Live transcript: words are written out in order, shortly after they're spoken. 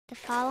The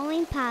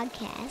following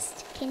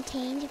podcast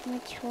contains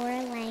mature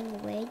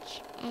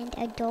language and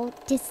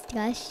adult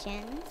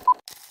discussion.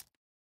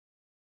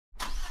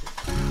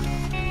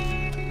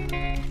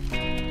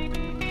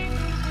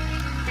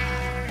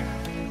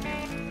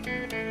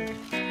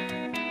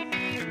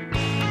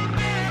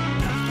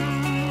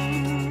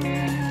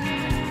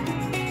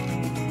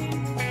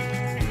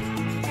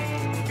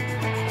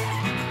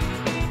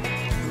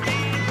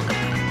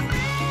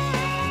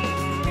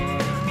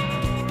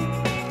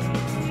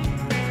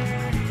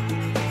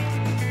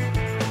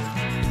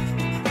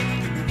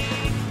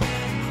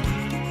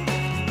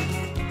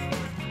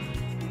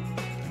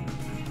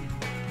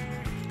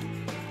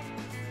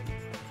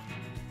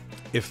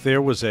 If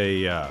there was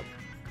a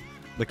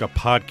like a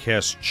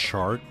podcast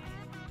chart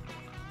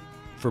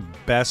for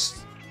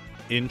best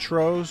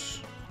intros,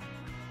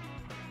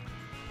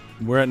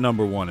 we're at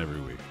number one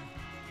every week.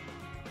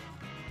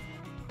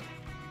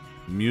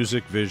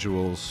 Music,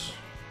 visuals,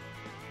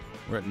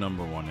 we're at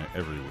number one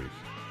every week.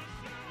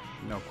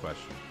 No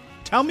question.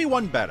 Tell me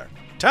one better.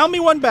 Tell me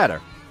one better.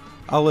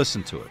 I'll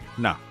listen to it.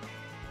 No,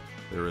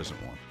 there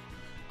isn't one.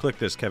 Click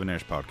this, Kevin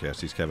Nash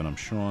Podcast. He's Kevin, I'm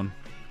Sean.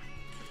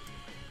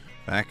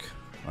 Back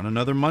on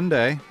another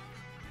Monday.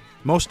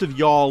 Most of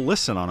y'all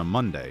listen on a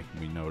Monday,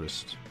 we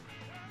noticed.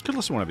 You can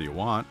listen whenever you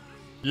want.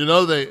 You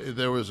know,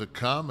 there was a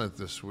comment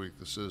this week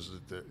that says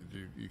that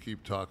you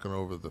keep talking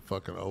over the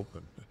fucking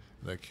open,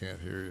 and I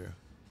can't hear you.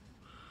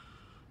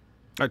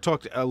 I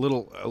talked a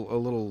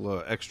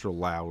little extra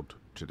loud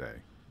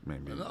today,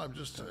 maybe. No, I'm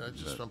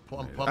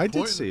I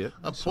did see it.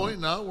 I'm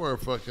pointing out where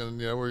fucking,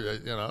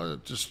 we're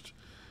just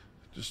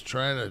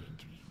trying to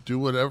do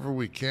whatever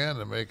we can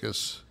to make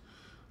us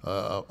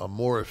a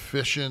more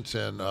efficient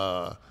and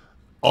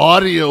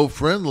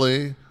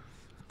audio-friendly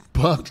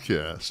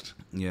podcast.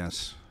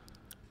 Yes,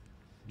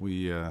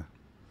 we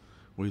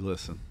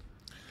listen.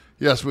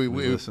 Yes,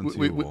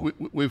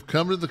 we've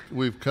come to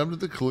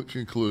the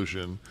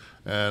conclusion,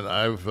 and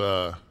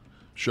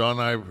Sean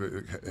and I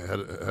had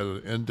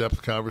an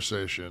in-depth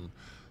conversation.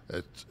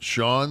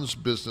 Sean's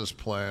business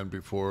plan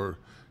before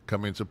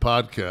coming to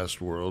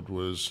podcast world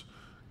was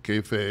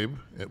kayfabe.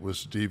 It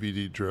was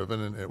DVD driven,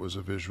 and it was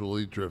a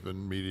visually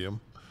driven medium.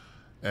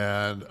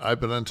 And I've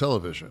been on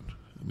television.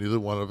 Neither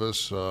one of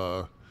us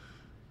were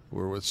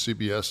with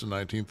CBS in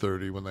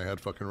 1930 when they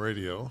had fucking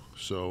radio.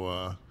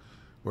 So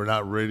we're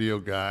not radio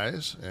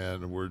guys,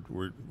 and we're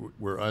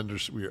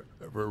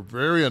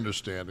very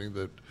understanding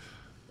that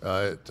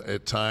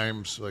at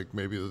times, like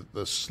maybe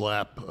the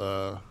slap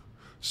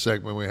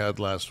segment we had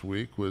last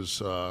week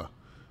was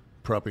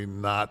probably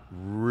not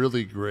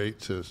really great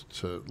to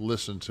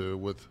listen to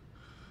with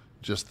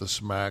just the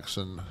smacks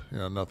and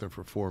nothing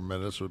for 4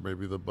 minutes, or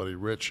maybe the Buddy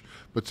Rich.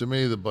 But to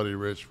me, the Buddy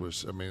Rich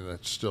was,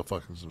 that's still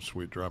fucking some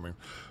sweet drumming.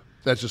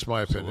 That's just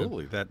my opinion.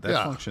 Absolutely, that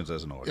functions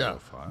as an audio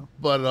file.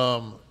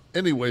 But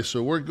anyway,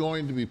 so we're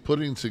going to be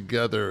putting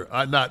together,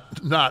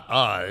 not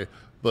I,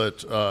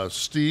 but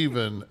Steve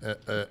and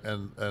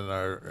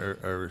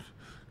our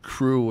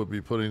crew will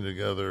be putting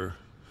together.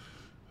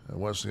 And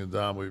Wesley and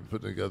Dom, we've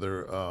put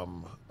together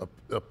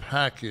a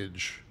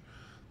package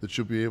that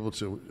you'll be able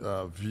to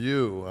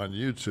view on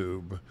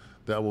YouTube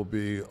that will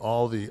be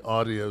all the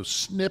audio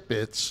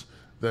snippets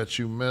that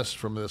you missed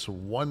from this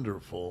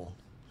wonderful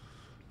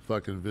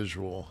fucking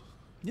visual.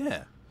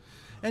 Yeah.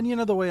 And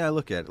the way I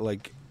look at it,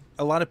 like,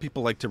 a lot of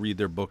people like to read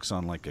their books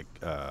on like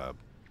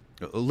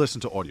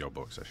listen to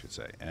audiobooks, I should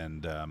say.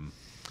 And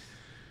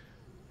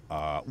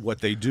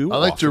what they do, I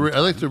like to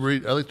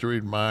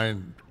read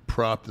mine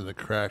propped in the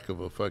crack of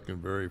a fucking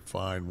very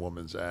fine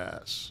woman's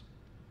ass.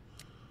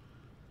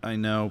 I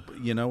know,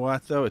 but you know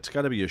what though? It's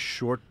got to be a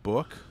short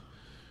book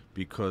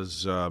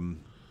because the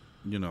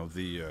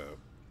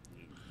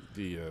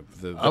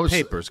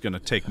paper's going to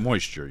take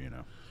moisture.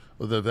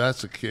 Well, if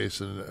that's the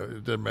case, and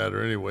it doesn't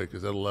matter anyway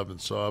because that 11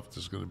 soft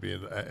is going to be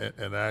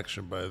in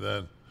action by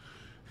then.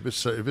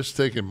 If it's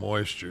taking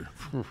moisture.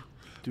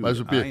 Dude, might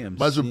as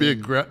well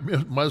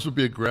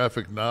be a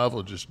graphic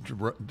novel. Just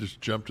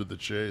jump to the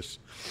chase.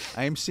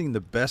 I am seeing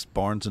the best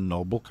Barnes and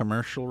Noble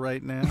commercial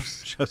right now.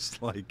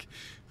 Just like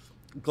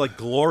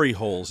glory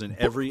holes in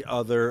every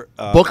other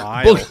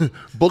aisle.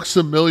 Books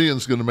A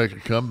Million's going to make a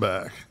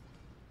comeback.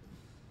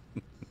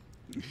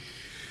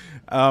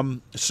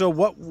 So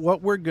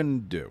what we're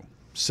going to do,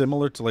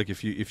 similar to like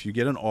if you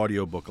get an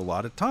audiobook, a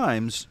lot of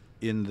times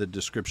in the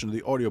description of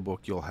the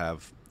audiobook you'll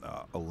have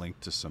a link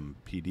to some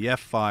PDF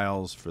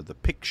files for the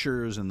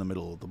pictures in the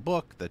middle of the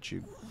book that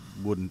you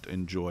wouldn't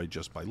enjoy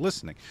just by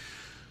listening.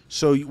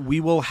 So we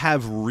will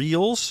have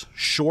reels,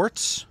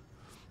 shorts,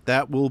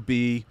 that will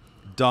be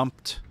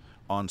dumped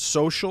on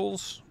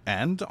socials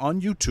and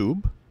on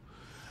YouTube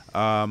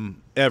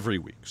every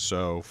week.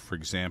 So, for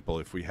example,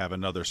 if we have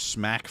another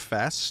Smack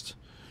Fest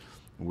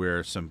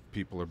where some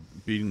people are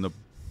beating the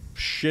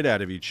shit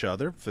out of each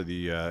other for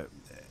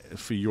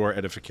your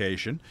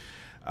edification,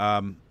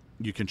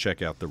 you can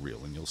check out the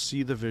reel, and you'll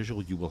see the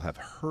visual. You will have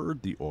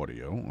heard the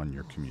audio on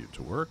your commute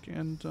to work,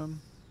 and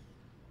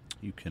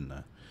you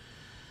can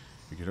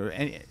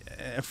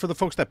And for the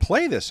folks that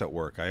play this at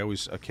work, I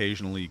always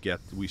occasionally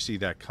we see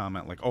that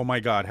comment like, "Oh my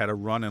God, had to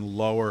run and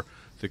lower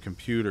the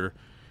computer."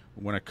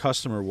 When a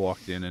customer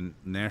walked in and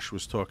Nash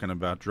was talking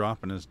about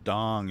dropping his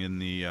dong in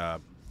the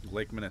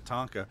Lake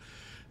Minnetonka.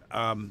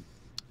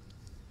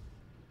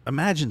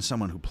 Imagine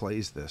someone who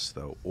plays this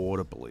though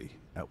audibly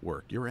at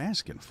work. You're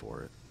asking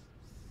for it.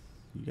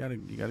 You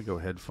gotta go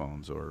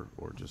headphones or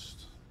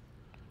just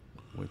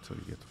wait till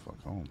you get the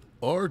fuck home.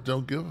 Or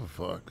don't give a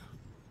fuck.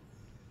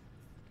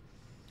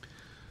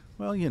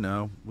 Well,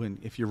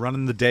 if you're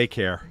running the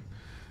daycare,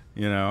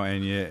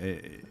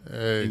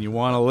 and you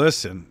want to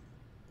listen.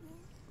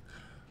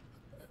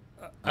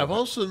 I've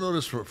also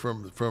noticed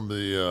from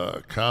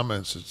the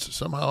comments, it's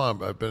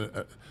somehow I've been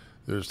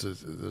there's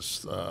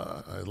this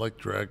I like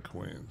drag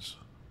queens.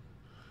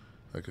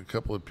 Like a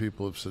couple of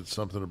people have said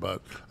something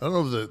about, I don't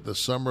know if the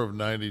summer of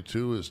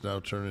 '92 is now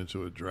turned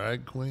into a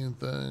drag queen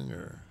thing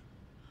or.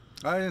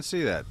 I didn't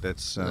see that.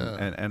 That's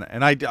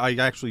and I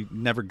actually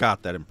never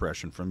got that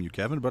impression from you,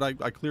 Kevin. But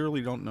I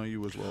clearly don't know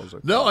you as well as I.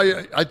 No,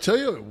 I tell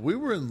you, we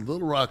were in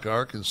Little Rock,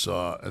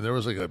 Arkansas, and there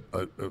was like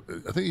I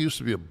think it used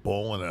to be a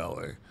bowling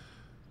alley,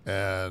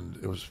 and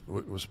it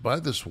was by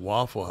this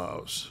Waffle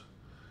House,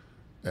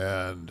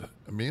 and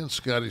me and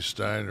Scotty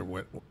Steiner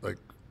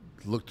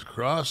looked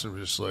across and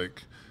was just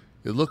like,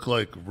 it looked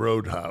like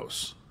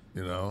Roadhouse,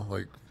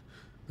 like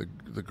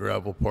the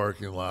gravel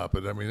parking lot.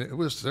 But I mean,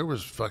 there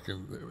was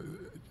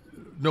fucking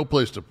no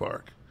place to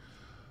park.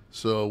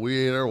 So we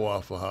ate our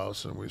Waffle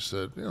House and we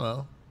said,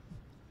 let's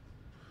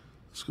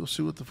go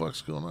see what the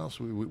fuck's going on.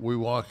 So we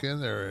walk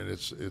in there and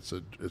it's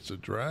a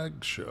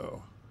drag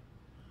show.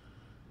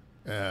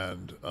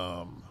 And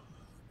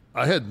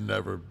I had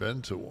never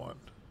been to one.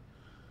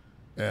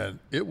 And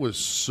it was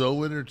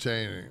so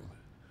entertaining.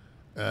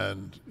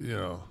 And,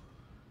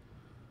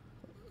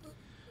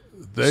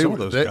 they some of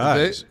those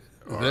guys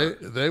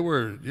they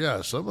were,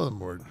 some of them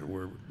were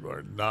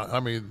not,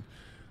 I mean,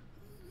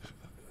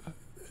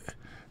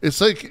 it's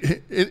like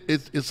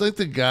it's like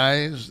the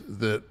guys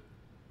that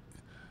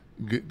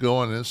go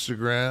on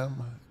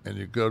Instagram and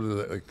you go to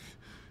the,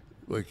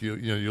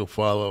 you'll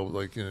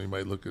follow you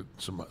might look at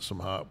some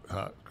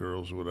hot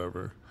girls or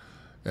whatever,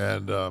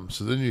 and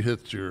so then you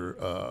hit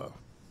your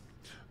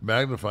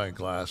magnifying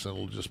glass and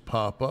it'll just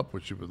pop up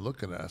what you've been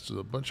looking at. So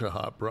a bunch of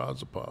hot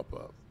broads will pop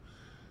up,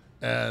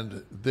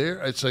 and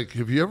it's like,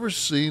 have you ever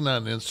seen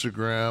on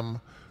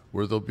Instagram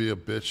where there'll be a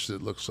bitch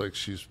that looks like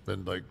she's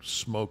been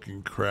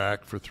smoking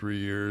crack for 3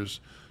 years.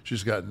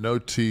 She's got no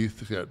teeth.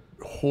 She's got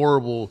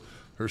horrible.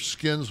 Her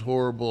skin's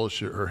horrible.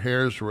 Her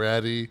hair's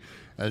ratty,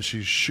 and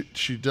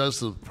she does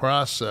the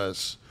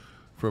process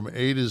from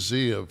A to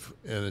Z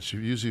and she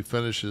usually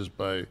finishes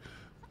by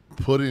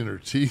putting her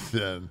teeth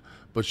in.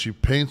 But she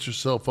paints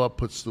herself up,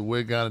 puts the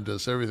wig on, and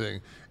does everything.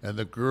 And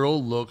the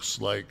girl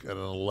looks like an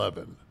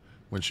 11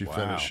 when she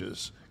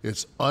finishes.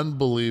 It's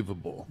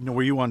unbelievable.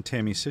 Were you on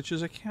Tammy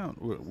Sitch's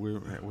account?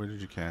 Where did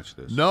you catch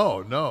this?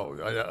 No,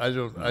 I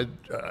don't.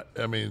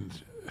 I mean,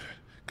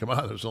 come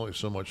on. There's only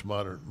so much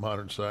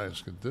modern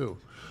science can do.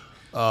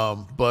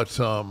 Gosh,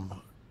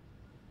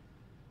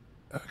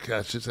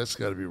 that's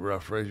got to be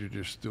rough, right?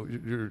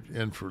 You're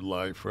in for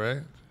life,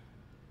 right?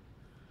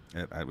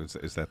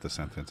 Is that the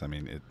sentence? I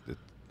mean, it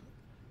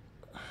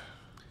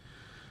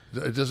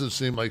doesn't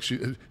seem like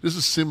it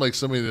doesn't seem like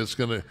somebody that's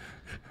going to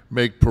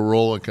make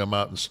parole and come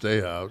out and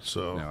stay out.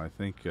 So no, I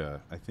think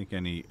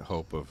any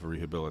hope of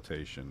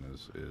rehabilitation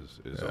is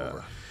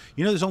over.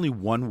 There's only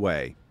one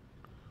way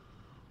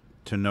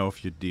to know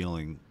if you're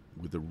dealing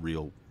with a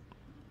real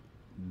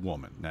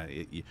woman. Now,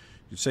 you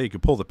say you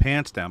could pull the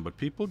pants down, but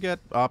people get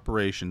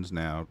operations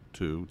now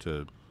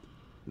to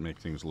make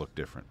things look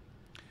different.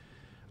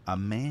 A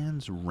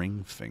man's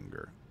ring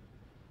finger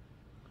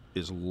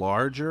is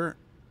larger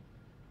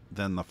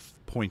than the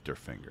pointer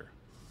finger.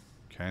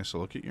 Okay, so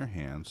look at your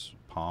hands,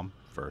 palm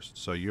first.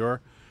 So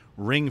your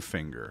ring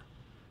finger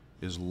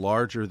is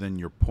larger than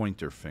your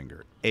pointer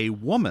finger. A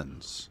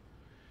woman's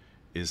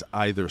is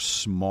either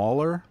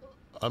smaller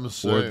or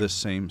the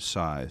same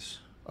size.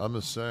 I'm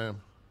the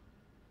same.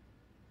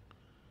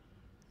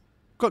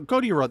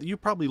 Go to your other. You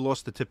probably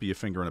lost the tip of your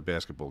finger in a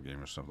basketball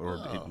game or something, or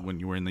when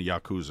you were in the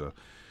Yakuza.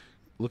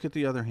 Look at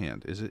the other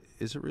hand. Is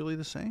it really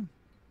the same?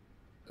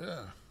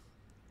 Yeah.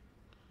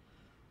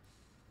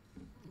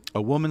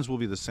 A woman's will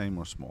be the same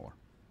or smaller.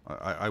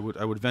 I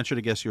would venture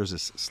to guess yours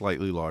is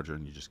slightly larger,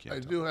 and you just can't. I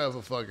tell. do have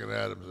a fucking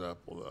Adam's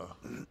apple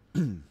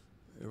though.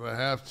 If I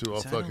have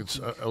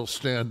to, I'll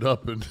stand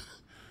up and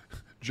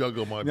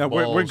juggle my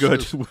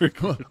balls. We're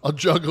good. I'll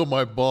juggle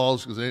my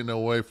balls because ain't no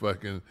way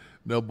fucking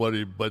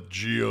nobody but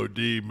God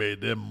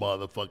made them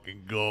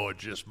motherfucking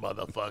gorgeous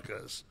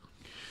motherfuckers.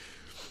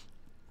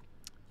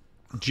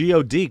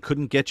 God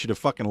couldn't get you to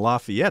fucking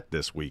Lafayette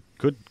this week,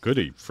 could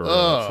he?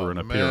 For an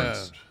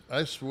appearance.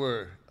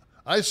 Man.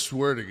 I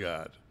swear to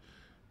God,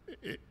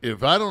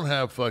 if I don't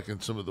have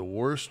fucking some of the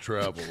worst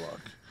travel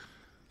luck,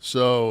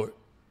 so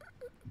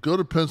go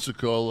to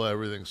Pensacola,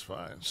 everything's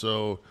fine.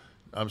 So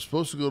I'm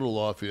supposed to go to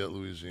Lafayette,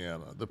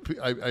 Louisiana.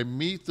 I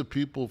meet the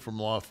people from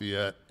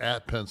Lafayette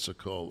at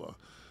Pensacola.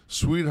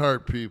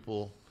 sweetheart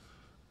people.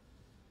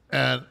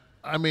 And,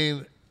 I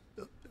mean,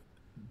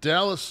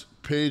 Dallas,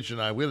 Paige,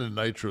 and I, we had a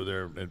nitro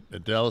there,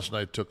 and Dallas and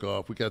I took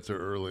off. We got there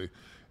early,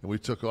 and we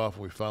took off,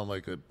 and we found,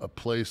 like, a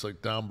place,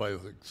 like, down by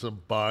like,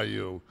 some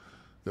bayou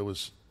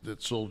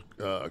that sold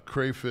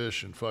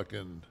crayfish and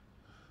fucking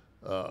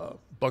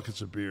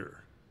buckets of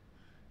beer.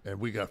 And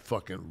we got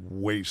fucking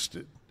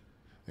wasted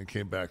and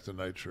came back to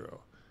nitro.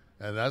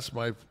 And that's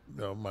my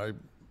my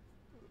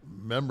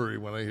memory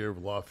when I hear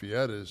of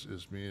Lafayette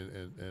is me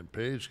and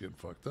Paige getting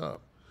fucked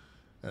up.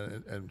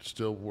 And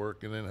still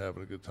working and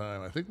having a good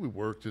time. I think we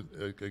worked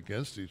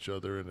against each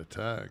other in a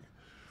tag.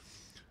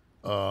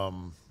 I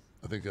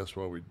think that's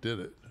why we did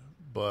it.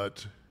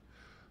 But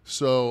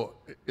so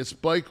it's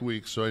bike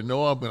week, so I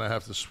know I'm going to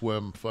have to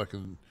swim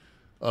fucking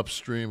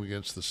upstream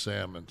against the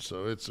salmon.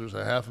 So there's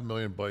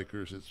 500,000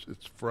 bikers.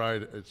 It's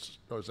Friday. It's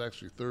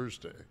actually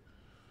Thursday.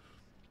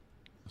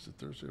 Is it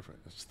Thursday or Friday?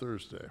 It's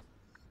Thursday.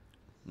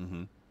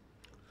 Mm-hmm.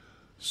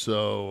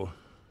 So,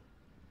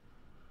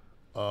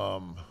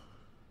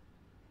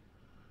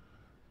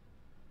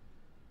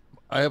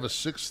 I have a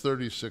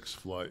 6:36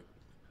 flight,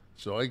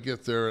 so I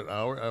get there an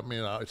hour. I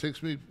mean, it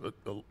takes me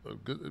a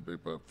good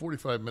about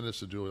 45 minutes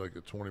to do like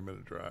a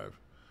 20-minute drive,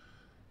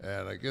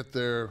 and I get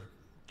there,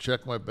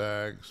 check my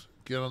bags,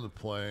 get on the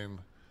plane.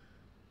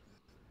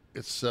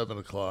 It's 7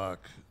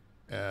 o'clock,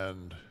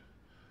 and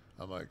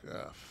I'm like,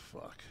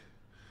 fuck.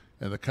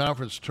 And the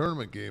conference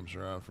tournament games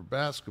are on for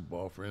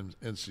basketball for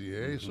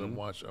NCAA, so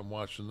I'm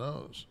watching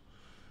those,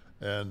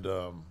 and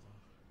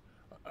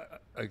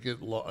I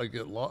get all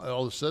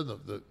of a sudden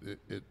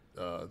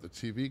the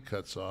TV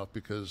cuts off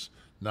because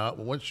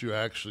once you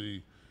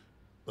actually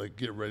like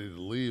get ready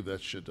to leave,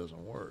 that shit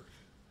doesn't work.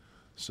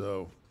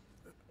 So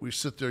we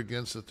sit there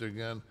again.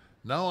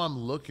 Now I'm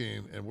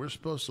looking, and we're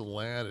supposed to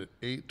land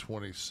at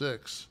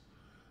 8:26.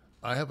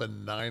 I have a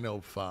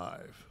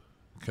 9:05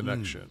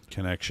 connection.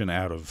 Connection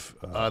out of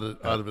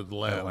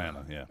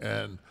Atlanta. Yeah.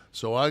 And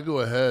so I go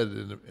ahead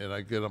and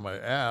I get on my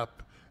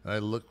app and I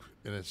look,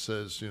 and it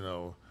says,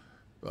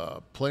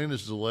 plane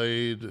is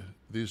delayed.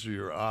 These are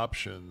your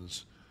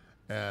options.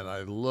 And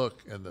I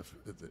look, and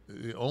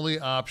the only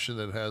option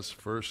that has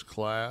first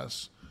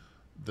class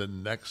the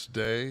next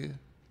day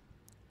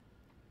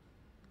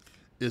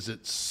is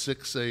at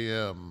 6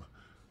 a.m.,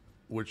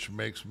 which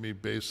makes me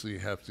basically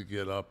have to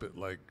get up at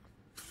like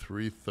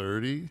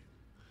 3:30,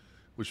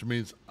 which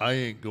means I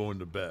ain't going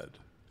to bed.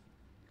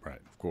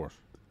 Right, of course.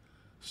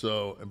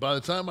 So, and by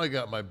the time I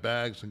got my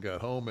bags and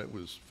got home, it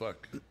was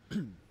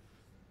it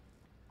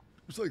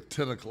was like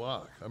 10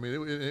 o'clock. I mean,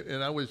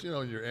 and I was,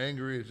 and you're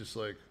angry. It's just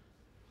like.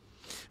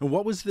 And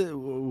what was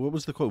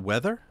the quote?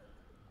 Weather?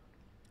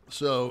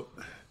 So,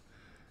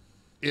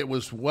 it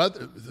was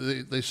weather.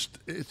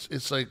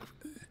 It's like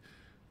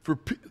for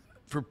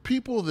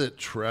people that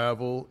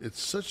travel,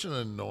 it's such an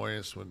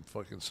annoyance when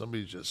fucking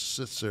somebody just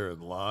sits there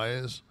and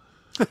lies.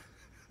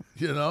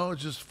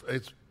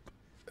 It's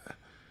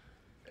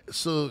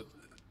so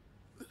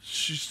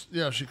she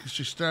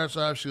starts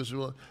off. She goes,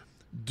 well,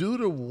 due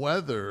to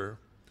weather,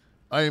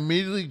 I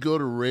immediately go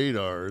to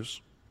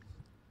radars.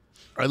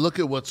 I look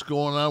at what's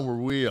going on where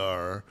we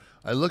are.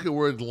 I look at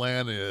where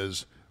Atlanta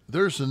is.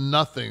 There's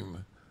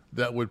nothing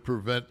that would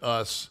prevent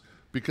us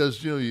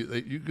because you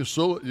can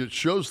it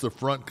shows the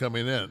front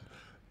coming in.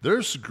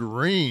 There's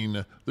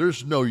green.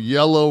 There's no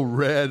yellow,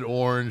 red,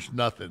 orange,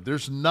 nothing.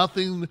 There's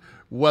nothing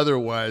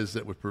weather-wise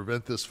that would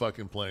prevent this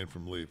fucking plane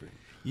from leaving.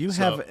 You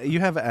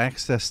have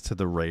access to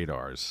the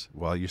radars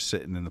while you're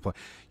sitting in the plane.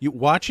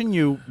 Watching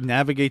you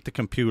navigate the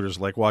computers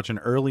like watching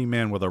Early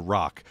Man with a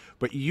rock,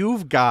 but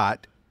you've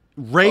got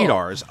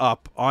radars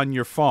up on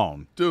your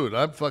phone. Dude,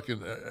 I'm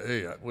fucking,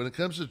 hey, when it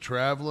comes to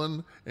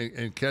traveling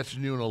and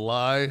catching you in a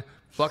lie,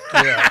 fuck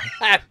yeah.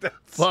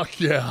 Fuck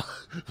yeah.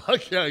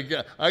 Fuck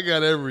yeah, I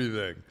got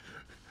everything.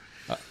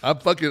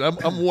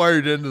 I'm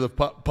wired into the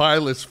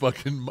pilot's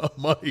fucking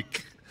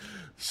mic.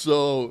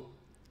 So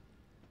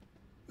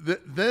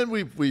then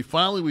we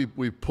finally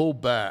pull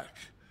back,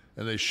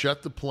 and they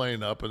shut the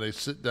plane up, and they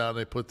sit down,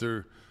 they put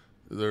their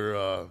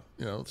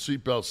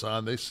seatbelts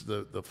on.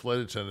 The flight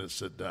attendants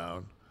sit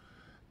down,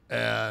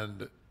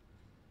 and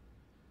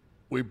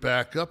we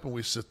back up and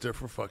we sit there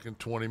for fucking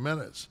 20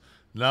 minutes.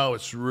 Now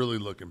it's really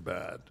looking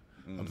bad.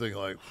 I'm thinking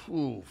like,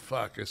 ooh,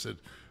 fuck. I said,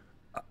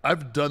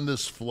 I've done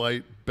this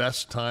flight,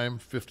 best time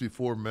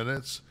 54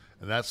 minutes,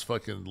 and that's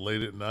fucking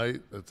late at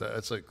night.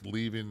 That's like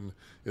leaving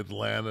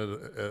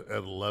Atlanta at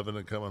 11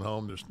 and coming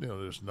home.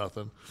 There's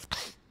nothing.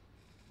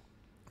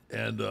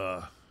 And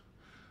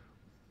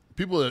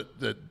people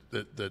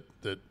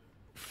that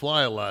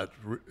fly a lot,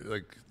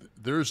 like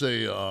there's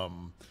a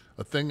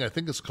thing, I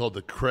think it's called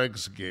the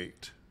Craig's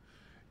Gate,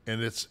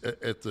 and it's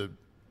at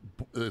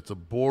the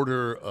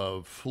border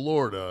of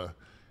Florida,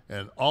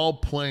 and all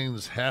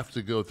planes have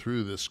to go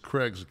through this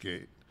Craig's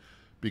Gate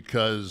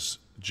because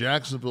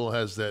Jacksonville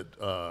has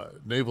that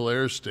Naval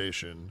Air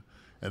Station,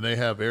 and they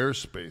have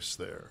airspace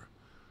there.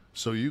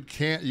 So you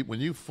can't, when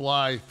you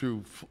fly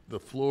through the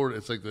Florida,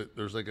 it's like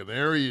there's like an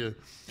area,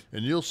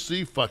 and you'll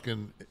see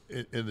fucking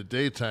in the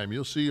daytime,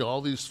 you'll see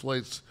all these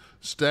flights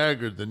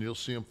staggered, then you'll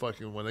see them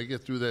fucking, when they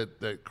get through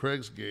that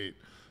Craig's gate,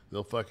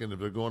 they'll fucking, if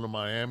they're going to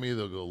Miami,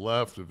 they'll go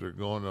left. If they're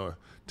going to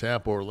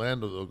Tampa,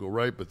 Orlando, they'll go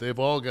right. But they've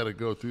all got to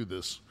go through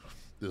this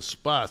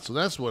spot. So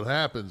that's what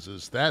happens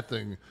is that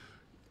thing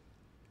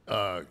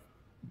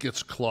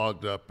gets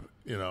clogged up,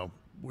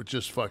 with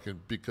just fucking,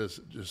 because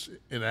just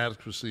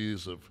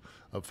inadequacies of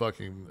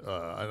fucking,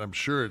 and I'm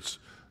sure it's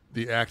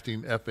the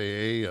acting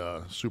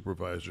FAA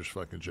supervisor's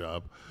fucking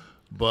job.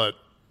 But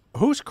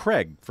who's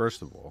Craig,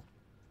 first of all?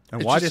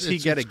 And why does he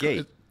get a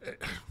gate?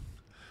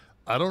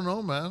 I don't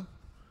know, man.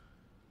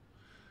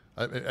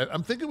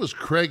 I'm thinking it was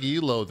Craig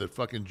Elo that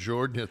fucking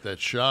Jordan hit that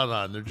shot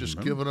on. They're just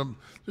giving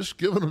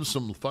him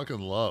some fucking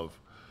love.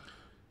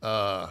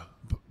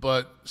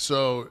 But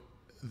so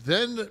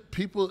then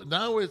people,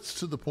 now it's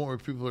to the point where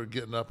people are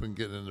getting up and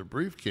getting in their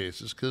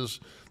briefcases because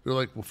they're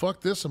like, well,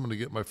 fuck this. I'm going to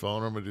get my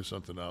phone. Or I'm going to do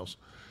something else.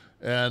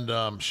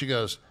 And she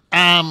goes,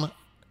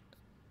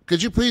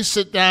 could you please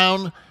sit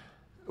down?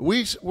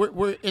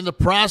 We're in the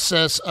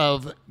process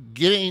of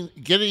getting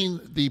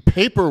the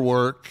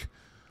paperwork.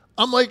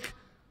 I'm like,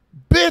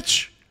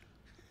 bitch,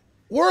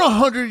 we're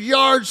 100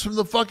 yards from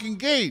the fucking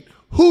gate.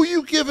 Who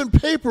you giving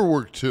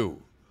paperwork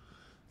to?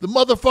 The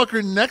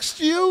motherfucker next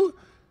to you?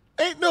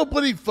 Ain't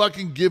nobody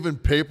fucking giving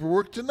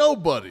paperwork to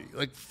nobody.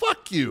 Like,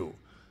 fuck you.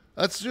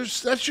 That's your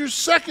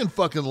second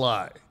fucking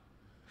lie.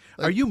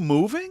 Like, are you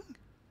moving?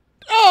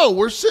 No,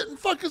 we're sitting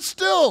fucking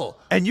still.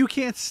 And you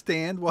can't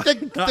stand while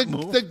you're not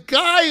moving? The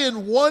guy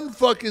in one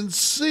fucking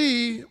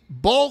C,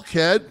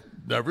 bulkhead,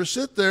 never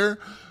sit there,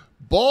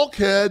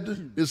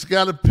 bulkhead has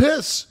got to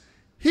piss.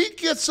 He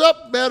gets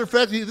up, matter of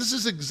fact, this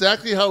is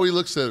exactly how he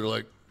looks at her,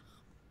 like,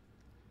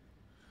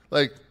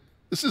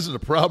 this isn't a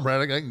problem, right?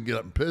 I can get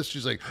up and piss.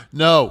 She's like,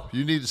 no,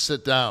 you need to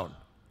sit down.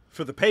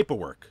 For the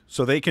paperwork,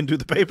 so they can do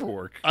the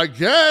paperwork. I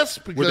guess.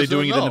 Because were they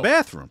doing it in the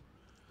bathroom?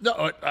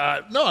 No,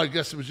 no. I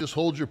guess it was just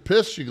hold your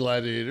piss, you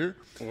gladiator.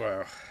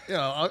 Wow.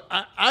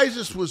 I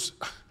just was.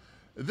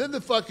 Then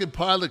the fucking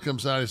pilot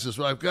comes on. He says,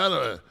 "Well, I've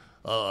got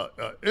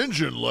a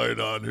engine light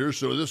on here,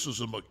 so this is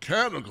a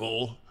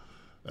mechanical,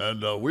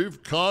 and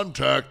we've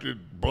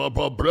contacted blah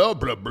blah blah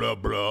blah blah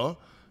blah."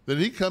 Then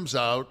he comes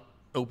out,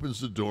 opens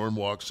the door, and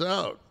walks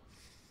out.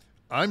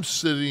 I'm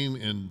sitting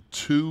in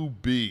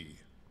 2B,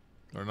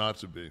 or not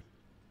to be,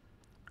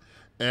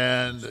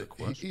 and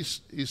he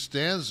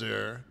stands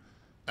there.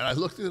 And I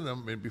looked at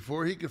him, and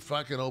before he could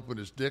fucking open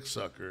his dick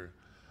sucker,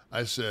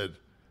 I said,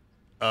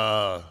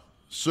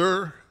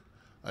 sir,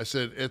 I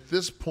said, at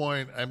this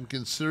point, I'm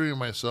considering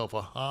myself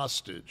a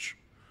hostage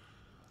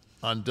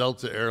on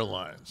Delta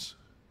Airlines.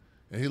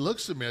 And he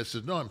looks at me. I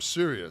said, no, I'm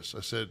serious.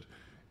 I said,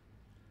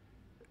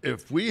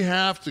 if we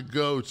have to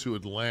go to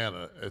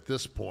Atlanta at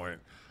this point,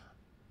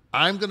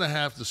 I'm going to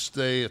have to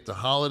stay at the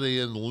Holiday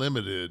Inn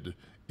Limited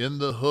in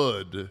the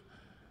hood.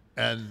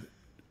 And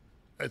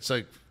it's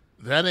like,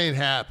 that ain't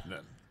happening.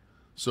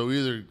 So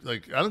either,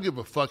 like, I don't give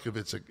a fuck if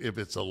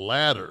it's a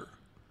ladder.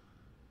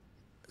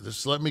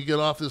 Just let me get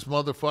off this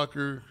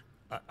motherfucker.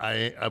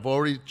 I've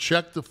already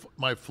checked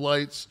my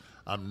flights.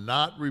 I'm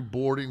not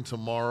reboarding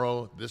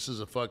tomorrow. This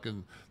is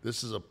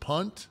a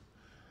punt.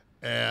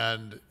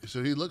 And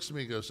so he looks at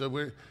me and goes,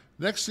 so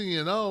next thing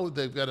you know,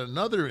 they've got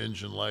another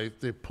engine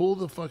light. They pull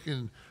the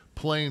fucking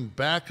plane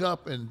back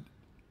up and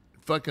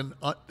fucking,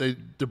 they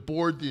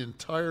deboard the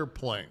entire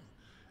plane.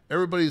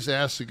 Everybody's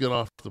asked to get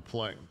off the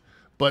plane.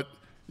 But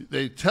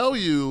they tell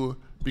you,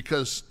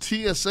 because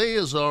TSA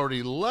has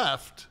already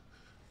left,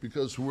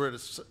 because we're at a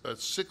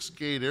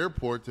 6-gate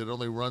airport that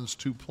only runs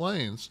 2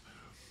 planes,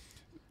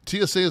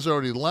 TSA has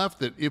already left,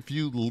 that if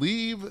you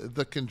leave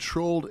the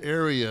controlled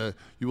area,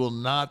 you will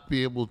not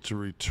be able to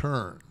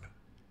return.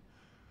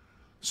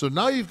 So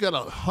now you've got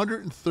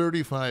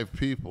 135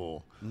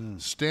 people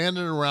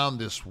standing around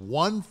this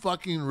one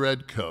fucking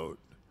red coat,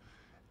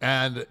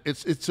 and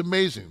it's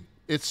amazing.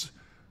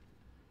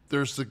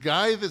 There's the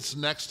guy that's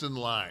next in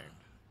line.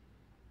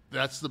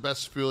 That's the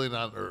best feeling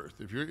on earth.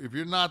 If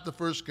you're not the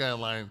first guy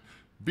in line,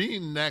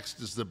 being next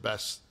is the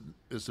best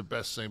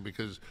thing,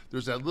 because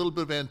there's that little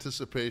bit of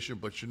anticipation,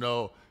 but you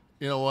know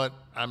what?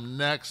 I'm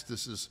next.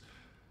 This is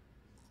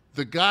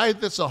the guy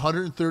that's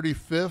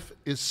 135th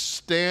is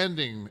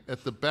standing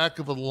at the back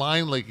of a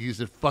line like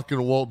he's at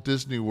fucking Walt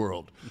Disney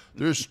World.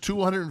 There's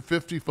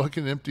 250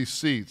 fucking empty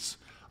seats.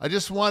 I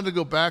just wanted to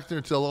go back there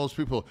and tell all those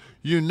people,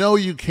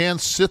 you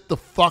can't sit the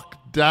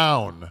fuck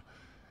down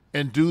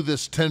and do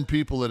this 10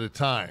 people at a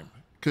time,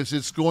 because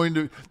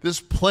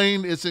this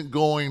plane isn't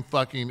going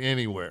fucking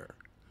anywhere.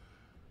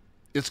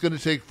 It's going to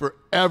take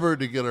forever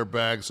to get our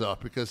bags off,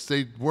 because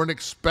they weren't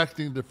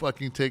expecting to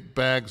fucking take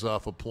bags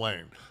off a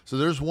plane. So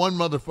there's one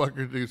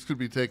motherfucker that's going to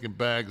be taking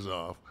bags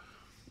off.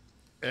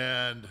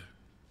 And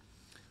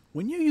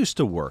when you used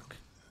to work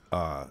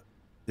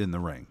in the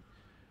ring,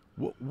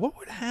 what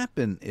would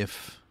happen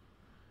if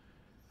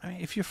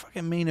you're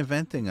fucking main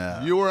eventing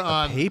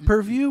a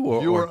pay-per-view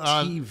or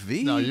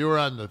TV? No, you were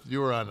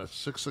on a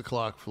 6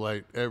 o'clock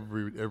flight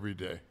every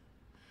day.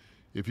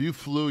 If you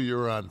flew, you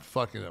were on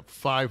fucking at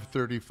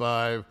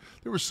 5:35.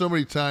 There were so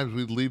many times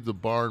we'd leave the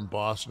bar in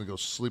Boston and go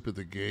sleep at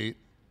the gate.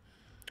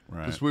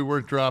 Right. Because we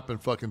weren't dropping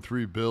fucking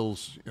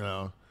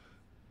 $3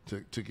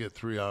 to get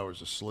 3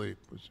 hours of sleep.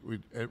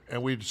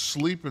 We'd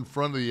sleep in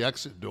front of the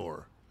exit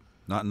door.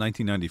 Not in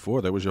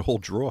 1994. That was your whole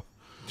draw.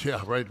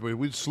 Yeah, right.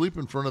 We'd sleep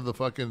in front of the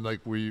fucking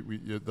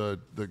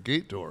the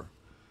gate door.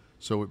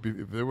 So if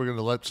they were going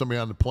to let somebody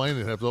on the plane,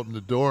 they'd have to open the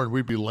door, and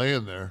we'd be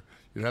laying there.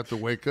 You'd have to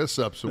wake us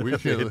up so we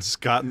could hit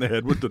Scott in the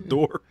head with the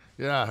door.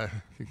 Yeah.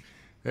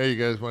 Hey, you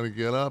guys want to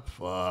get up?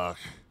 Fuck.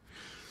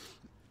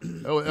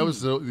 That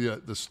was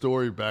the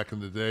story back in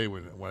the day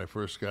when I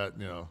first got,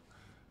 I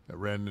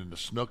ran into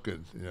Snook.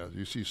 And,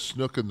 you see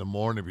Snook in the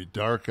morning, it'd be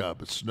dark out,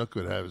 but Snook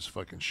would have his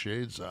fucking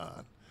shades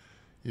on.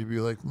 You'd be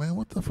like, man,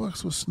 what the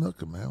fuck's with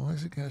Snook, man?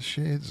 Why's he got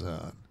shades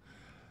on?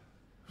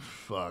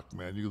 Fuck,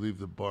 man. You leave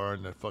the bar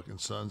and that fucking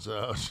sun's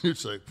out.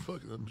 It's like,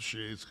 fuck them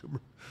shades.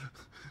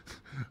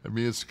 I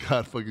mean, it's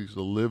Scott fucking used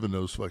to live in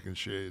those fucking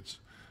shades.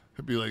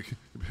 It'd be like,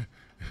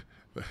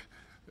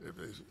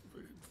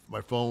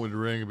 my phone would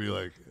ring and be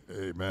like,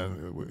 hey,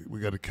 man, we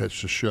got to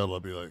catch the shuttle.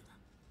 I'd be like,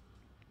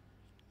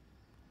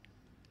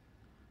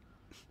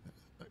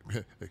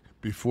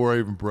 before I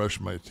even brush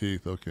my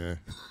teeth, okay.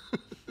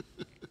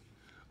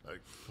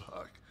 Like,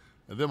 fuck.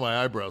 And then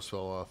my eyebrows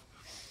fell off.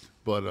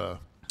 But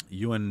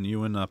you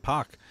and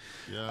Pac.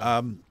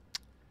 Yeah.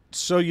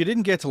 So you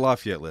didn't get to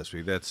Lafayette last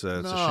week. It's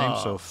a shame.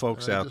 So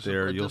folks out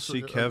there, you'll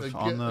see Kev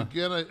on the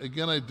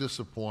again. I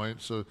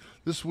disappoint. So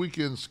this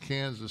weekend's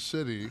Kansas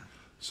City.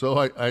 So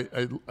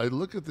I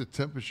look at the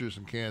temperatures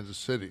in Kansas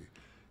City.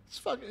 It's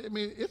fucking. I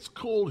mean, it's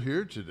cold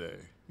here today,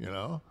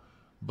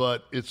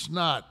 but it's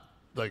not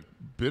like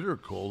bitter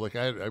cold. Like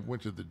I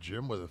went to the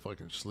gym with a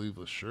fucking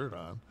sleeveless shirt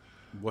on.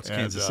 What's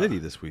Kansas City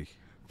this week?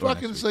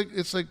 Fucking,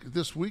 it's like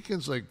this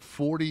weekend's like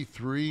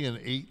 43 and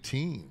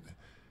 18.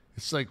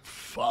 It's like,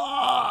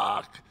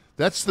 fuck.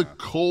 That's the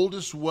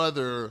coldest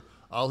weather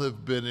I'll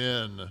have been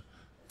in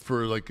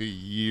for like a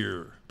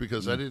year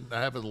because I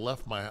haven't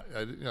left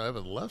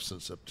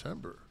since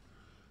September.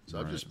 So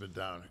I've just been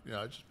down.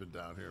 I've just been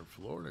down here in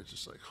Florida. It's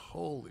just like,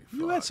 holy fuck.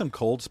 You had some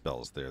cold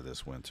spells there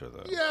this winter,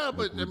 though. Yeah,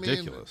 but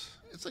ridiculous.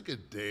 I mean, it's like a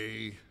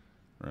day.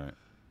 Right.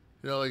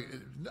 Like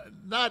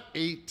not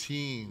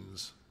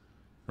 18s.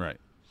 Right.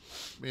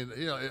 I mean,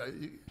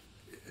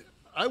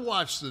 I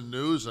watch the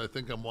news. And I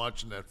think I'm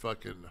watching that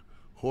fucking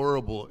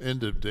horrible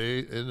end of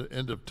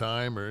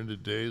time or end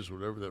of days,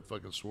 whatever that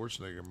fucking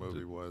Schwarzenegger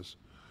movie was,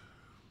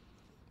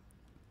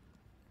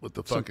 with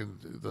the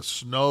the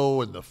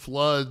snow and the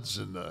floods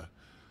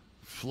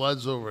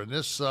over on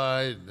this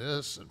side and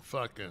this and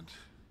fucking,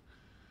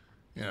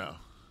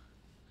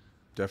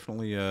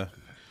 Definitely,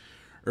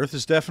 Earth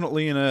is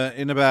definitely in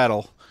a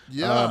battle.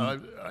 Yeah,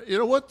 you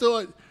know what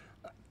though.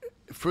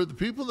 For the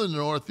people in the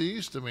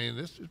Northeast, I mean,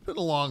 it's been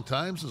a long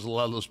time since a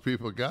lot of those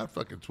people got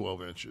fucking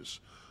 12 inches.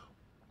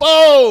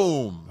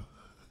 Boom!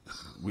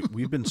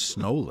 We've been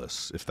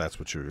snowless, if that's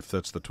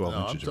the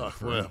 12 inches you're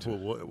referring to.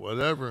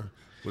 Whatever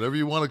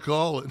you want to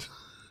call it.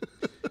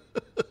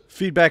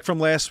 Feedback from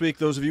last week.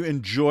 Those of you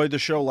enjoyed the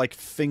show like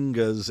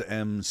Fingers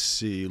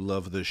MC.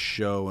 Love the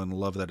show and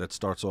love that it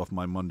starts off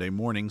my Monday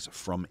mornings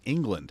from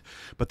England.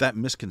 But that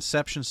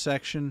misconception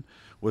section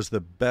was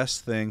the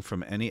best thing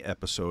from any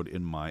episode,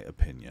 in my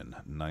opinion.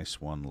 Nice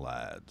one,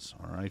 lads.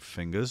 All right,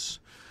 Fingers.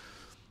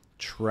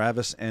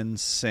 Travis N.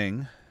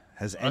 Singh.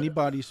 Has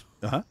anybody...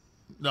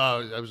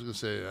 No, I was going to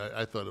say,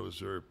 I thought it was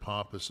very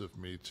pompous of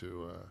me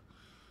to...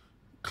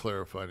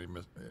 clarify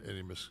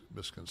any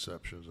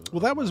misconceptions.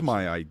 Well, that was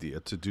my idea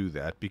to do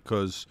that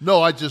because...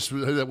 No,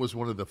 that was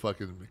one of the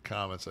fucking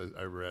comments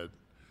I read.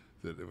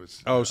 That it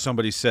was.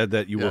 Somebody said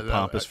that you were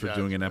pompous for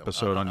doing an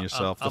episode on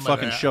yourself. The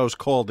fucking show's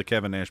called the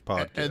Kevin Nash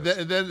Podcast. And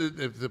then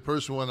if the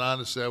person went on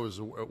to say I was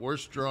the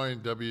worst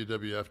drawing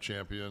WWF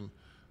champion,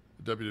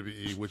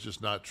 WWE, which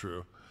is not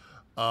true,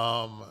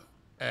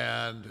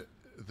 and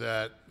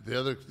that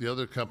the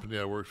other company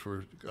I worked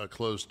for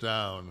closed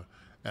down.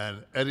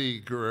 And Eddie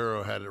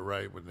Guerrero had it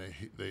right when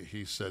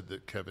he said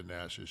that Kevin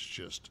Nash is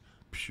just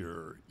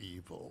pure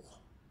evil.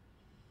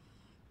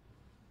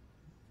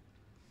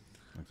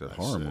 Like that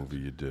horror movie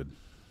you did.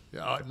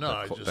 Yeah,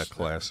 that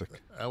classic.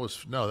 That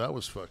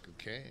was fucking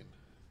Kane.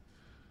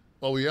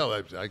 Oh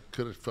yeah, I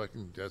could have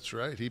fucking. That's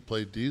right. He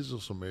played Diesel,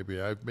 so maybe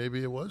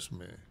it was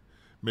me.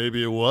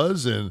 Maybe it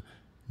was, and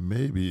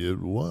maybe it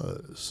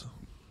was.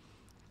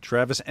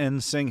 Travis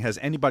N. Singh, has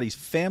anybody's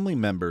family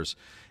members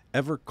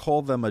ever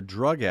call them a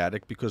drug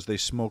addict because they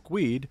smoke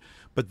weed,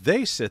 but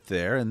they sit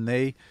there and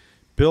they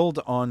build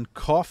on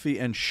coffee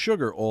and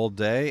sugar all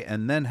day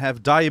and then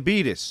have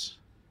diabetes?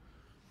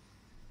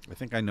 I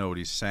think I know what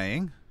he's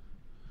saying.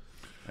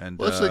 And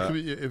well, it's like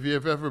if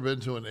you've ever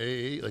been to an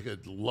AA, like a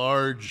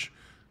large...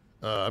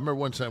 I remember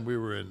one time we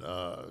were in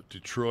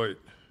Detroit.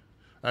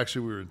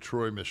 Actually, we were in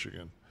Troy,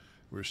 Michigan.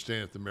 We were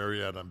staying at the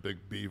Marriott on Big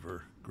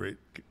Beaver. Great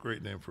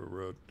name for a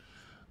road.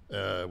 We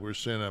were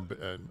staying on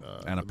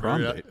and a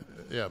prom date.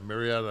 Yeah,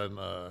 Marriott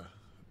on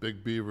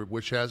Big Beaver,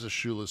 which has a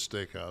shoeless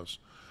steakhouse,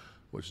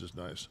 which is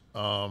nice.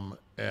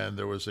 And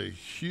there was a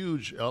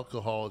huge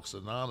Alcoholics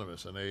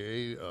Anonymous, an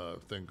AA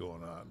thing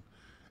going on.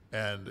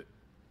 And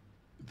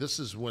this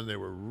is when they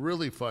were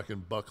really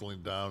fucking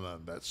buckling down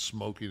on that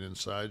smoking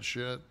inside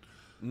shit.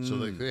 So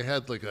they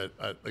had like a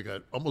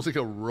almost like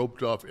a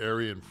roped off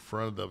area in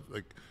front of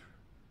the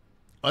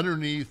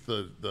underneath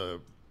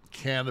the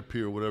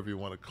canopy or whatever you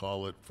want to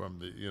call it from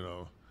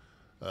the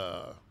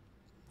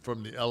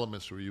from the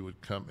elements where you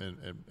would come in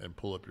and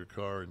pull up your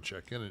car and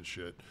check in and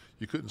shit.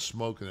 You couldn't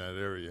smoke in that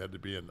area. You had to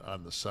be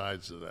on the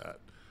sides of that.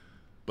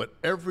 But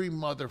every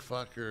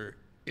motherfucker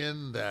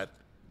in that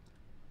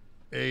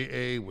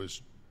AA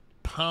was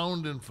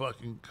pounding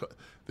fucking.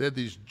 They had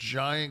these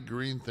giant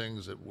green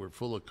things that were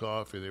full of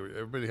coffee.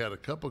 Everybody had a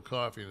cup of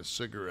coffee and a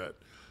cigarette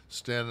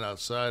standing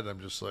outside. I'm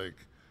just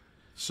like,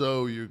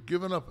 so you're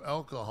giving up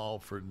alcohol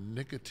for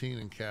nicotine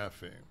and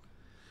caffeine.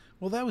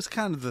 Well, that was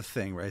kind of the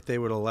thing, right? They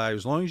would allow you,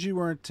 as long as you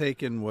weren't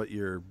taking what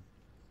your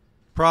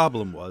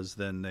problem was,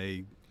 then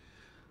they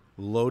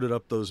loaded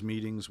up those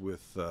meetings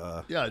with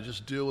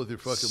just deal with your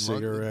fucking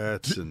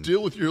cigarettes and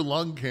deal with your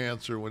lung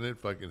cancer when it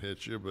fucking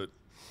hits you. But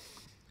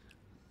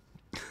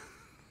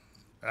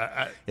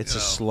it's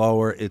a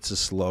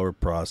slower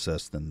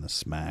process than the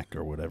smack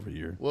or whatever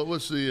you're. What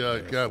was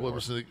the guy? What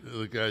was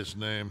the guy's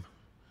name?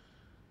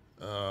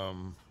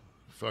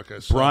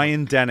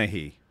 Brian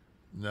Dennehy.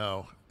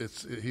 No,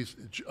 he's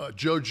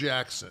Joe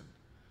Jackson.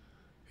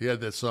 He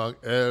had that song,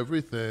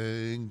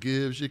 "Everything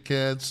Gives You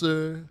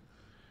Cancer,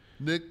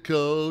 Nicotine."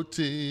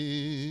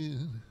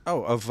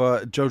 Oh,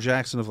 of Joe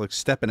Jackson of like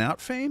Steppin'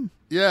 Out fame?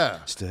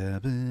 Yeah.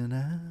 Steppin'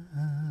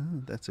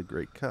 Out. That's a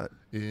great cut.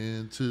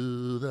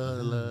 Into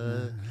the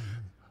light.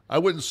 I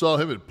went and saw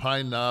him at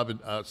Pine Knob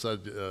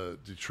outside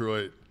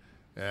Detroit,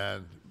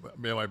 and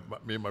me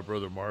and my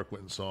brother Mark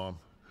went and saw him.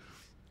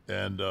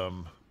 And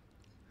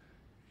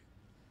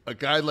a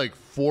guy like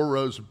 4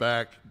 rows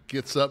back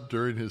gets up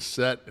during his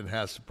set and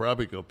has to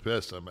probably go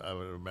piss, I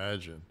would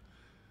imagine.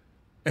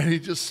 And he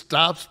just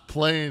stops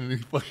playing and he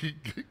fucking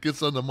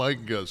gets on the mic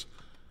and goes,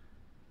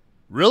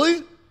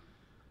 "Really?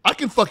 I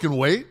can fucking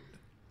wait?"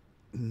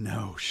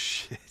 No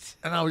shit.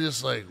 And I was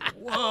just like,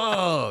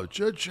 whoa,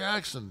 Joe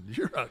Jackson,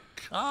 you're a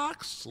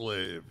cock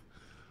slave.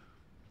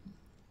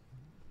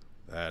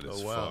 That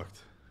is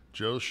fucked.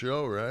 Joe's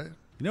show, right?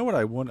 You know what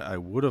I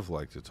would have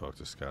liked to talk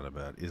to Scott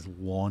about is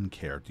lawn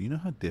care. Do you know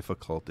how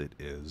difficult it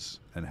is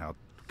and how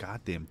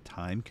goddamn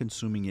time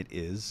consuming it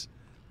is?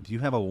 Do you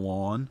have a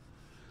lawn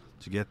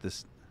to get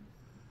this?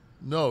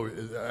 No,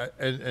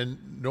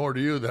 and nor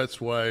do you.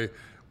 That's why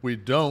we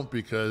don't,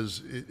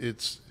 because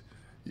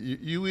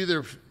you're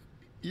either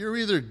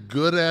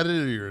good at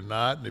it or you're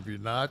not, and if you're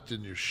not,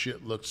 then your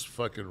shit looks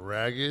fucking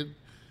ragged.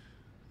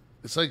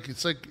 It's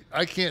like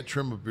I can't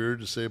trim a beard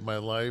to save my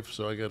life,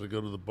 so I got to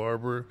go to the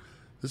barber.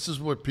 This is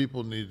what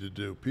people need to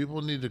do.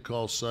 People need to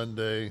call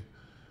Sunday,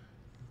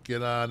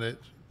 get on it,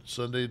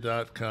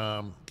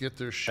 Sunday.com, get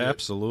their shit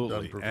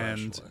done professionally.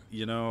 And,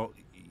 you know,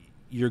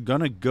 you're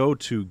going to go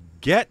to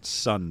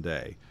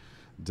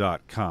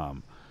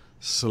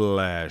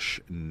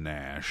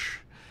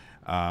getsunday.com/Nash.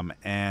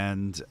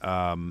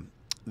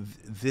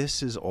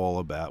 This is all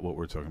about what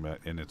we're talking about,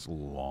 and it's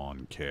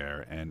lawn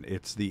care. And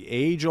it's the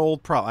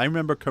age-old problem. I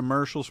remember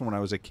commercials from when I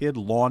was a kid,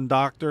 lawn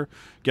doctor,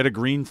 get a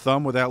green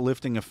thumb without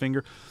lifting a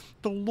finger.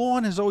 The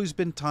lawn has always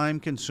been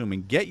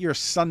time-consuming. Get your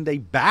Sunday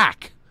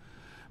back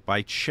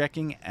by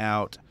checking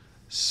out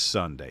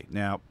Sunday.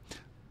 Now,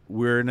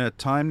 we're in a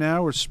time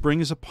now where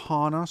spring is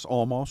upon us,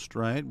 almost,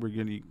 right?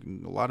 A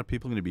lot of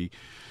people are going to be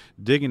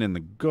digging in the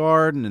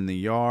garden, in the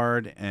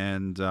yard,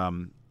 and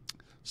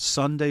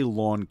Sunday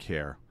lawn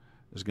care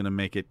is going to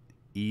make it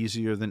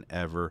easier than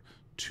ever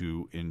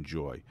to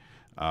enjoy.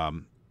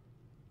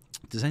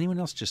 Does anyone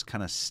else just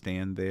kind of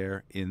stand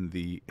there in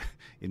the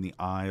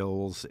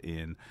aisles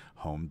in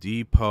Home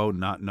Depot,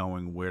 not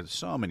knowing where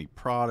so many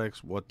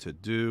products, what to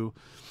do?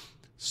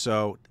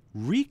 So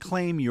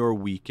reclaim your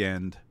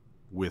weekend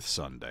with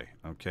Sunday.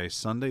 Okay,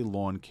 Sunday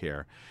lawn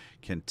care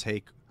can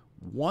take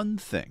one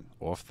thing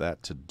off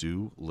that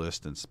to-do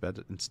list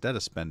instead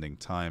of spending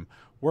time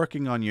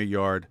working on your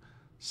yard.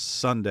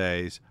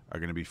 Sundays are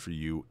going to be for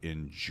you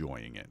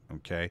enjoying it,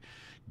 okay?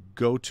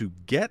 Go to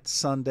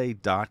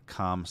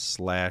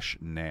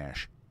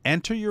getsunday.com/Nash.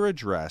 Enter your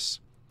address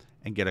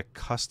and get a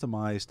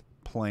customized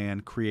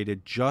plan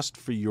created just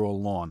for your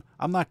lawn.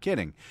 I'm not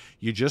kidding.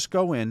 You just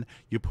go in,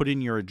 you put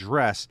in your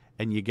address,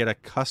 and you get a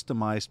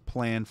customized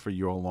plan for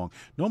your lawn.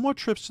 No more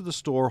trips to the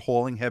store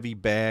hauling heavy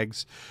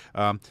bags.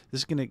 This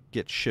is going to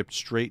get shipped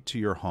straight to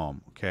your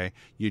home, okay?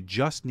 You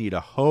just need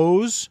a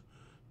hose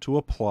to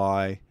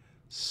apply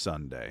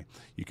Sunday.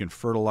 You can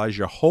fertilize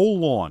your whole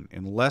lawn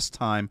in less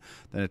time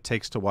than it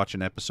takes to watch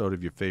an episode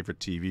of your favorite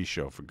TV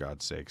show, for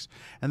God's sakes.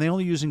 And they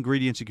only use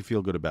ingredients you can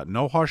feel good about.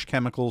 No harsh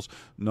chemicals,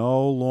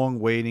 no long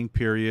waiting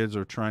periods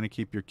or trying to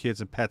keep your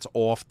kids and pets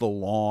off the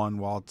lawn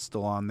while it's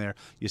still on there.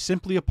 You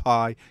simply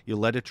apply, you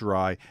let it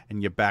dry,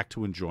 and you're back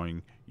to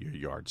enjoying your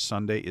yard.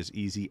 Sunday is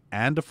easy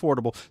and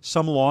affordable.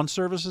 Some lawn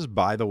services,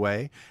 by the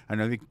way, I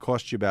know they can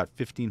cost you about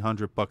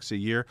 $1,500 a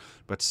year,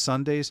 but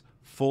Sunday's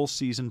full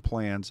season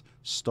plans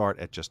start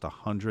at just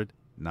 $109.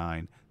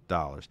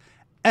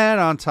 And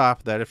on top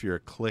of that, if you're a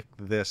Kliq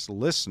This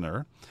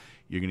listener,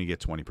 you're going to get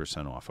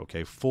 20% off,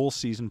 okay? Full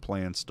season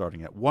plan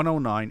starting at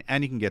 $109,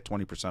 and you can get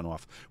 20%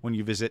 off when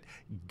you visit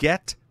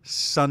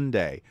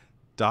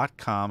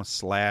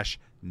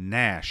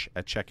getsunday.com/Nash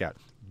at checkout.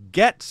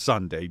 Get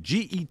Sunday,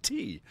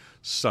 G-E-T,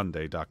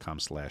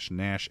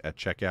 Sunday.com/Nash at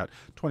checkout.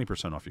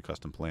 20% off your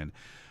custom plan.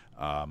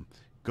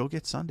 Go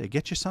get Sunday.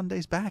 Get your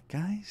Sundays back,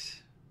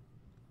 guys.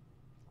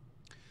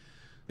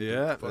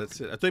 Yeah,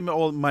 that's it. I think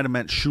it might have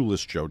meant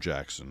Shoeless Joe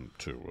Jackson,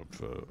 too,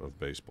 of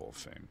baseball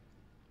fame.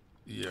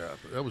 Yeah,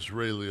 that was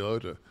Ray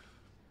Liotta.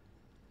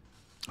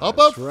 How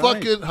about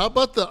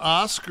the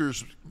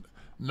Oscars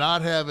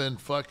not having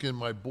fucking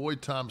my boy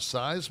Tom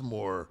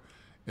Sizemore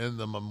in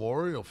the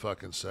memorial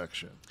fucking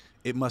section?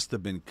 It must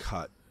have been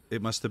cut.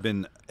 It must have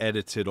been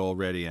edited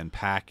already and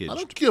packaged. I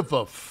don't give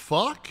a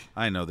fuck.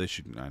 I know they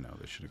should. Have.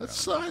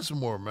 That's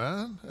Sizemore,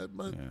 man.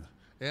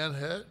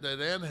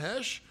 Anne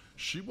Hesh,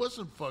 she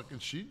wasn't fucking.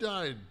 She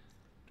died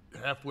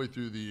halfway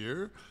through the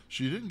year.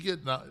 She didn't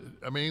get.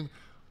 I mean,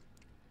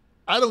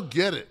 I don't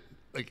get it.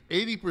 Like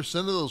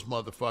 80% of those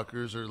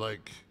motherfuckers are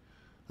like,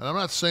 and I'm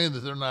not saying that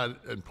they're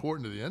not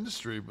important to the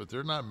industry, but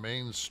they're not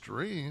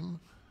mainstream.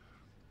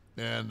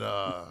 And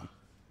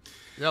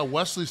yeah,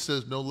 Wesley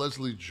says no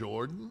Leslie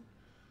Jordan.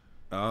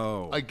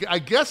 Oh, I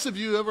guess if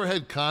you ever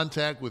had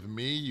contact with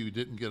me, you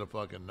didn't get a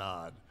fucking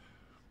nod.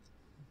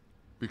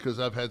 Because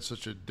I've had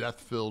such a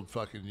death-filled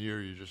fucking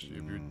year, you just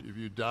if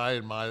you die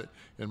in my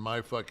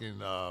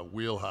fucking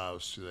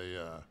wheelhouse, they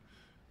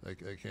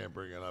can't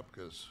bring it up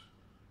because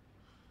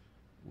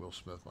Will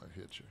Smith might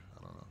hit you.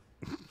 I don't know.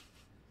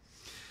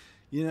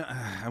 You know,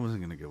 I wasn't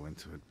going to go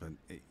into it, but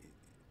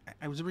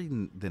I was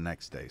reading the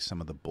next day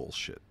some of the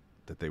bullshit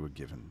that they were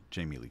giving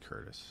Jamie Lee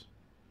Curtis.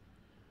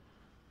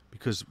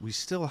 Because we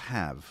still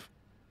have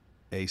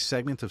a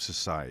segment of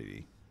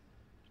society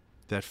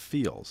that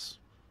feels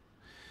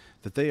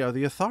that they are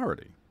the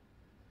authority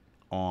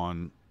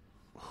on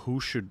who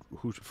should.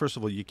 First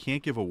of all, you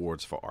can't give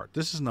awards for art.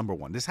 This is number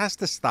one. This has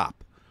to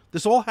stop.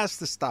 This all has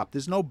to stop.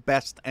 There's no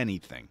best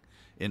anything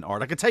in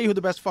art. I can tell you who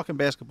the best fucking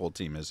basketball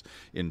team is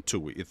in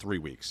 3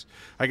 weeks.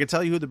 I can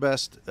tell you who the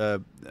best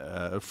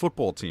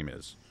football team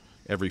is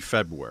every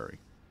February.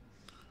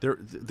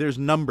 There's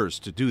numbers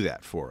to do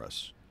that for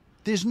us.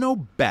 There's no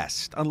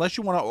best unless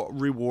you want to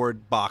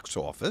reward box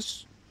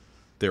office.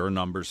 There are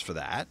numbers for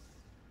that.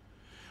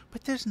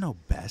 But there's no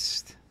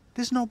best.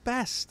 There's no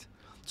best.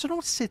 So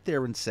don't sit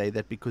there and say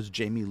that because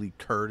Jamie Lee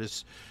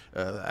Curtis,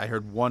 I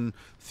heard one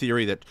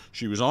theory that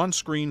she was on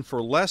screen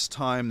for less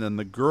time than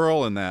the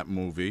girl in that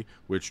movie,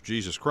 which,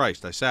 Jesus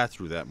Christ, I sat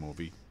through that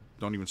movie.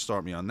 Don't even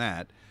start me on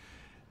that.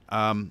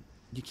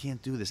 You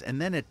can't do this.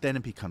 And then it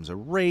becomes a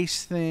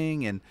race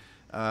thing, and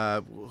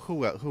who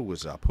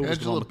was up? Who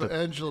Angela was Bassett.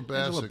 Angela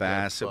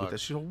Bassett.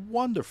 She's a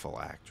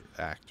wonderful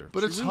actor.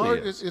 But it's really hard.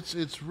 is.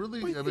 It's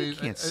really. But you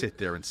can't sit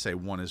there and say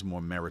one is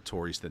more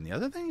meritorious than the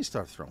other. Then you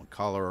start throwing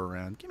color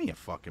around. Give me a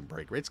fucking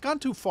break. It's gone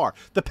too far.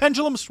 The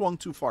pendulum swung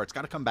too far. It's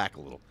got to come back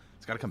a little.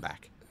 It's got to come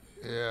back.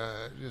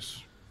 Yeah,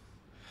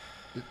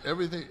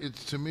 everything.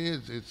 To me,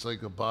 it's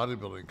like a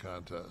bodybuilding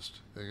contest.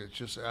 Like, it's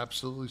just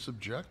absolutely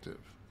subjective.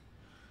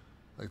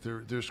 Like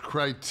there's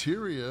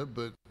criteria,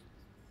 but.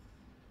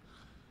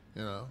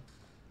 You know,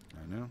 I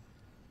know.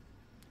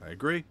 I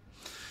agree.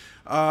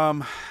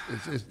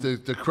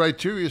 The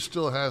criteria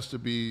still has to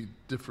be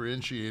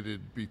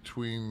differentiated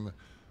between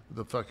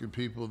the fucking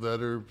people that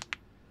are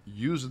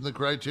using the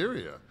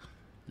criteria.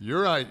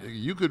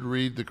 You could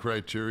read the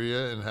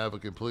criteria and have a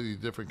completely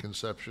different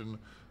conception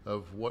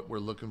of what we're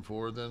looking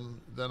for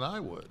than I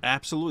would.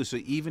 Absolutely. So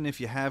even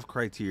if you have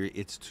criteria,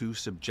 it's too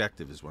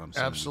subjective, is what I'm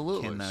saying.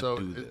 Absolutely. You cannot so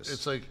do this.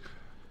 It's like,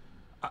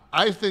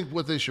 I think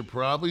what they should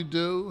probably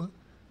do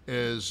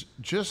is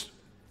just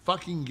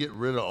fucking get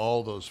rid of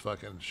all those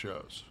fucking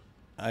shows.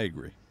 I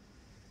agree.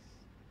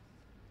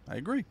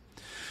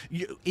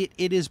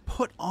 It is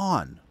put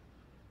on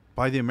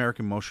by the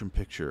American Motion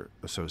Picture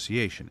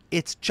Association.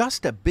 It's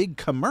just a big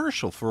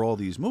commercial for all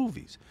these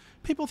movies.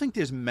 People think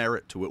there's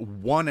merit to it.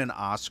 Won an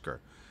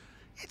Oscar.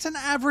 It's an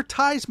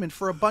advertisement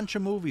for a bunch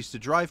of movies to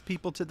drive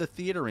people to the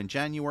theater in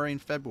January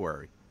and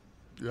February.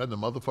 Yeah, the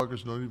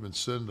motherfuckers don't even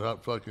send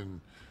out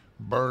fucking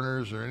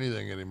burners or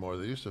anything anymore.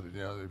 They used to, if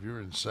you were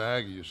in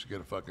SAG, you used to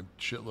get a fucking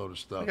shitload of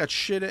stuff. I got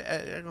shit.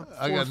 I got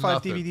 4 or 5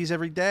 nothing. DVDs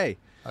every day.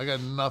 I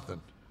got nothing.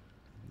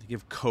 They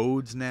give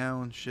codes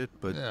now and shit,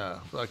 but yeah,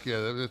 fuck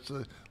yeah.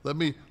 Let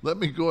me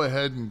go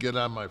ahead and get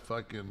on my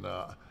fucking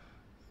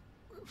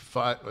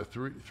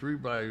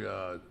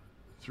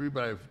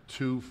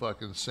 3x2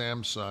 fucking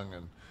Samsung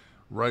and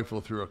rifle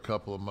through a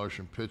couple of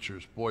motion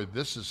pictures. Boy,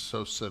 this is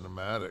so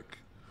cinematic.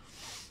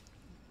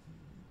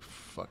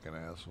 Fucking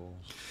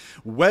assholes.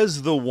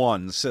 Wes the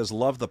One says,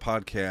 love the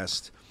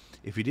podcast.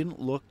 If he didn't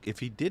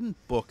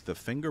book the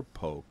finger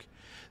poke,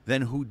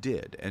 then who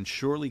did? And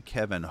surely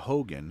Kevin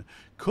Hogan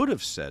could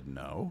have said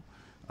no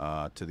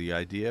to the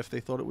idea if they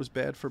thought it was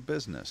bad for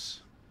business.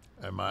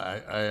 And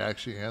I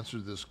actually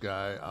answered this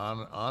guy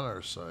on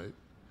our site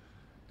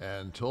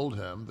and told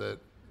him that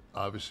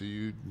obviously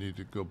you need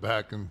to go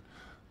back and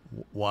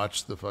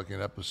watch the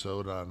fucking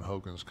episode on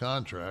Hogan's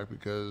contract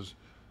because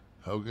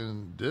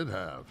Hogan did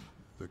have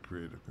the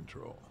creative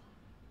control.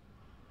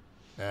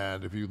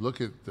 And if you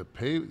look at the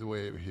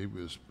way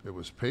it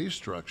was pay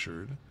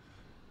structured,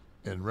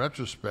 in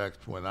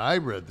retrospect, when I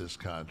read this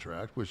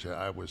contract, which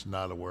I was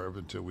not aware of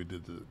until we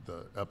did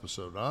the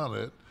episode on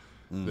it,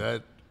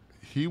 that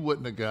he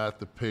wouldn't have got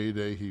the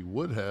payday he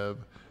would have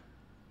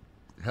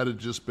had it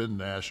just been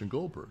Nash and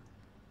Goldberg.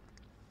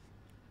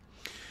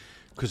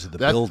 Because of the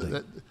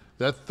building.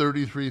 That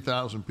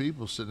 33,000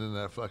 people sitting in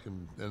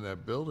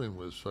that building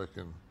was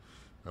fucking,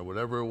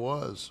 whatever it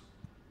was.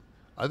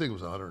 I think it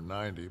was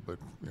 190, but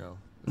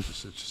it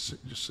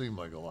just seemed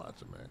like a lot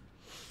to me.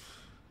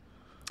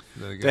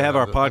 Again, they have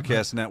our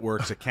podcast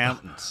network's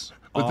accountants.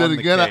 But then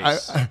again,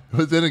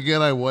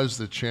 I was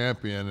the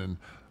champion and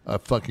a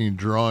fucking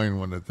drawing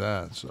one at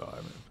that. So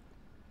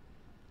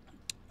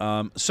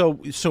I mean,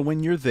 so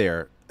when you're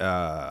there,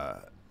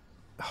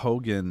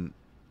 Hogan.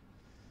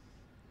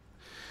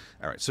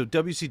 All right, so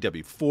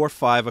WCW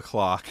 4-5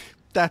 o'clock.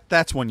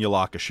 That's when you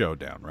lock a show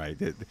down, right?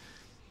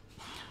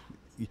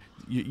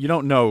 You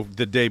don't know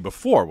the day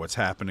before what's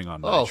happening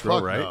on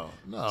Nitro, right?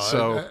 No.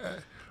 So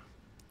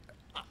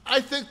I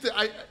think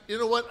that you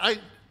know what?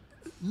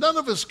 None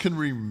of us can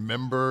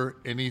remember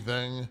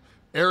anything.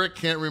 Eric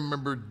can't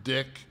remember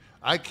Dick.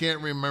 I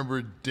can't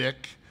remember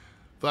Dick.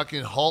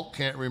 Fucking Hulk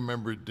can't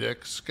remember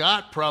Dick.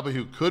 Scott probably,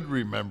 who could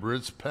remember,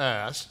 it's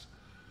past.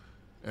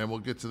 And we'll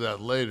get to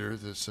that later,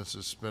 since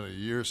it's been a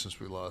year since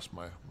we lost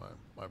my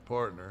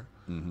partner.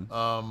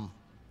 Mm-hmm.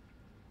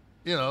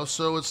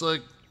 So it's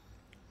like,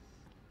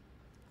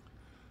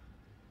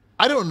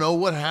 I don't know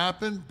what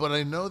happened, but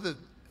I know that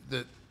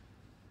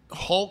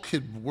Hulk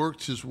had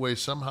worked his way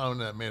somehow in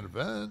that main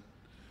event.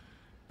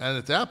 And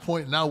at that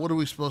point, now what are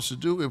we supposed to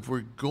do? If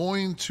we're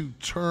going to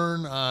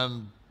turn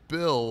on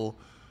Bill,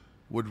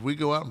 would we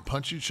go out and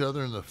punch each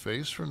other in the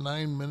face for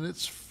 9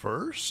 minutes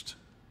first?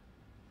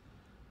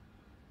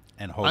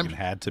 And Hogan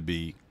had to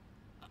be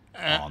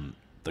on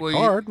the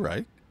card,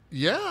 right?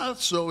 Yeah,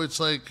 so it's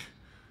like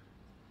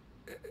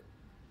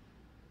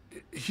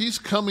he's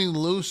coming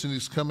loose and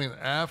he's coming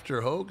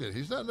after Hogan.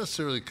 He's not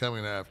necessarily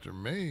coming after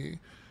me.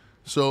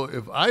 So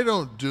if I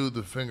don't do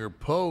the finger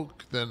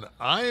poke, then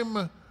I'm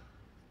a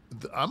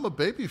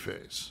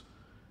babyface,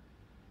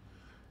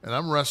 and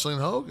I'm wrestling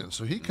Hogan.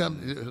 So he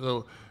comes.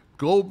 So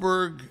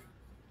Goldberg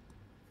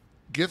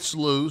gets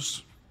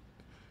loose,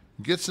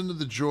 gets into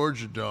the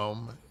Georgia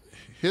Dome,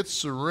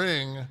 hits the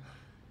ring,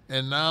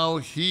 and now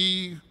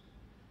he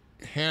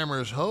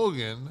hammers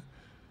Hogan.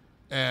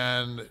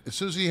 And as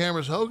soon as he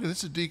hammers Hogan,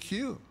 it's a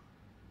DQ.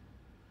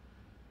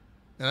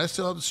 And I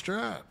still have the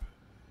strap.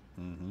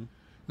 Mm-hmm. And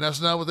that's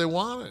not what they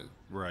wanted.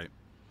 Right.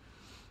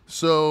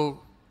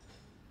 So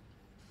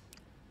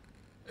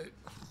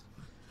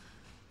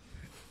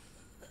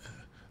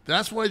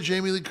that's why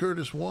Jamie Lee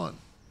Curtis won.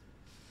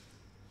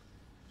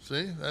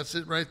 See, that's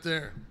it right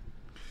there.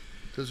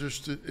 Because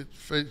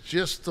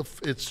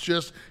it's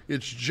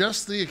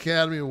just the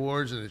Academy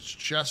Awards, and it's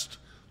just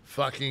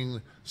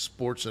fucking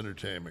sports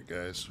entertainment,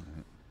 guys.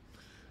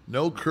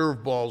 No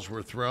curveballs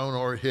were thrown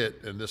or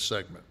hit in this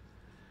segment.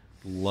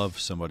 Love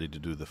somebody to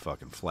do the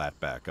fucking flat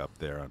back up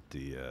there at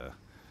the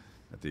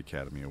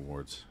Academy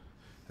Awards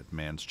at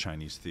Mann's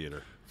Chinese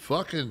Theater.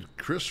 Fucking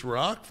Chris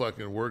Rock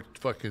fucking worked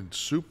fucking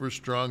super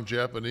strong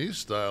Japanese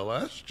style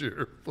last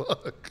year.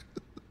 Fuck.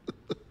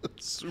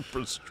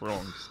 Super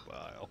strong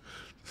style.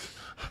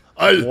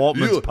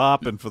 Waltman's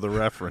popping for the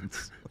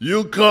reference.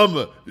 You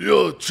come,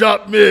 you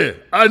chop me.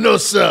 I know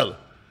sell.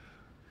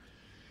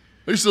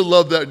 I used to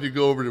love that when you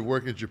go over to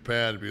work in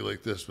Japan and be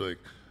like this, like,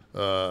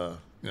 hey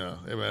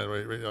man,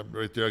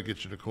 right there, I'll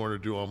get you in the corner,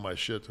 do all my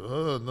shit.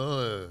 Oh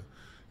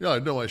no, I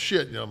know my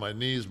shit. My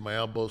knees, my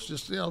elbows.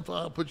 Just I'll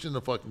put you in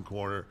the fucking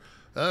corner.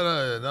 I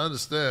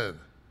understand.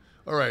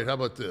 All right, how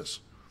about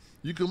this?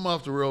 You come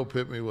off the rope,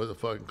 hit me with a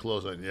fucking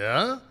clothesline.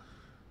 Yeah.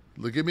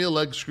 Give me a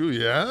leg screw,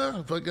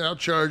 yeah? Fucking, I'll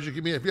charge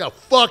you.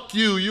 Fuck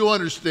you. You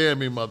understand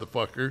me,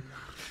 motherfucker.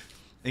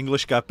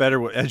 English got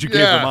better as you gave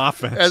them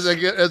offense. As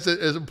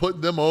I'm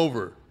putting them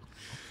over.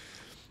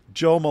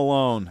 Joe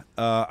Malone.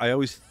 I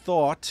always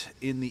thought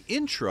in the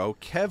intro,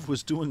 Kev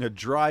was doing a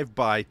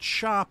drive-by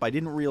chop. I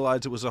didn't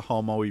realize it was a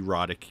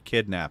homoerotic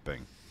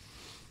kidnapping.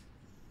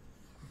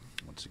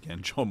 Once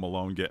again, Joe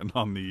Malone getting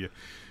on the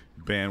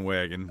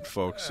bandwagon,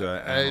 folks,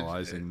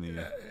 analyzing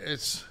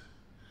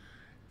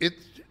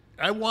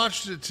I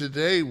watched it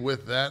today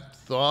with that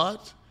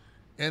thought,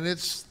 and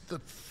it's the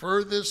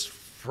furthest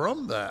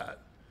from that.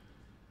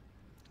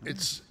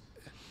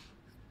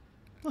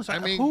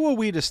 Who are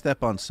we to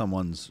step on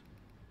someone's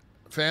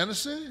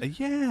fantasy?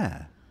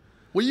 Yeah.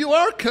 Well, you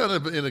are kind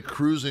of in a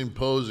cruising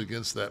pose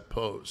against that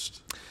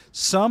post.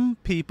 Some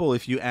people,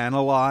 if you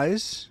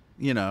analyze,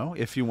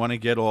 if you want to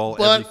get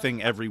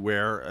everything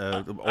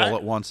everywhere all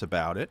at once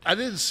about it. I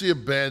didn't see a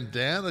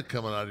bandana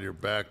coming out of your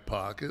back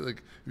pocket.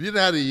 Like, if you'd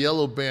had a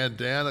yellow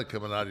bandana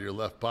coming out of your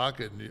left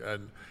pocket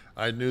and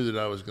I knew that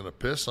I was going to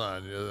piss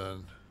on you,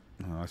 then...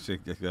 I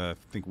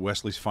think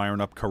Wesley's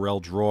firing up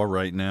Carell Draw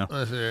right now.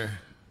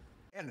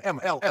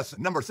 NMLS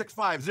number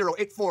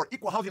 65084,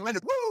 equal housing lender.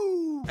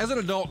 Woo! As an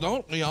adult,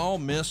 don't we all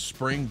miss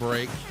spring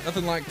break?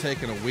 Nothing like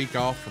taking a week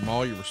off from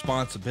all your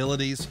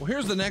responsibilities. Well,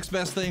 here's the next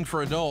best thing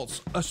for adults,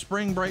 a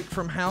spring break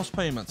from house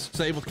payments.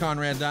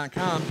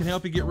 SaveWithConrad.com can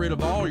help you get rid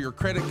of all your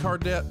credit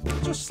card debt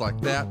just like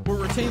that. We're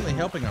routinely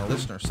helping our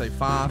listeners save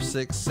 $5,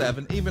 $6,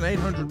 $7, even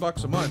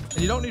 $800 a month.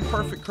 And you don't need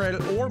perfect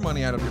credit or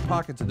money out of your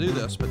pocket to do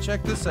this, but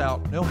check this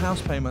out. No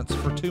house payments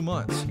for 2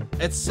 months.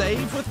 At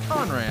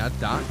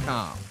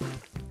SaveWithConrad.com.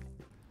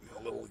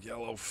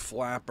 Yellow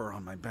flapper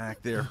on my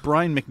back there.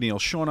 Brian McNeil.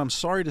 Sean, I'm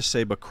sorry to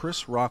say, but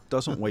Chris Rock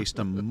doesn't waste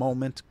a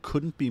moment.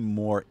 Couldn't be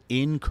more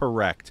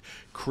incorrect.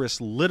 Chris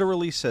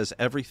literally says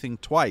everything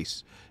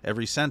twice,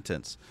 every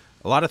sentence.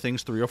 A lot of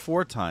things 3 or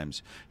 4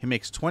 times. He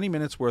makes 20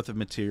 minutes worth of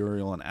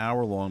material an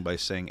hour long by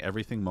saying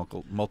everything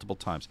multiple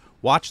times.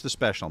 Watch the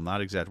special,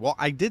 not exaggerating. Well,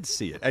 I did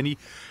see it. And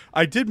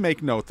I did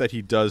make note that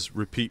he does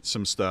repeat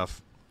some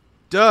stuff.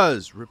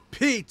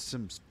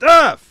 Repeating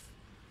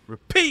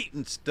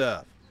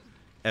stuff.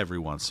 Every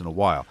once in a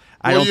while.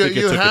 I don't think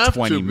it took a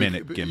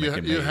 20-minute gimmick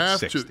and made it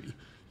 60.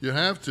 You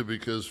have to,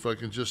 because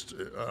fucking just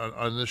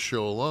on this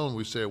show alone,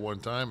 we say it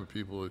one time and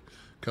people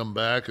come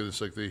back and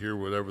it's like they hear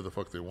whatever the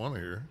fuck they want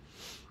to hear.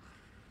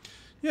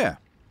 Yeah.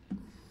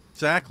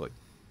 Exactly.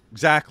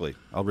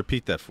 I'll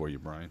repeat that for you,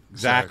 Brian.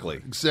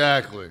 Exactly.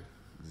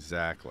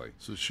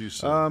 So she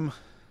said.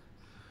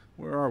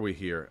 Where are we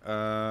here?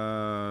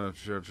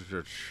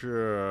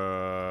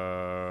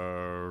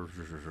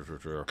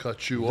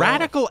 Cut you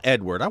Radical off.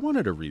 Edward. I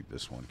wanted to read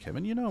this one,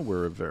 Kevin. You know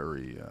we're a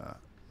very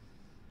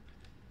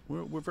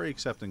we're very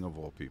accepting of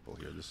all people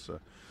here.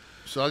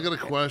 So I got a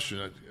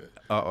question.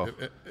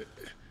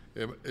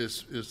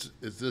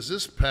 Does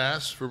this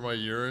pass for my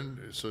urine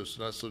so it's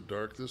not so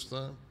dark this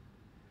time?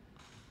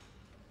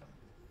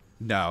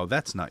 No,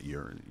 that's not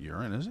urine,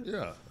 is it?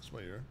 Yeah, that's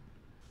my urine.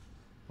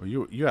 Well,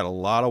 you had a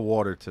lot of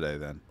water today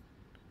then.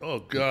 Oh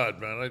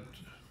God, man!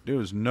 There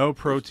was no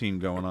protein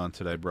going on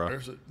today, bro.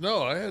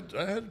 No, I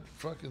had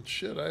fucking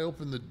shit. I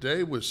opened the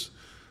day with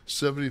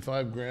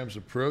 75 grams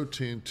of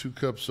protein, 2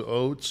 cups of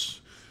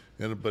oats,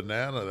 and a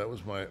banana. That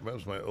was my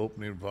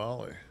opening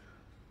volley.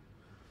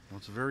 Well,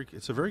 it's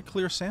a very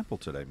clear sample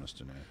today,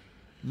 Mr. Nash.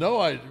 No,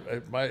 I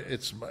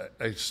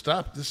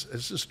stopped this.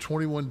 It's just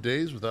 21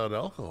 days without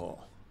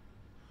alcohol.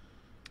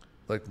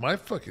 Like my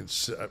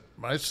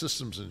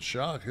system's in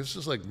shock. This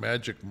is like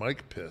Magic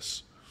Mike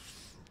piss.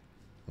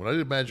 When I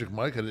did Magic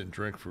Mike, I didn't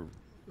drink for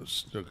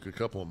a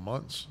couple of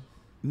months.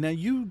 Now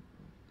you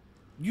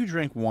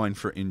drank wine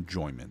for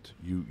enjoyment.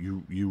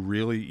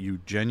 You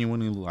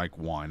genuinely like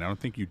wine. I don't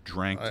think you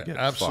drank to get fucked up.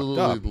 I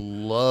absolutely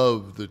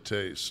love the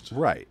taste.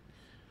 Right.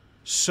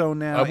 So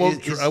now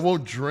I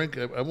won't drink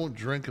a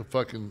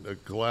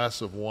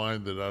glass of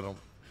wine that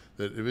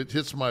if it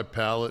hits my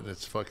palate and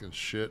it's fucking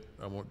shit,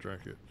 I won't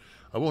drink it.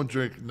 I won't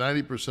drink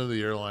 90% of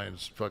the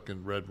airlines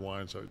fucking red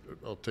wines.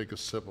 I'll take a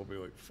sip. I'll be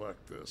like, fuck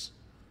this.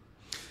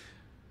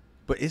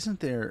 But isn't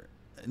there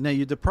now?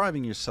 You're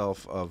depriving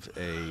yourself of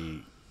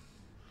a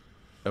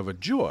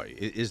joy.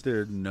 Is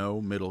there no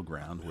middle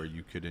ground where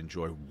you could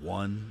enjoy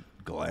one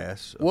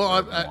glass of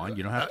wine?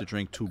 You don't have to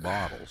drink 2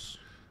 bottles.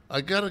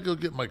 I gotta go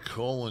get my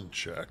colon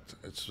checked.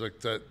 It's like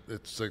that.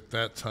 It's like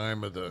that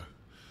time of the,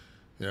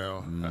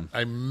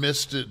 I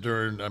missed it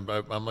during. I'm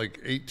like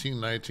 18,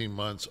 19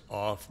 months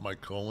off my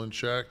colon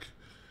check,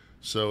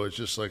 so it's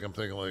just like I'm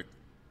thinking like.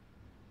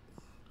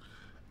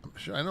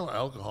 I know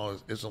alcohol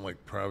isn't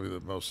like probably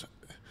the most,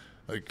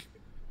 like,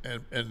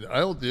 and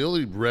the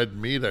only red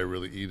meat I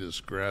really eat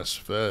is grass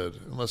fed,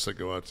 unless I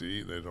go out to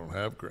eat and they don't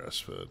have grass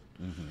fed.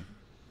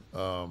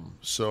 Mm-hmm.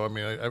 So I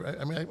mean,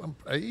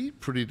 I eat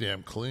pretty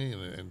damn clean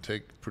and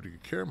take pretty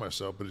good care of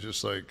myself, but it's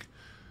just like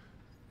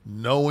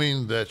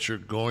knowing that you're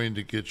going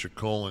to get your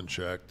colon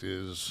checked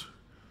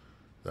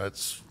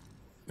that's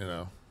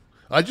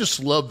I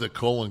just love the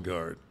colon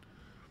guard.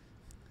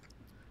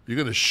 You're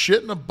going to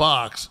shit in a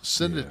box,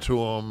 send it to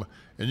them,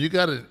 and you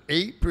got an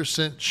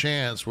 8%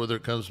 chance whether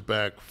it comes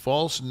back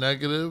false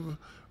negative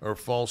or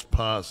false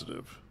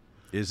positive.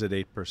 Is it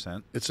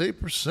 8%? It's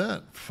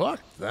 8%. Fuck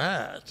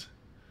that.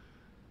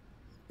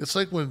 It's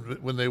like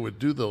when they would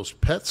do those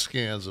PET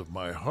scans of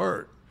my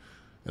heart,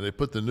 and they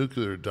put the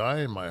nuclear dye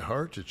in my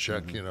heart to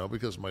check,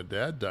 because my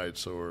dad died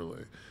so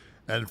early.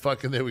 And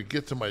fucking they would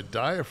get to my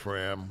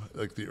diaphragm,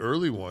 like the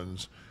early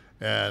ones,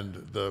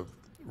 and the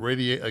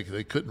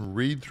they couldn't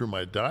read through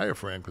my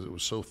diaphragm because it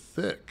was so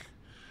thick,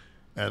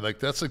 and like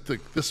that's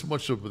like this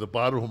much of the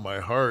bottom of my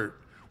heart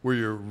where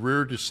your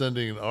rear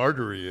descending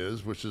artery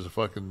is, which is a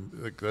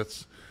fucking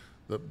that's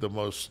the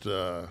most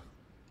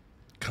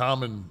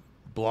common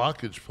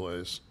blockage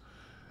place,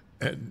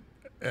 and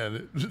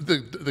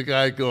the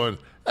guy going,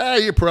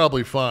 you're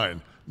probably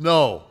fine.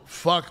 No,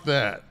 fuck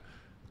that.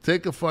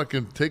 Take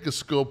a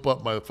scope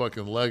up my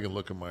fucking leg and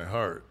look at my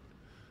heart.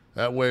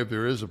 That way, if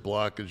there is a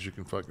blockage, you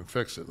can fucking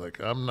fix it. Like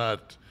I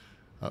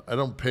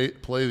don't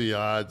play the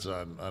odds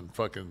on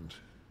fucking,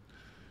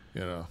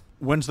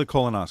 When's the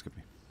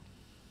colonoscopy?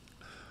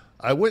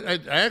 I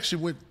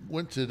actually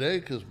went today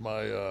because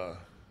my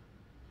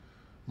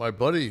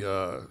buddy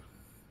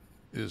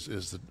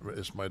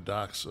is my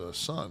doc's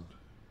son,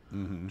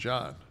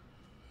 John,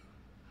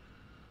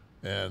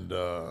 and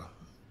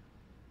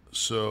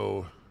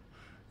so,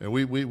 and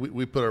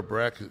we put our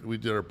bracket. We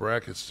did our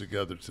brackets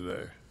together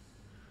today.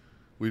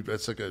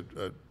 That's like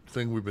a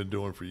thing we've been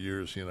doing for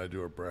years. He and I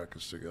do our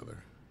brackets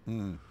together.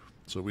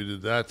 So we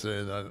did that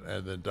today,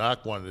 and then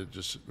Doc wanted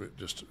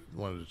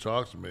to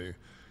talk to me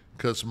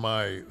because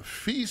my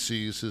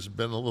feces has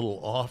been a little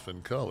off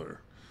in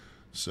color.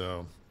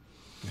 So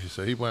he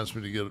said he wants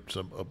me to get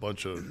a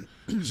bunch of.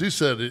 Cause he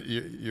said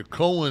your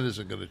colon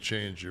isn't going to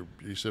change.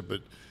 He said,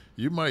 but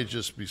you might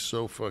just be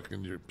so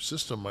fucking. Your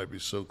system might be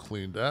so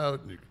cleaned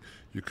out, and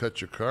you cut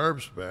your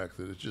carbs back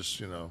that it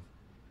just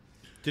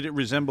Did it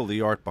resemble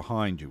the art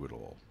behind you at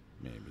all?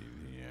 Maybe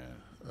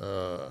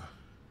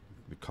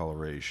the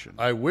coloration.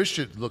 I wish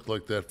it looked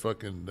like that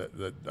fucking.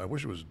 That I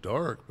wish it was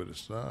dark, but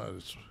it's not.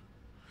 It's.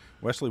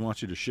 Wesley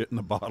wants you to shit in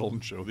the bottle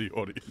and show the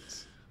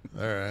audience.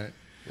 All right.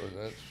 Well,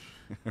 that's...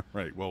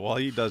 Right. Well, while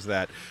he does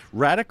that,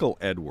 Radical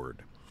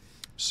Edward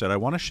said, I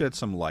want to shed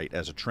some light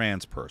as a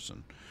trans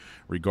person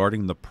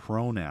regarding the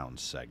pronoun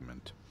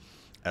segment.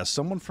 As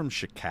someone from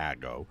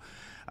Chicago,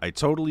 I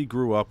totally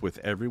grew up with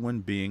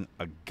everyone being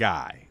a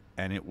guy,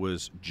 and it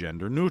was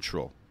gender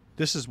neutral.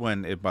 This is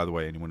when, by the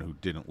way, anyone who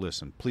didn't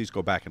listen, please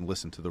go back and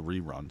listen to the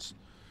reruns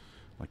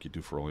like you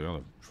do for all the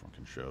other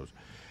fucking shows.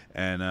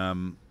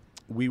 And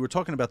we were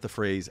talking about the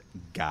phrase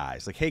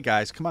guys. Like, hey,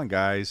 guys, come on,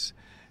 guys.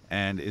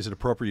 And is it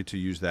appropriate to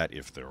use that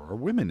if there are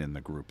women in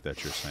the group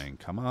that you're saying,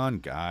 come on,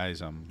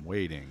 guys, I'm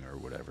waiting, or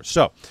whatever?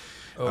 So,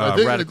 I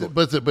think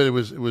but it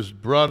was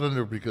brought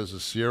under because the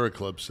Sierra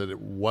Club said it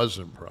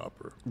wasn't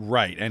proper.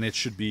 Right, and it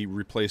should be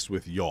replaced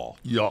with y'all.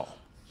 Y'all.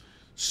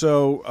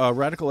 So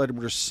Radical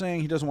Edward is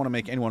saying he doesn't want to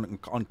make anyone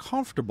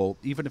uncomfortable,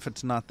 even if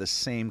it's not the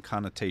same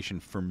connotation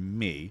for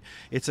me.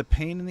 It's a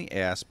pain in the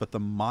ass, but the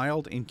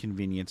mild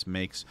inconvenience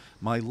makes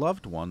my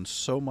loved ones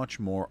so much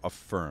more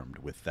affirmed.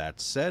 With that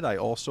said, I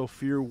also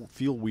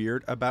feel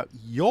weird about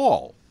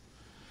y'all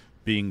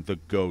being the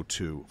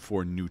go-to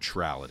for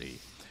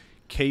neutrality.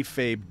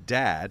 Kayfabe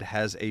Dad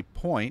has a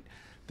point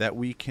that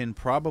we can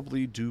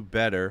probably do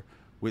better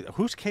with...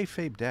 Who's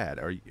Kayfabe Dad?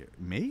 Are you,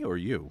 me or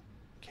you?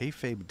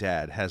 Kayfabe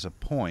Dad has a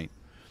point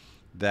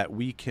that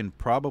we can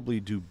probably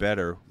do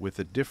better with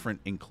a different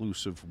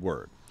inclusive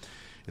word.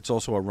 It's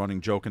also a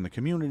running joke in the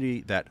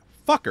community that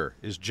fucker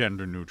is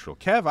gender neutral.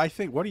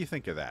 Kev, what do you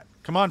think of that?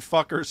 Come on,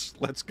 fuckers,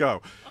 let's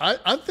go.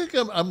 I think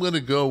I'm going to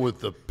go with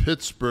the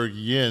Pittsburgh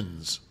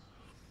Yins.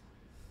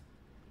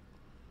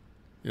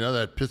 You know,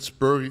 that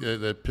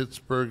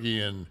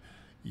Pittsburghian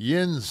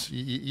Yins.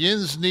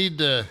 Yins need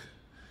to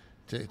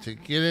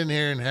get in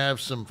here and have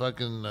some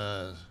fucking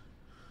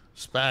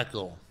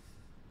spackle.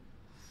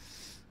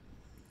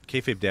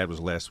 Kayfabe Dad was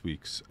last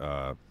week's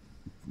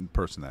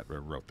person that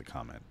wrote the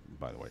comment,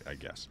 by the way, I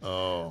guess.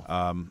 Oh.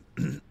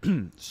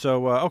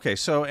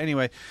 So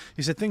anyway,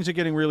 he said things are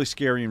getting really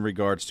scary in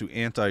regards to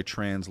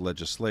anti-trans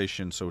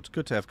legislation, so it's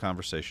good to have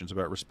conversations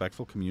about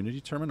respectful community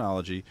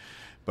terminology,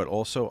 but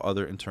also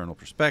other internal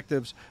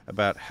perspectives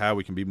about how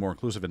we can be more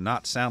inclusive and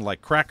not sound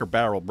like Cracker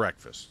Barrel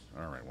breakfast.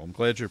 All right, well, I'm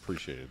glad you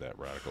appreciated that,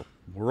 Radical.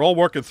 We're all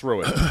working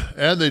through it.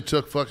 And they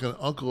took fucking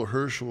Uncle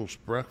Herschel's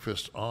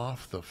breakfast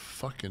off the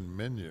fucking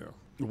menu.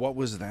 What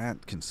was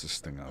that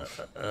consisting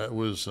of? It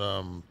was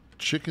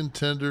chicken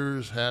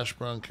tenders, hash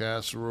brown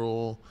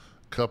casserole,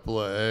 a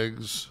couple of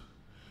eggs.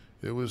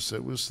 It was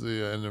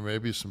and there may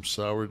be some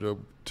sourdough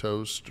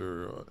toast,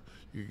 or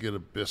you could get a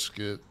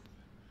biscuit.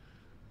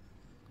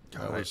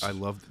 God, I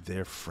loved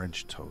their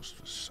French toast.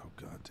 It was so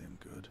goddamn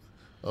good.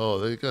 Oh,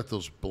 they got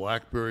those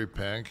blackberry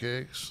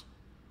pancakes.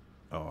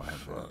 Oh, I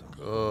have that.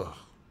 Ugh.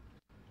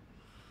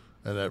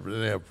 And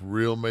they have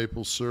real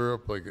maple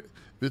syrup. Like,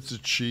 if it's a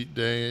cheat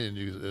day and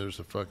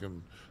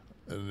and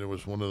there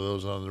was one of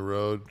those on the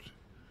road,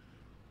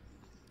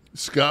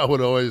 Scott,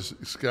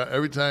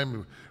 every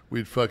time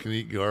we'd fucking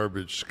eat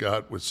garbage,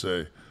 Scott would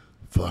say,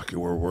 fuck it,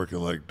 we're working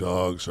like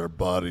dogs. Our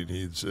body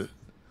needs it.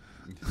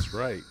 That's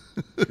right.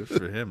 Good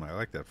for him. I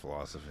like that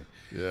philosophy.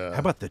 Yeah. How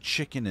about the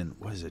chicken and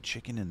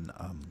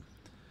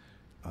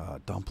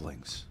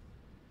dumplings?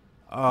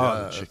 Oh,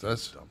 yeah, the chicken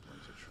and dumplings.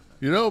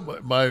 You know,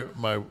 my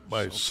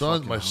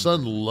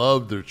son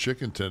loved their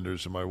chicken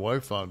tenders, and my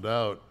wife found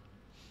out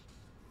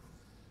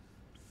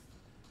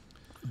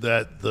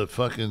that the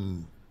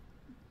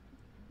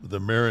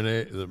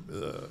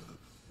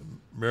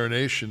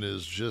marination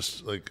is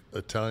just like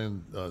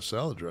Italian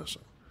salad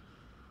dressing,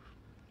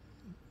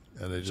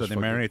 and they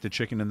marinate the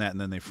chicken in that,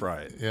 and then they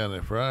fry it. Yeah, and they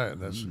fry it,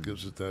 and that's what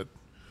gives it that.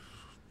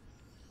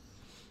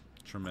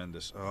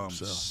 Tremendous. Oh, I'm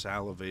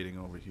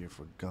salivating over here,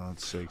 for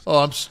God's sakes. Oh,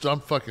 I'm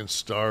fucking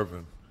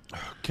starving.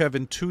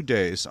 Kevin, 2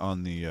 days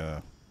on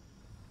the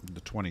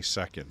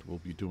 22nd, we'll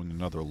be doing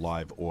another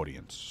live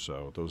audience.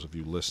 So those of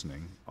you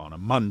listening on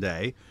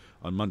Monday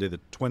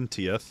the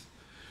 20th,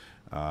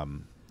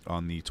 on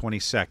the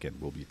 22nd,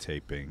 we'll be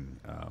taping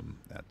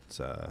at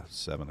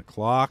 7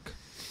 o'clock.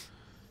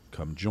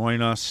 Come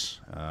join us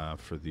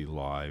for the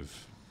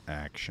live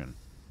action.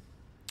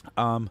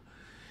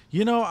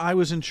 I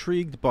was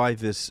intrigued by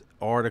this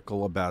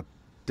article about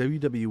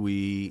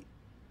WWE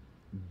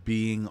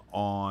being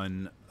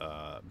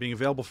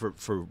available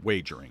for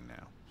wagering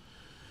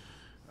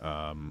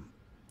now.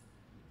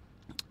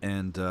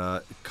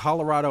 And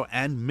Colorado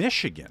and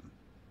Michigan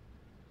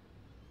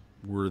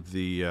were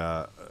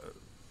the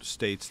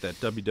states that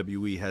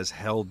WWE has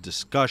held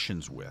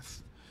discussions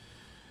with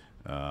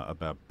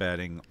about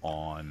betting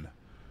on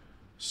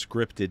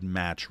scripted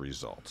match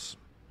results.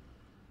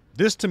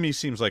 This, to me,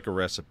 seems like a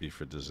recipe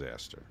for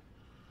disaster.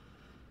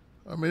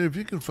 I mean, if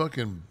you can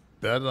fucking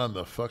bet on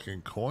the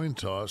fucking coin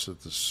toss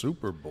at the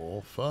Super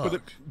Bowl,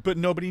 fuck. But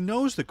nobody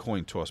knows the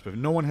coin toss. But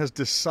no one has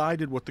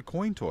decided what the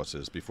coin toss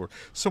is before.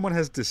 Someone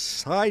has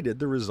decided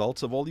the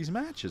results of all these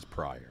matches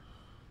prior.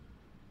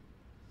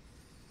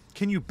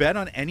 Can you bet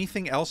on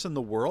anything else in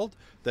the world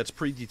that's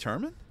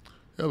predetermined?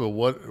 Yeah,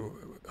 but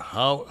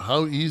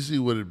how easy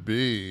would it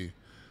be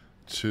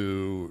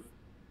to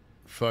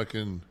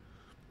fucking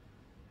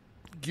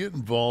get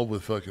involved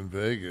with fucking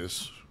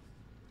Vegas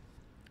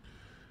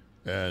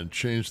and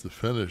change the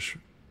finish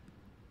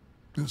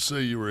and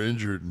say you were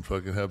injured and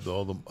fucking have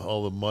all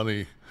the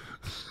money?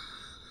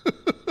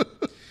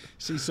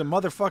 See, some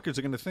motherfuckers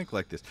are going to think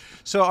like this.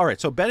 So, all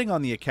right, so betting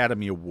on the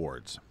Academy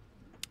Awards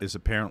is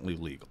apparently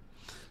legal.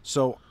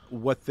 So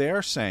what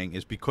they're saying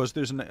is because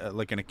there's an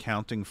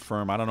accounting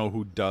firm, I don't know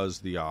who does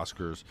the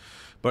Oscars,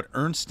 but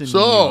Ernst &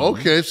 Young.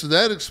 Okay, so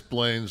that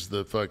explains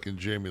the fucking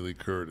Jamie Lee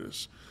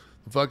Curtis.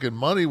 The fucking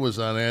money was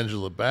on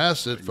Angela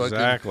Bassett.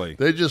 Exactly.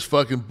 They just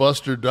fucking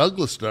Buster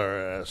Douglas our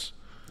ass.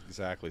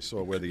 Exactly.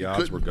 Saw where the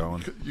odds were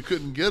going. You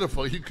couldn't get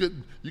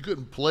you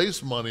couldn't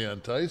place money on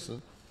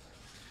Tyson.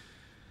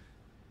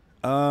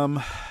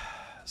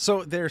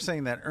 So they're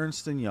saying that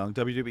Ernst & Young,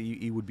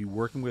 WWE would be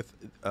working with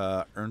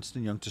Ernst &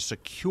 Young to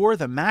secure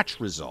the match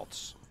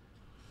results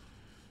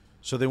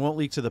so they won't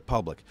leak to the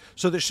public.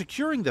 So they're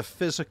securing the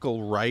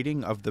physical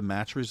writing of the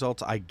match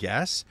results, I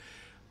guess.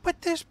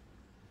 But there's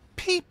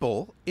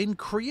people in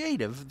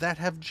creative that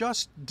have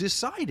just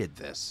decided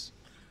this.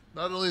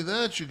 Not only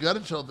that, you got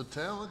to tell the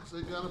talents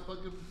they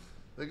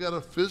got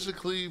to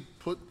physically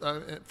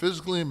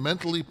and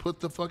mentally put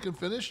the fucking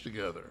finish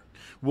together.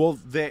 Well,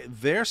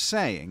 they're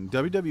saying,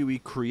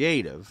 WWE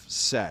Creative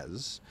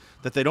says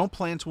that they don't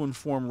plan to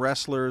inform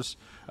wrestlers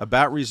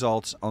about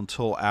results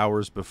until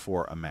hours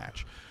before a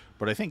match.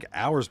 But I think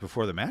hours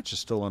before the match is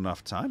still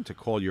enough time to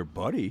call your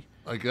buddy.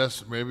 I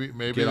guess maybe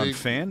get they,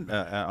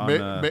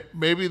 on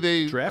maybe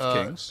they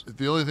DraftKings.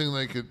 The only thing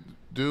they could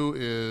do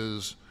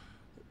is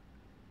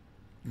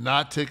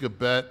not take a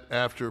bet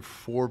after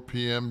 4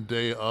 p.m.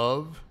 day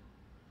of.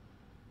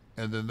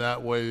 And then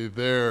that way if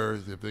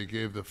they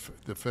gave the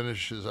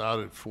finishes out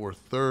at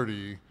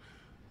 4:30,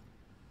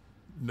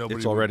 nobody.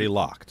 It's already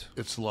locked.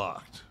 It's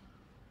locked.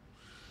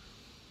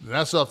 And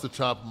that's off the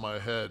top of my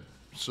head.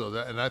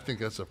 And I think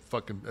that's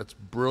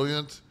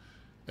brilliant,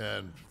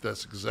 and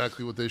that's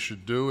exactly what they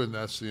should do, and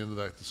that's the end of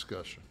that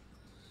discussion.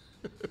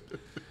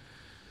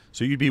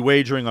 So you'd be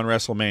wagering on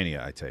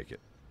WrestleMania, I take it.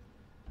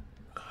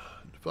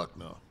 Fuck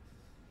no.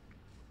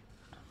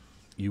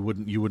 You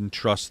wouldn't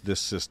trust this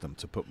system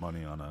to put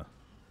money on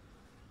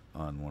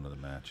one of the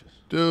matches.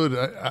 Dude,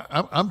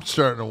 I'm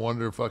starting to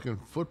wonder if fucking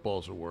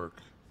footballs will work.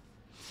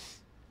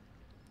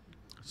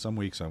 Some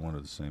weeks I wonder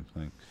the same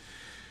thing.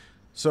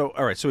 So,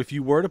 all right. So if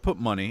you were to put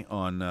money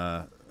on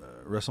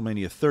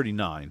WrestleMania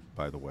 39,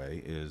 by the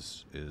way,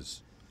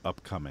 is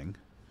upcoming.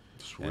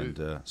 Sweet.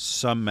 And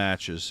some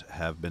matches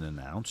have been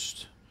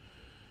announced.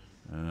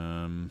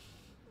 I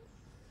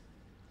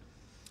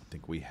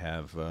think we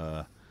have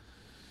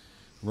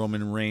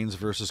Roman Reigns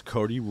versus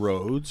Cody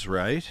Rhodes,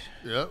 right?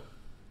 Yep.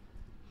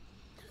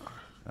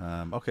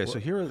 Okay, so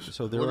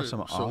there are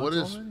some odds. So what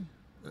is already?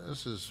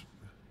 this? Is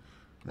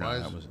No, why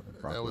that is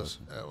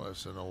that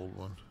was an old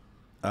one.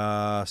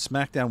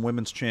 SmackDown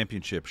Women's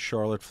Championship: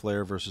 Charlotte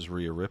Flair versus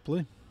Rhea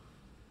Ripley.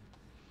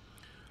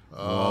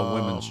 Raw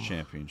Women's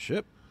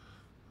Championship.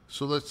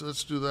 So let's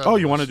do that. Oh,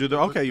 you want to do that?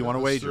 Okay, you want to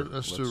wager?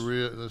 Let's do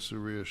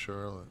Rhea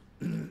Charlotte.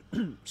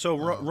 So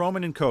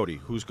Roman and Cody,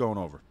 who's going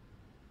over?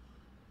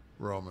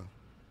 Roman.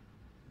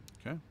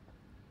 Okay.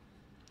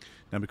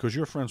 Now, because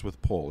you're friends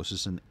with Paul, this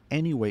is in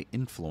any way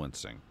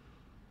influencing.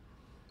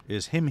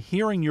 Is him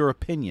hearing your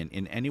opinion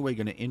in any way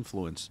going to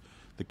influence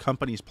the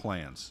company's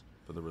plans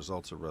for the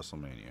results of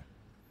WrestleMania?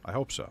 I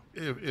hope so.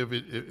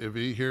 If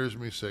he hears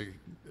me say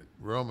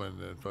Roman,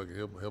 then fucking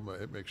he'll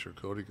make sure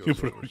Cody goes. You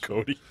put over. on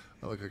Cody.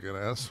 I look like an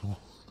asshole.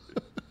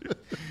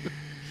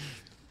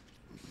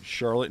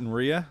 Charlotte and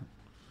Rhea.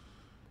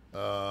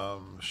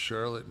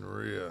 Charlotte and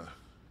Rhea.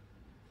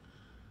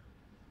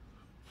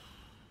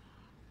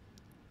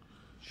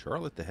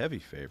 Charlotte, the heavy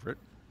favorite.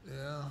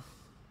 Yeah.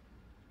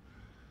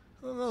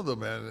 I don't know though,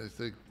 man. I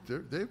think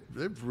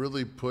they've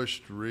really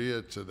pushed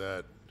Rhea to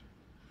that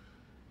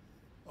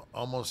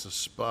almost a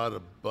spot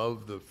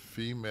above the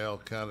female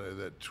kind of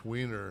that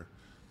tweener,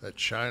 that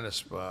China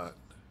spot.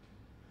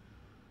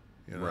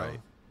 You know,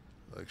 right?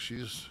 Like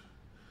she's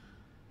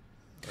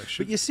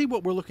But you see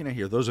what we're looking at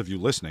here. Those of you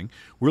listening,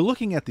 we're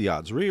looking at the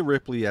odds. Rhea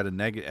Ripley at a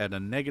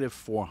negative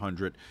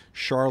 400,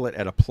 Charlotte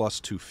at a plus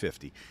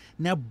 250.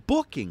 Now,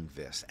 booking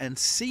this and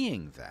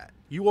seeing that,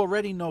 you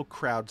already know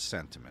crowd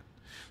sentiment.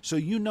 So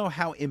you know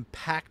how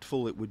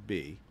impactful it would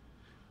be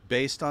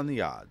based on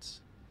the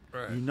odds.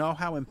 Right. You know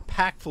how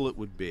impactful it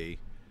would be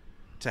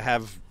to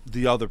have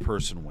the other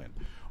person win,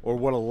 or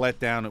what a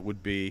letdown it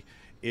would be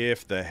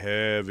if the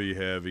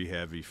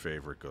heavy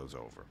favorite goes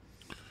over.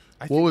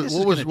 I think this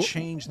is going to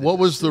change the what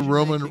was the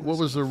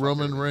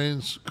Roman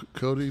Reigns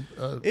Cody?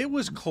 It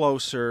was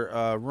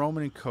closer.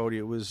 Roman and Cody.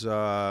 It was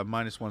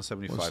minus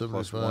 175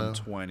 plus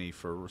 120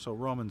 so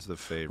Roman's the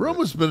favorite.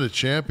 Roman's been a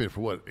champion for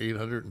what,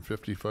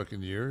 850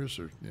 fucking years,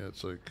 or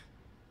it's like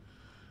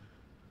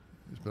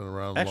he's been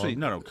around. Actually,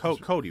 long. no.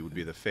 Cody would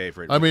be the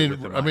favorite. Cody.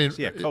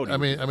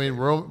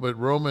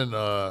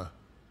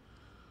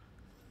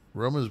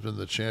 Roman's been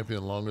the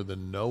champion longer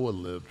than Noah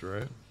lived,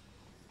 right?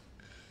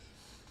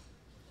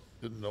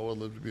 Didn't Noah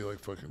live to be like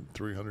fucking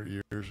 300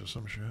 years or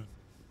some shit?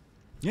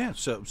 Yeah.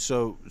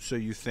 So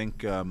you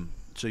think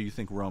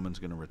Roman's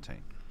going to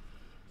retain?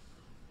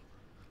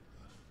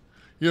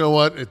 You know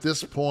what? At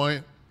this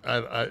point,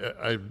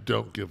 I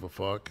don't give a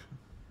fuck.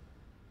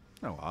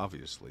 No,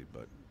 obviously,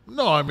 but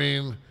no, I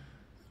mean,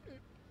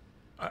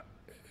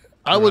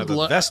 I would have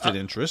a vested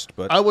interest,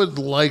 but I would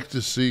like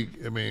to see.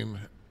 I mean,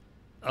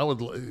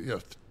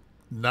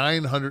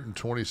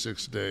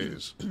 926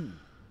 days.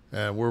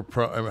 And we're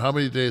how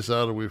many days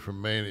out are we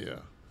from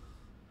Mania?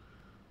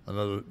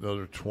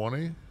 Another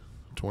 20,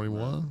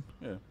 21?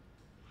 Yeah.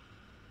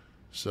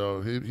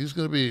 So he's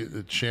going to be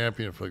the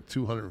champion for like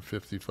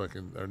 250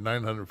 or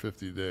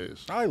 950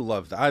 days. I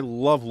love that. I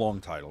love long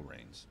title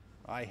reigns.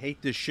 I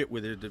hate this shit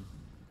where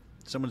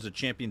someone's a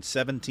champion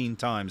 17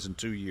 times in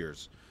 2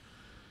 years.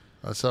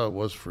 That's how it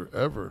was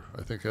forever.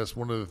 I think that's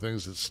one of the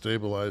things that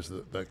stabilized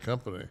that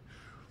company.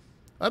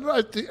 I don't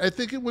know. I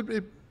think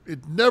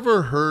it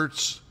never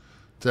hurts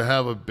to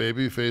have a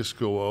babyface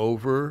go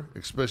over,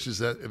 especially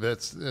if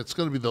it's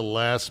going to be the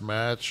last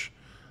match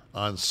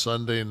on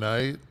Sunday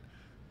night,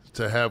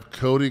 to have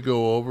Cody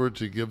go over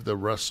to give the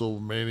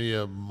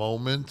WrestleMania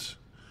moment,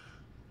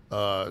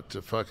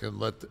 to fucking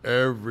let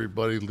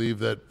everybody leave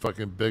that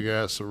fucking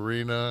big-ass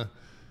arena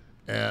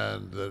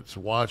and that's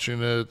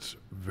watching it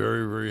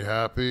very, very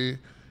happy,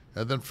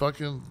 and then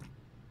fucking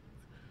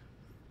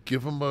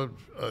give him a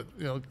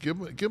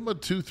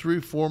 2,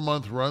 3, 4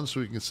 month run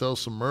so he can sell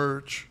some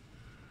merch.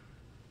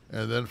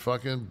 And then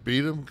fucking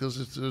beat him,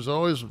 because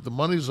the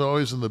money's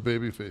always in the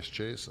babyface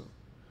chasing.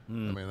 I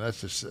mean,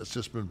 that's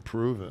just been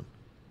proven.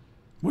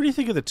 What do you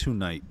think of the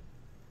 2-night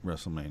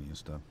WrestleMania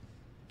stuff?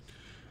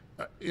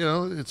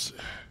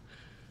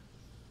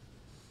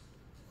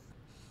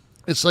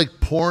 It's like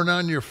porn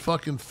on your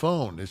fucking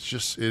phone. It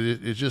just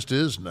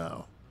is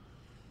now.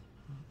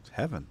 It's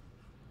heaven.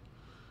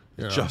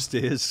 It just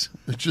is.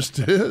 It just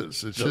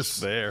is. It's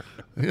just there.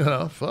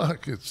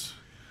 Fuck. It's.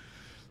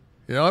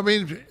 I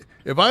mean.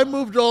 If I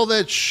moved all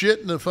that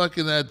shit into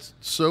fucking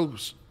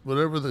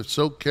whatever the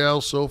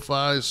SoCal,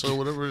 SoFi,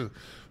 whatever,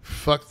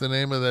 fuck the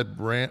name of that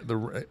brand,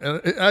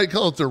 I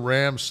call it the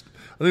Rams.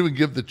 I don't even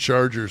give the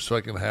Chargers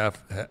fucking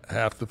half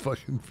the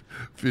fucking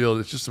field.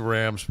 It's just the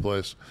Rams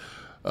place.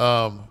 If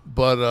I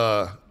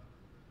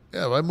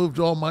moved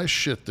all my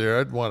shit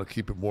there, I'd want to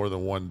keep it more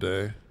than one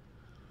day.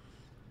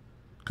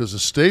 Because the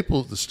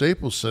Staples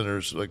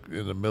Center's like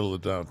in the middle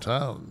of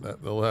downtown.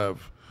 They'll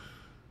have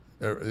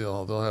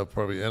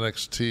probably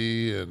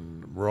NXT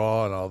and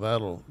Raw and all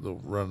that'll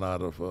run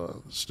out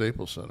of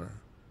Staples Center.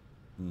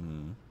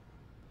 Mm-hmm.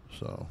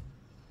 So,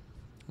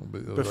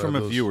 but from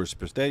a viewer's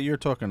perspective, you're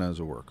talking as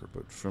a worker,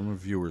 but from a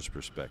viewer's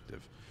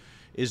perspective,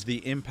 is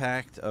the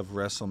impact of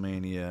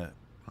WrestleMania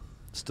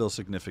still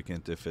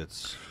significant if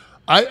it's?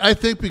 I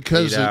think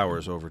because 8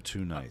 hours over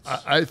 2 nights.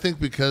 I think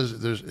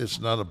because it's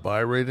not a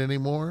buy rate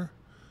anymore.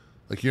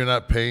 Like, you're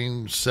not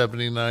paying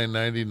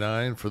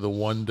 $79.99 for the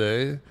one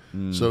day.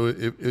 So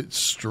it's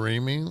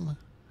streaming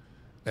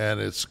and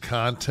it's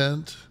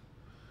content.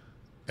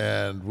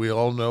 And we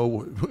all know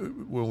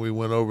when we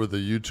went over the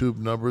YouTube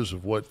numbers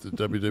of what the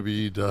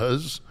WWE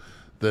does,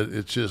 that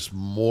it's just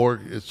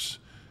more. It's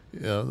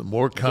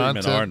more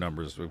content. Our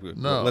numbers.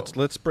 No,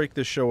 let's break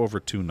this show over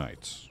 2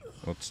 nights.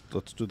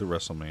 Let's do the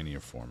WrestleMania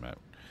format.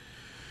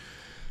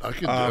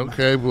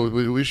 Okay, well,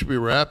 we should be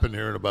wrapping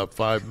here in about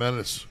 5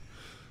 minutes.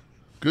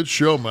 Good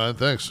show, man.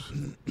 Thanks.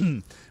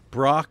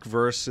 Brock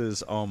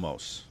versus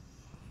Omos.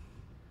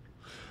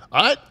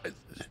 I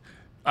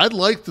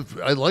like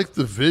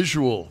the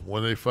visual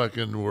when they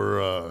fucking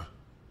were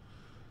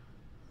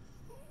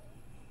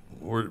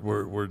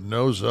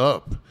nose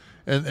up,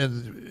 and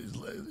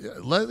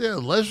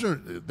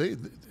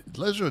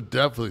Lesnar would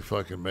definitely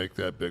fucking make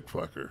that big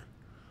fucker.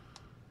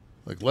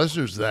 Like,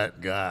 Lesnar's that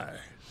guy.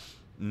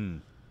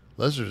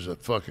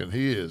 Lesnar's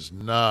he is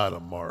not a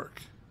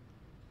mark.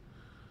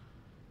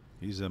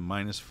 He's a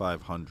minus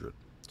 500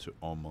 to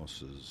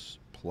Omos's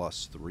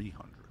plus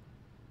 300.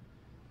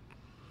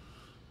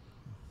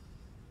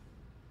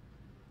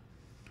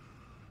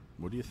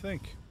 What do you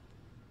think?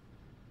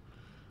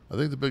 I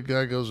think the big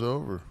guy goes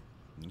over.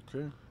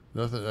 Okay.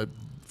 Nothing.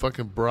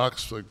 Fucking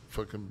Brock's like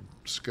fucking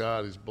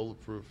Scott. He's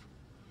bulletproof.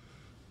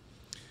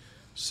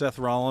 Seth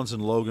Rollins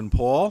and Logan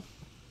Paul.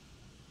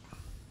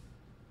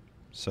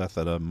 Seth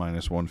at a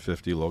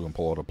 -150, Logan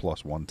Paul at a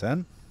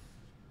 +110.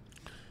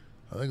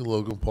 I think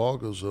Logan Paul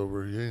goes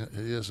over.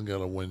 He hasn't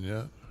got a win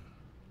yet.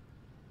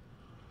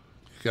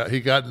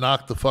 He got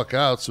knocked the fuck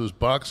out, so his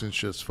boxing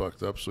shit's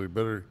fucked up. So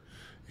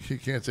he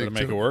can't take.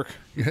 Make it work.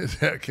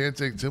 Can't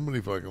take too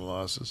many fucking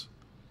losses.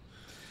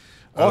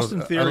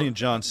 Austin Theory and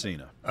John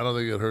Cena. I don't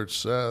think it hurts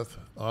Seth.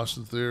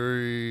 Austin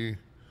Theory.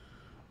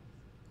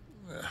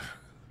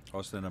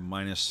 Austin at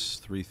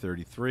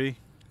 -333.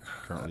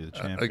 Currently the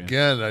champion.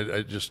 Again, I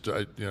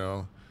you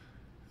know,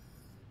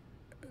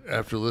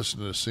 after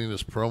listening to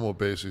Cena's promo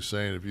basically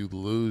saying if you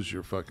lose,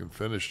 you're fucking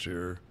finished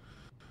here,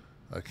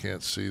 I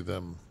can't see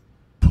them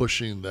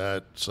pushing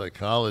that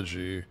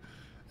psychology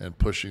and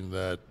pushing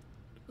that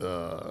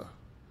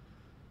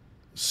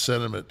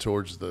sentiment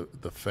towards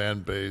the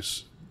fan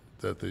base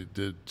that they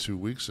did 2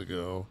 weeks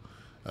ago,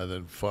 and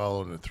then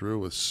following it through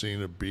with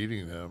Cena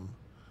beating him.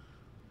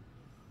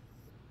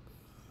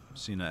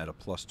 Cena at a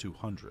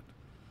 +200.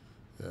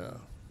 Yeah.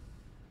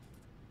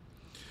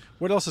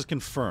 What else is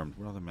confirmed?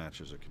 What other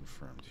matches are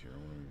confirmed here?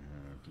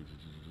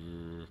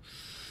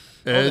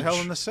 Edge. Oh, the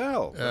Hell in the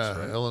Cell. Yeah, That's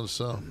right. Hell in the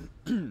Cell.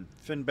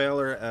 Finn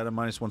Balor at a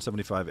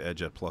 -175,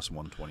 Edge at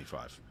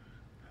 +125.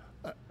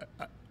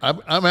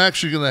 I'm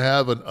actually going to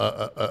have an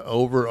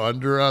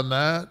over-under on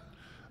that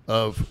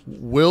of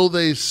will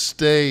they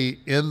stay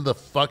in the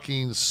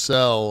fucking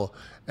cell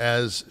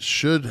as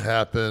should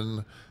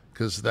happen,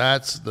 because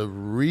that's the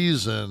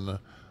reason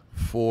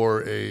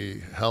for a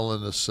Hell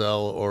in a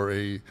Cell or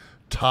a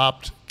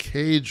topped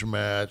cage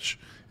match,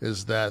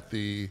 is that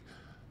the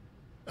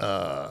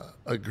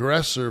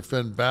aggressor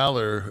Finn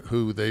Balor,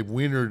 who they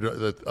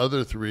the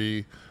other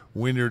three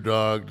wiener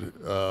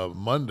dogged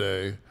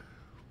Monday,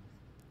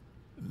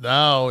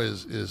 now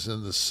is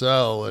in the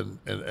cell, and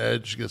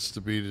Edge gets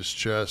to beat his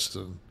chest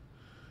and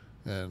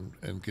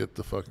get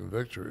the fucking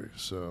victory.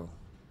 So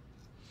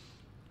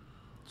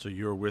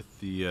you're with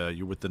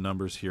the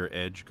numbers here.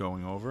 Edge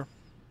going over.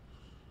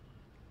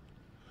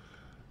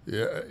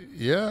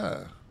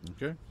 Yeah.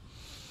 Okay.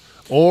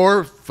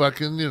 Or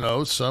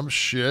fucking, some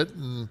shit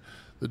and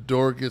the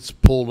door gets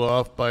pulled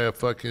off by a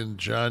fucking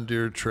John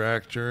Deere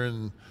tractor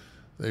and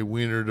they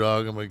wiener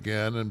dog him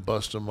again and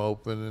bust him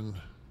open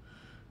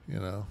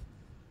and,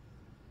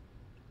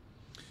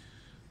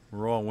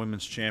 Raw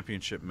Women's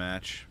Championship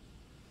match.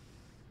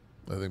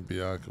 I think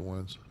Bianca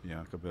wins.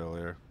 Bianca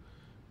Belair.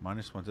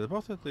 -1. They're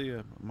both at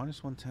the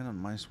 -110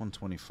 and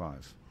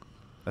 -125.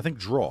 I think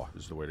draw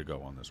is the way to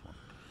go on this one.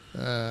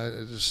 I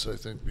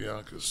think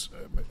Bianca's.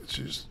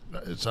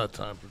 It's not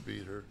time to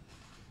beat her.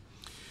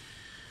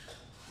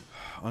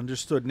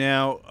 Understood.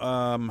 Now,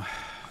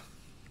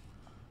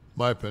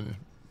 my opinion.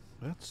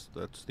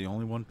 That's the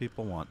only one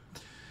people want.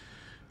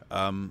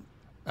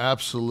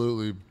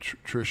 Absolutely,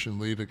 Trish and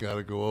Lita got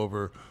to go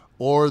over,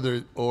 or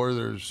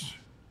there's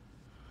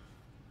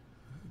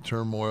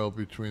turmoil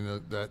between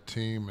that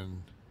team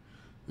and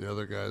the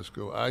other guys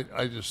go. I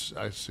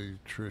see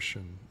Trish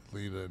and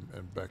Lita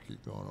and Becky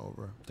going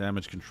over.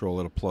 Damage Control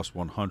at a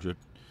 +100.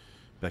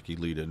 Becky,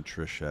 Lita, and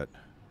Trish at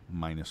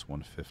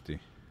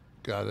 -150.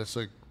 God, that's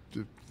like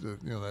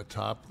that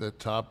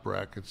top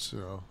brackets.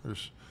 You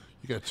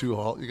got two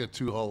Hall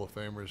of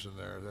Famers in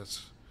there.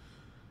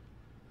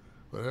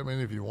 But I mean,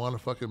 if you want to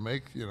fucking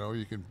make,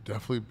 you can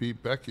definitely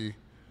beat Becky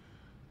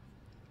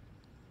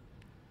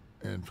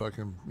and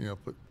fucking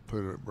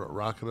put a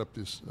rocket up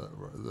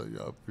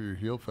up your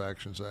heel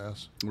faction's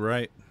ass.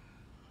 Right.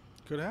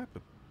 Could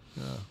happen.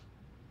 Yeah.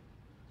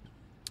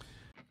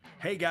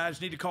 Hey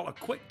guys, need to call a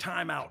quick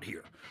timeout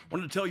here.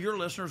 Wanted to tell your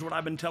listeners what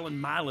I've been telling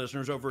my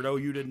listeners over at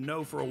OU Didn't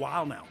Know for a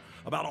while now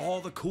about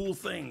all the cool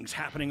things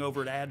happening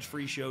over at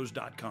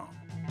adsfreeshows.com.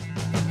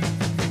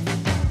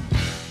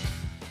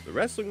 The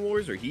wrestling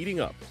wars are heating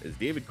up as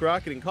David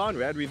Crockett and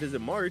Conrad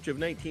revisit March of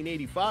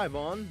 1985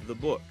 on The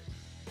Book.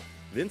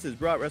 Vince has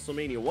brought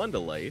WrestleMania 1 to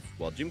life,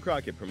 while Jim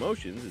Crockett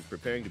Promotions is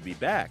preparing to be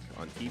back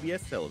on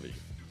TBS television.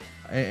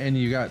 And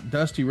you got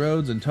Dusty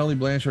Rhodes and Tully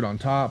Blanchard on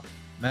top,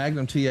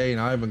 Magnum TA and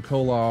Ivan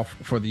Koloff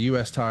for the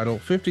U.S. title,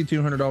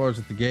 $5,200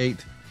 at the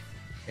gate.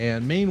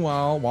 And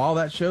meanwhile, while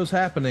that show's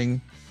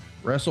happening,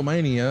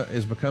 WrestleMania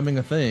is becoming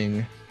a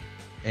thing.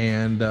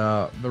 And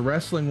the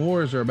wrestling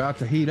wars are about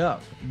to heat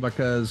up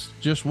because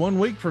just 1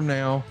 week from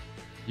now,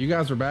 you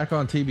guys are back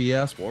on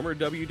TBS. Former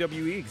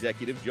WWE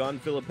executive John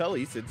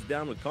Filippelli sits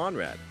down with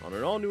Conrad on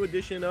an all-new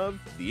edition of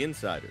The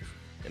Insiders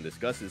and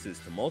discusses his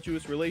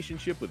tumultuous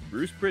relationship with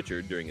Bruce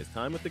Pritchard during his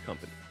time with the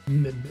company.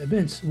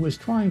 Vince was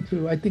trying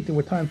to, I think there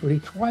were times where he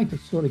tried to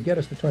sort of get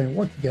us to try and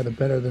work together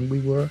better than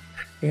we were.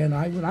 And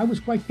I was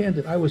quite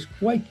candid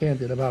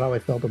about how I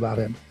felt about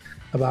him,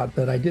 about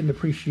that I didn't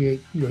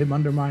appreciate him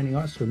undermining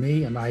us or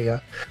me, and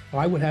I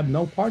would have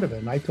no part of it.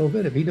 And I told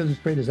Vince, if he doesn't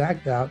straighten his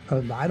act out,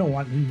 I don't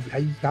want him,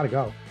 he's got to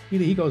go.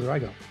 Either he goes or I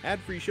go.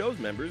 Ad-free shows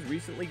members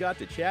recently got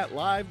to chat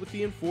live with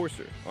the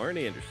enforcer, Arn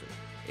Anderson.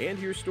 And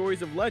hear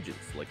stories of legends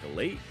like the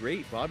late,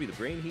 great Bobby the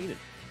Brain Heenan.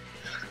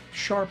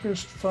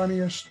 Sharpest,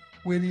 funniest,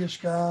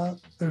 wittiest guy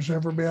there's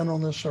ever been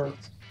on this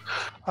earth.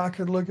 I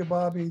could look at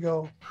Bobby and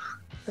go,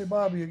 "Hey,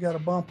 Bobby, you got a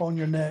bump on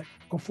your neck."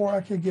 Before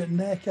I could get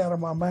neck out of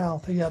my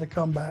mouth, he had to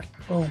come back.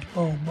 Boom,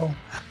 boom, boom.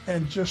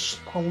 And just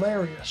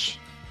hilarious.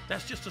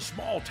 That's just a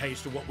small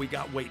taste of what we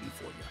got waiting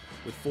for you.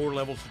 With 4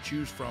 levels to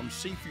choose from,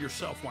 see for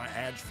yourself why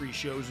ads-free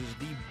shows is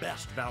the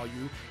best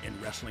value in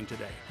wrestling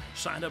today.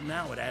 Sign up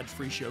now at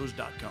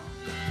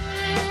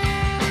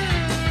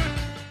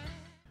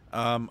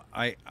adsfreeshows.com.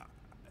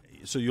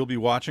 So you'll be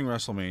watching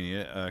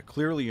WrestleMania.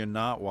 Clearly, you're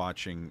not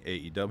watching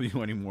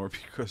AEW anymore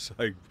because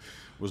I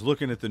was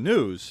looking at the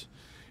news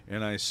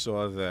and I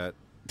saw that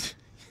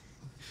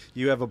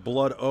you have a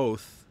blood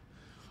oath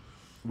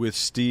with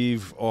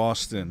Steve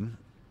Austin.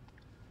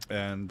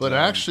 But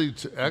actually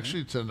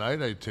tonight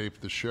I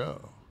taped the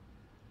show.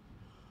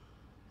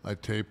 I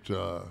taped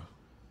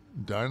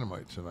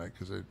Dynamite tonight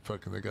because they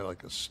got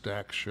like a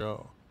stacked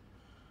show.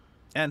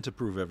 And to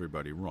prove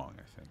everybody wrong,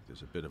 I think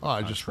there's a bit of a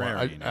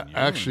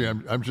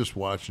contrarian. I'm just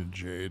watching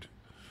Jade.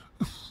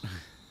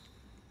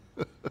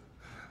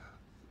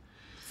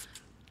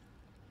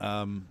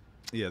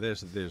 Yeah,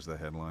 there's the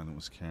headline that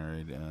was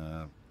carried.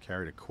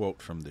 Carried a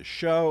quote from the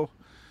show.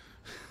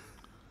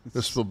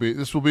 This will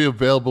be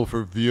available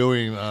for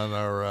viewing on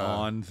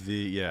our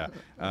it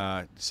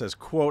says,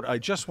 quote, "I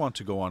just want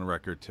to go on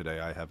record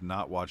today. I have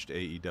not watched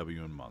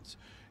AEW in months."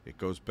 It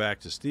goes back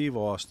to Steve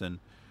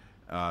Austin.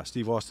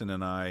 Steve Austin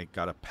and I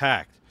got a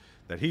pact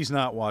that he's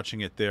not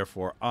watching it,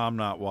 therefore I'm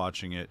not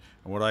watching it.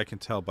 And what I can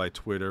tell by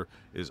Twitter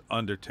is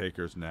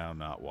Undertaker's now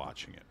not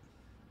watching it.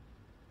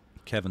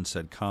 Kevin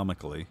said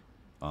comically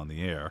on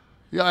the air.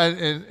 Yeah,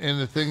 and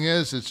the thing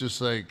is, it's just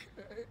like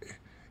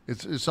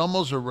it's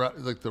almost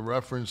like the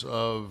reference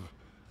of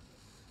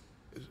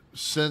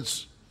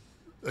since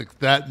like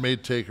that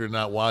made Taker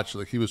not watch,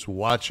 like he was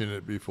watching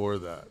it before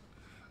that.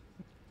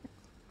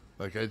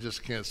 Like I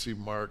just can't see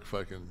Mark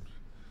fucking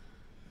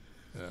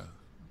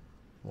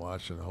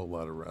watching a whole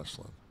lot of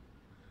wrestling.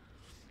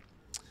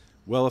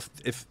 Well,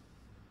 if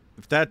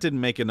that didn't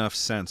make enough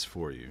sense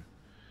for you,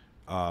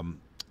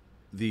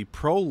 the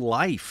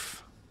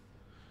pro-life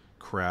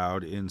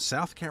crowd in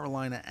South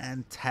Carolina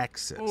and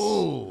Texas.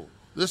 Oh,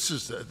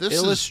 this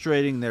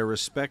illustrating their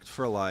respect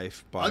for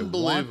life by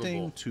unbelievable.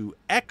 Wanting to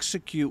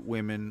execute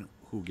women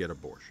who get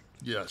abortions.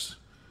 Yes,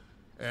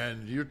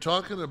 and you're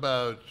talking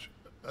about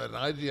an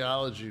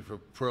ideology for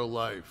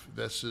pro-life.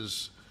 This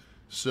is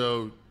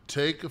so.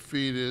 Take a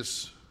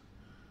fetus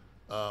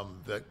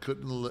that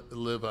couldn't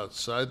live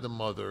outside the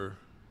mother,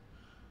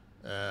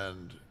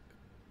 and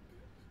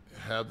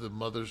have the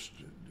mother's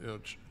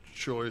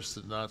choice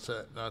to not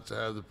to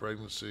have the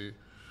pregnancy.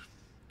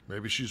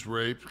 Maybe she's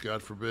raped,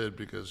 God forbid,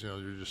 because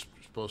you're just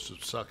supposed to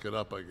suck it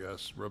up, I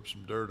guess. Rub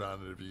some dirt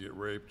on it if you get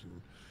raped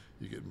and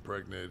you get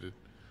impregnated.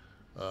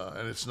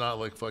 And it's not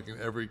like fucking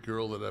every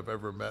girl that I've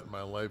ever met in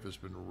my life has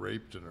been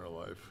raped in her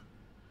life.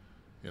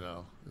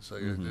 It's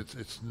like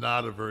it's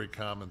not a very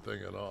common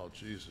thing at all.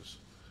 Jesus.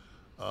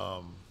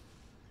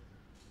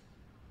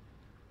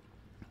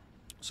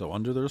 So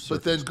under those,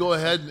 but then go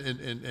ahead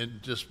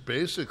and just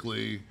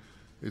basically,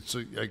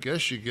 I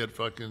guess you get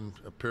fucking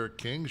a pair of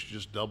kings. You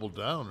just double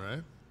down,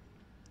 right?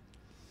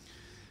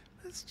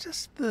 It's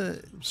just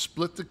the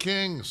split the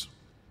kings.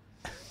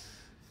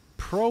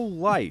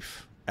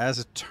 Pro-life as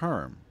a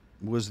term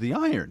was the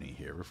irony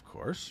here, of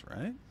course,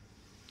 right?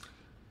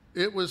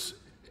 It's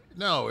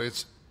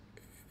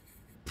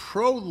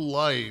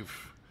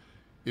pro-life.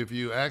 If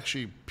you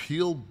actually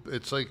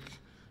it's like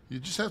you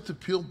just have to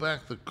peel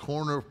back the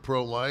corner of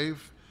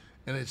pro-life,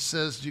 and it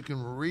says you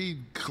can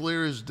read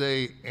clear as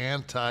day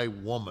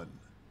anti-woman.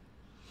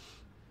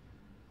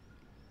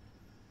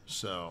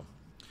 So,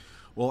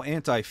 well,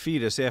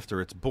 anti-fetus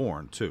after it's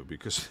born too,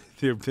 because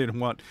they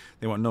want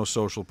no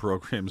social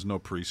programs, no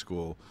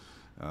preschool.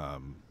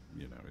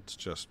 It's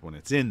just when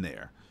it's in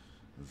there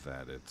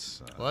that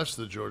it's. Well, that's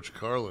the George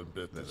Carlin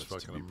bit. That's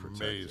fucking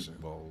amazing.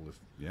 Well,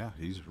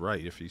 he's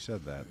right. If he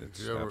said that,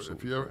 it's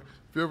if you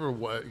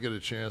ever get a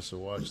chance to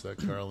watch that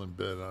Carlin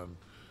bit on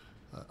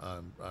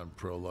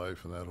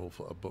pro-life and that whole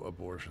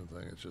abortion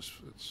thing,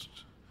 it's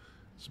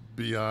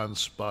beyond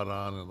spot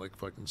on and like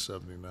fucking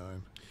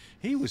 79.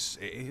 He was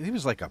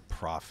like a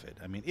prophet.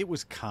 I mean, it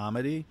was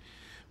comedy,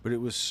 but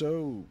it was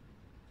so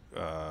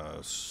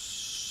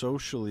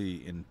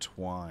socially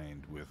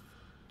entwined with.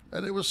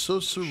 And it was so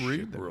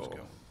cerebral.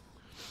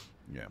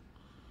 Yeah.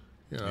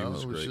 He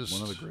was great. Just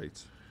one of the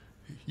greats.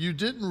 You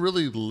didn't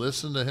really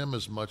listen to him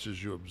as much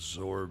as you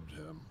absorbed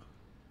him.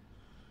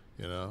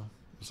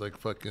 It's like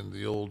fucking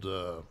the old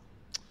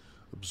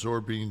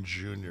Absorbine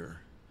Jr.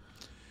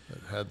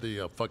 that had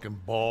the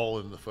fucking ball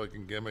in the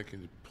fucking gimmick,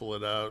 and you pull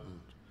it out and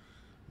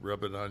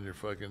rub it on your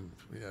fucking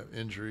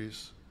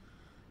injuries.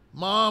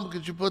 Mom,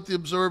 could you put the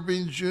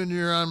Absorbine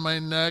Jr. on my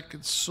neck?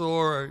 It's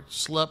sore. I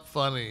slept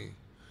funny.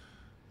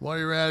 While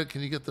you're at it,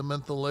 can you get the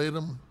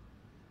mentholatum?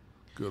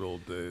 Good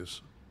old days.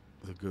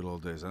 The good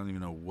old days. I don't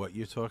even know what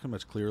you're talking about.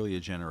 It's clearly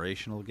a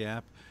generational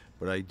gap.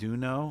 But I do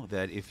know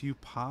that if you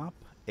pop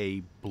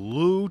a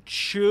Blue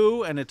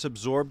Chew, and it's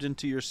absorbed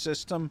into your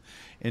system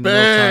in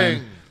Bang! no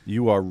time.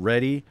 You are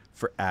ready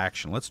for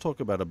action. Let's talk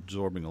about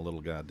absorbing a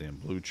little goddamn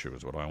Blue Chew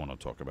is what I want to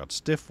talk about.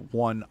 Stiff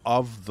one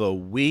of the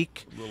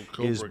week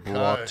is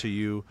brought to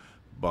you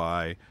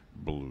by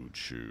Blue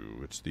Chew.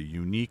 It's the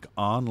unique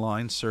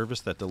online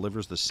service that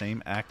delivers the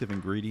same active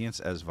ingredients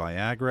as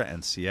Viagra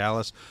and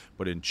Cialis,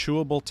 but in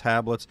chewable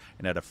tablets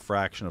and at a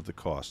fraction of the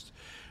cost.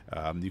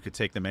 You could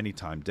take them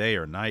anytime, day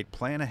or night.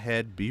 Plan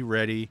ahead. Be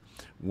ready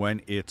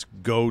when it's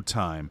go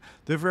time.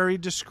 They're very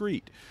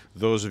discreet.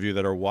 Those of you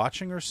that are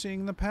watching are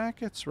seeing the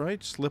packets,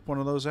 right? Slip one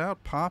of those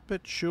out, pop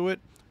it, chew it,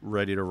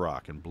 ready to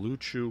rock. And Blue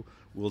Chew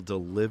will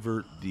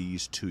deliver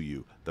these to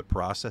you. The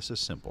process is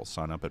simple.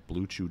 Sign up at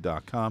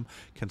BlueChew.com,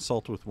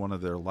 consult with one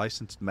of their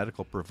licensed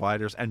medical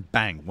providers, and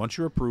bang, once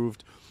you're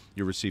approved,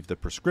 you receive the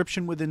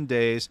prescription within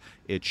days.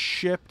 It's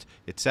shipped.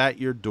 It's at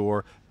your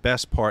door.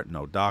 Best part,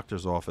 no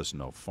doctor's office,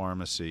 no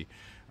pharmacy.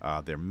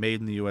 They're made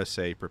in the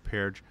USA,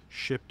 prepared,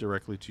 shipped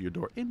directly to your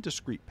door in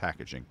discreet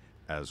packaging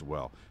as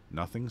well.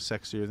 Nothing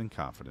sexier than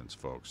confidence,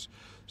 folks.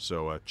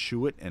 So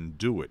chew it and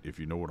do it, if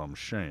you know what I'm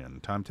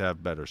saying. Time to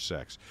have better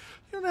sex.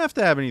 You don't have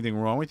to have anything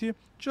wrong with you.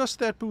 Just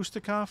that boost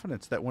of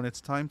confidence that when it's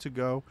time to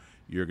go,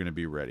 you're going to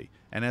be ready.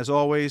 And as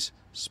always,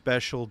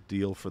 special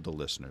deal for the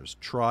listeners.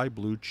 Try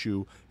Blue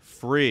Chew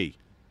free.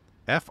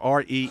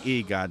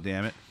 Free,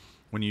 goddammit.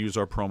 When you use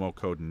our promo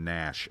code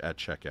NASH at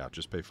checkout.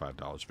 Just pay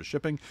 $5 for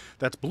shipping.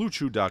 That's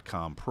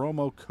BlueChew.com,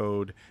 promo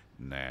code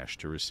NASH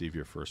to receive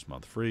your first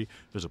month free.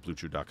 Visit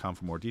BlueChew.com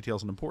for more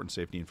details and important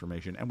safety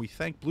information. And we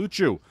thank Blue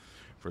Chew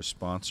for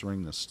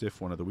sponsoring the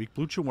Stiff One of the Week.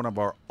 Blue Chew, one of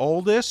our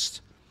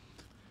oldest,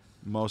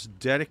 most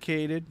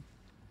dedicated,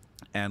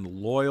 and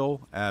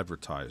loyal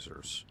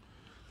advertisers.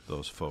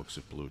 Those folks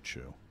at Blue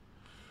Chew.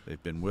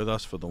 They've been with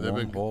us for the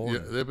long haul.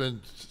 Yeah, they've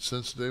been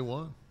since day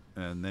one.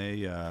 And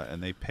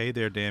they pay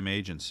their damn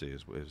agency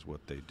is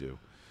what they do.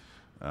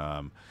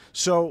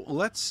 So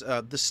let's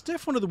the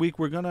Stiff One of the Week.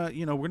 We're gonna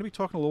be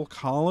talking a little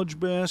college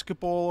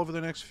basketball over the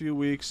next few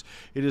weeks.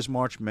 It is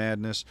March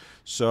Madness,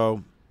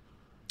 so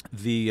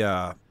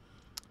the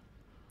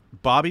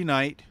Bobby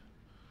Knight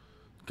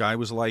guy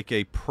was like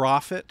a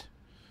prophet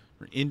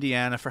for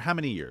Indiana for how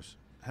many years?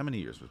 How many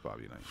years was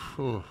Bobby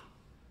Knight?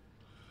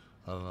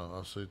 I don't know.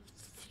 I'll say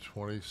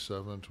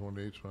 27,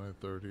 28, 20,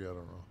 30, I don't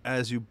know.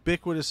 As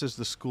ubiquitous as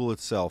the school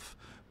itself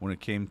when it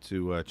came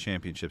to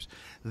championships.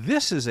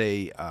 This is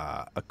a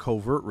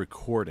covert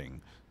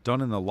recording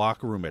done in the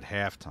locker room at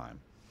halftime.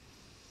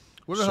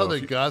 I wonder how they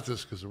got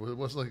this, because it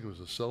wasn't like it was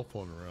a cell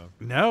phone around.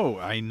 No,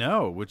 I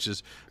know, which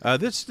is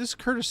this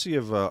courtesy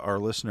of our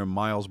listener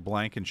Miles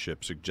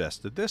Blankenship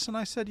suggested this, and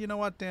I said, you know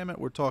what, damn it,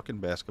 we're talking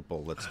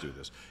basketball, let's do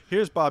this.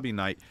 Here's Bobby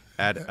Knight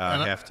at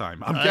halftime.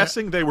 I'm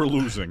guessing they were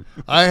losing.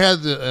 I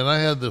had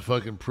the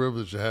fucking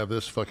privilege to have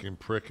this fucking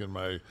prick in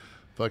my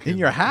fucking... In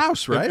your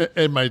house, right?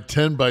 In my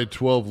 10 by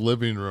 12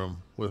 living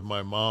room with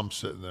my mom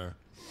sitting there.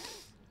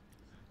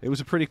 It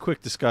was a pretty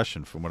quick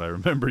discussion from what I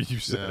remember you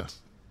said. Yeah.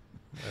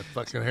 That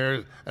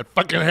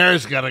fucking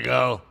hair's gotta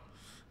go.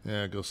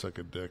 Yeah, go suck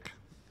a dick.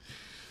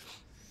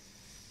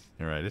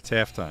 All right, it's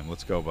halftime.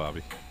 Let's go,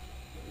 Bobby.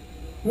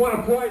 Want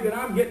to play, then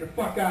I'm getting the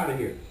fuck out of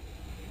here.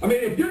 I mean,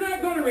 if you're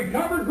not going to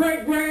recover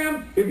Greg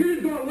Graham, if you're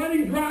just going to let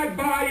him drive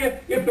by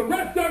you, if the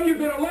rest of you are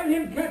going to let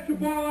him catch the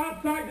ball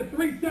outside the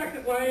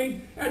 3-second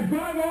lane and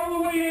drive all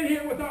the way in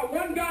here without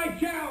one guy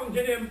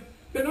challenging him,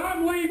 then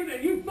I'm leaving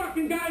and you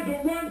fucking guys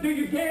will run till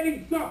you can't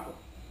even suffer.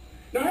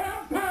 Now,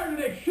 I'm tired of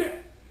this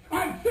shit.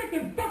 I'm sick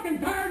and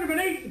fucking tired of an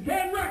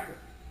 8-10 record.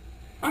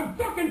 I'm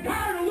fucking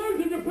tired of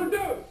losing to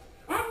Purdue.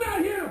 I'm not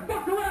here to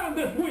fuck around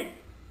this week.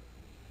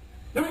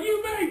 Now,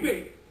 you may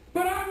be,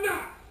 but I'm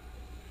not.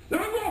 Now,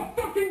 I'm going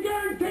to fucking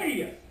guarantee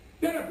you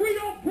that if we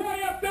don't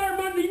play up there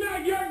Monday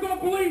night, you aren't going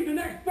to believe the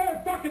next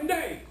 4 fucking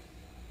days.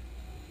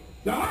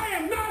 Now, I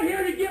am not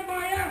here to get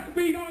my ass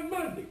beat on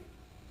Monday.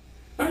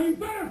 Now, you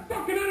better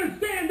fucking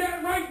understand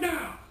that right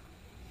now.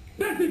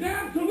 This is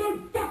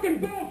absolute fucking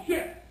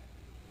bullshit.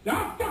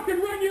 Now, I'll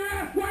fucking run your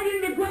ass right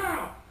into the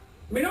ground.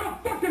 I mean, I'll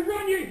fucking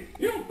run you.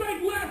 You'll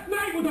think last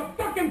night was a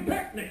fucking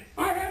picnic.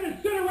 I had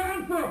to sit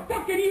around for a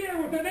fucking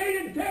year with an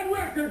 8-10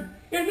 record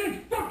in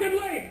this fucking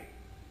league.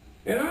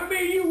 And I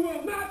mean, you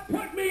will not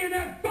put me in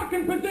that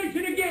fucking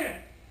position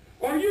again.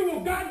 Or you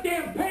will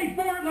goddamn pay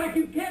for it like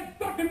you can't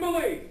fucking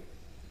believe.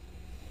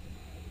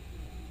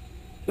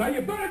 Now,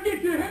 you better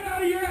get your head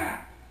out of your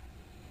ass.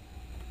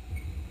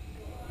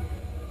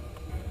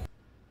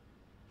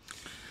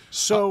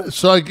 So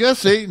I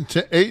guess 8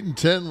 and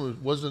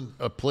 10 wasn't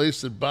a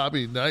place that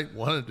Bobby Knight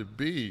wanted to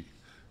be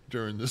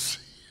during this.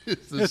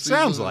 It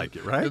sounds like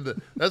it, right?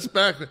 That's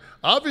back.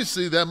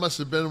 Obviously, that must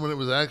have been when it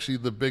was actually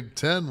the Big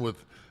Ten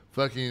with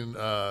fucking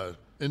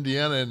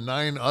Indiana and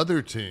 9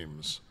 other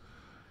teams.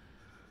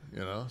 You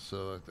know,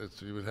 so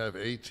you would have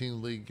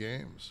 18 league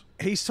games.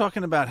 He's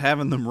talking about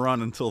having them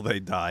run until they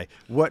die.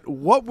 What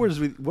was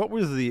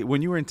the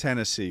when you were in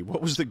Tennessee?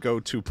 What was the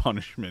go-to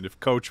punishment if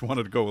coach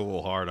wanted to go a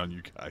little hard on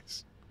you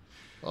guys?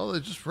 Oh,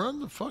 they just run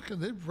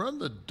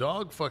the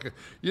dog fucking.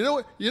 You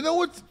know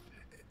what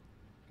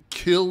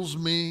kills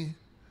me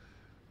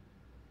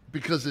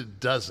because it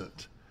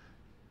doesn't.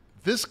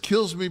 This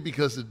kills me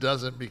because it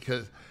doesn't,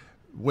 because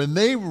when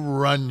they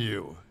run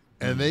you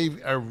and they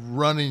are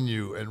running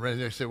you and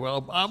they say,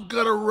 well, I'm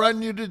going to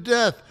run you to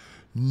death.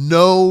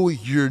 No,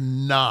 you're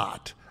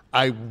not.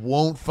 I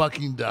won't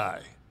fucking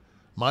die.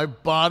 My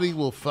body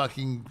will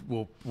fucking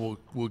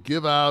will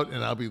give out,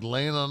 and I'll be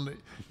laying on the,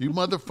 you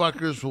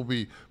motherfuckers will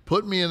be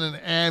put me in an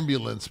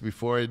ambulance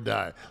before I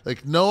die.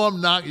 Like, no, I'm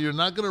not. You're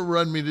not going to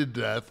run me to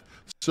death.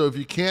 So if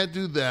you can't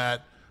do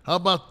that, how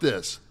about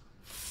this?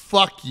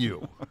 Fuck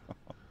you.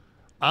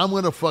 I'm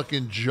going to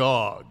fucking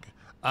jog.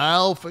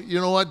 You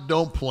know what?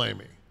 Don't play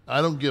me.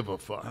 I don't give a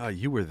fuck. Oh,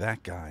 you were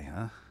that guy,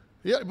 huh?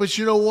 Yeah, but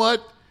you know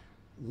what?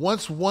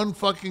 Once one of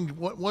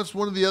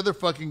the other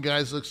fucking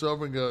guys looks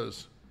over and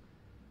goes,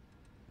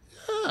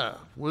 yeah,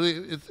 well,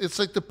 it's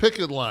like the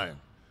picket line.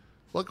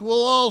 Look,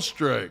 we'll all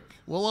strike.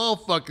 We'll all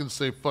fucking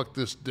say, fuck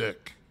this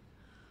dick.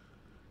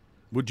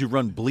 Would you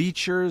run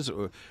bleachers,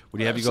 or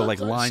would you have you go like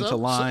line to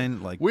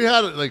line? Like we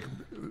had it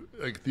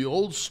like the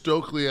old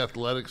Stokely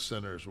Athletic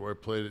Centers where I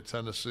played at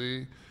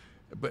Tennessee,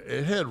 but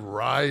it had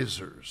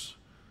risers,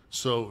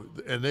 so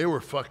and they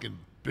were fucking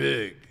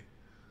big.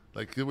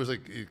 Like it was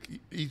like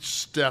each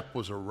step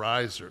was a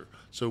riser.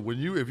 So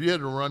if you had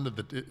to run to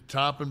the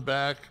top and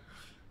back,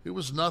 it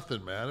was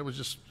nothing, man. It was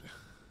just,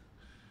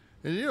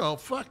 and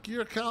fuck,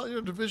 you're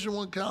a Division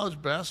I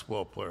college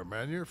basketball player,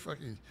 man.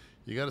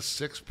 You got a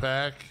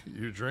 6-pack.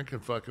 You're drinking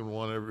fucking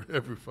one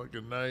every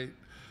fucking night.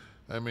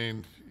 I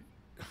mean,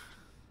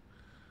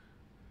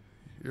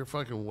 you're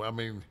fucking. I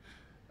mean,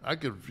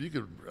 you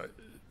could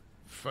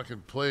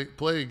fucking play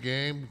a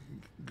game,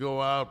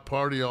 go out,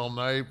 party all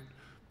night,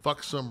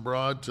 fuck some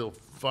broad till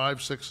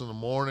 5, 6 in the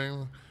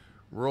morning,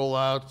 roll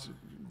out,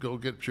 go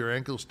get your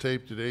ankles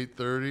taped at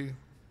 8:30,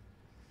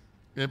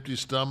 empty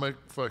stomach,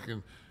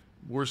 fucking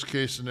worst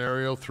case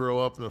scenario, throw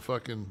up in the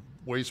fucking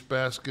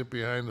wastebasket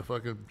behind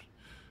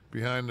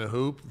the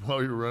hoop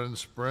while you're running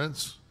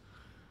sprints.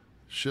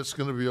 Shit's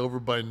gonna be over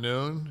by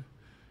noon.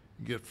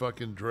 You get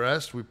fucking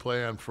dressed. We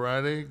play on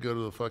Friday. Go to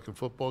the fucking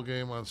football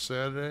game on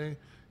Saturday.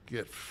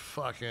 Get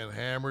fucking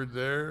hammered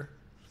there.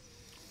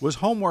 Was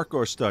homework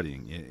or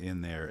studying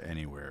in there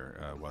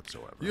anywhere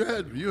whatsoever?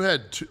 You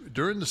had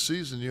during the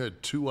season. You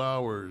had 2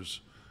 hours.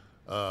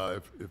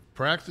 If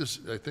practice,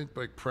 I think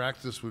like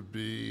practice would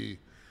be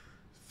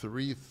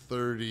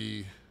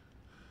 3:30.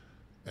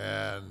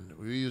 And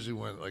we usually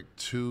went like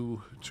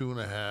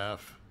 2.5,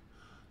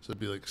 so it'd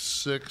be like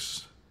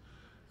 6.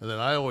 And then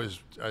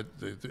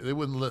they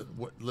wouldn't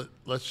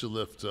let you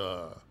lift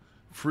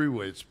free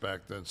weights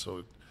back then.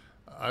 So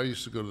I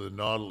used to go to the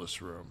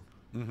Nautilus room,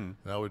 and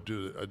I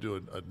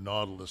do a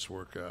Nautilus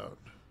workout.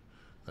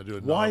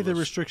 Why the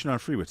restriction on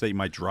free weights? That you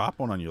might drop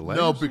one on your legs?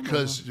 No,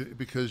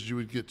 because you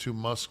would get too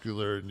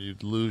muscular and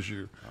you'd lose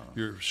your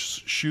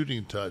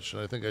shooting touch.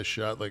 And I think I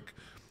shot like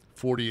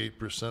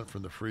 48%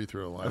 from the free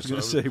throw line. I was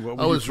going to say, what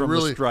were you from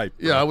the stripe?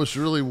 Yeah, I was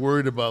really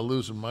worried about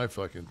losing my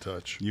fucking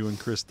touch. You and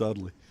Chris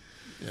Dudley.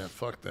 Yeah,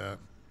 fuck that.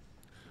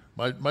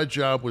 My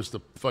job was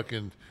to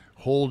fucking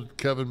hold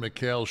Kevin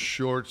McHale's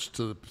shorts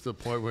to the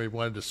point where he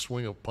wanted to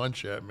swing a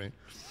punch at me.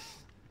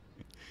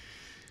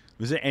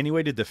 Was there any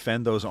way to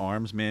defend those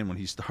arms, man, when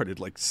he started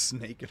like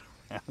snaking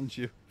around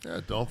you? Yeah,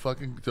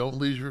 don't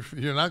leave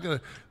you're not gonna.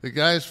 The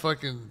guy's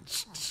fucking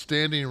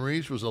standing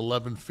reach was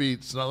 11 feet.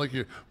 It's not like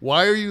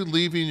why are you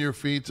leaving your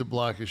feet to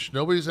block it?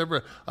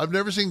 I've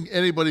never seen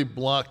anybody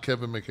block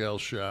Kevin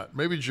McHale's shot.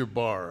 Maybe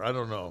Jabbar, I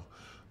don't know,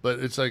 but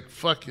it's like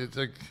fuck. It's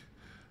like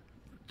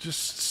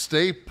just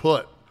stay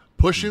put.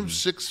 Push him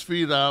 6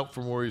 feet out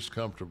from where he's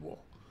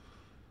comfortable.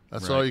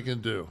 That's all you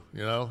can do.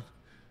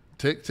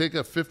 Take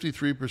a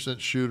 53%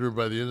 shooter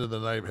by the end of the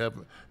night.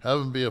 Have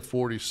him be a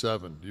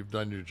 47. You've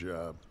done your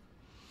job.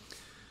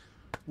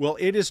 Well,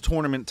 it is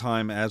tournament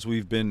time, as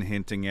we've been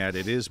hinting at.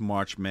 It is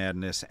March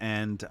Madness,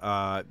 and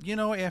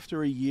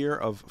after a year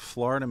of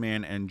Florida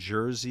Man and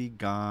Jersey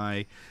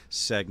Guy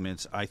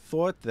segments, I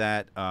thought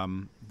that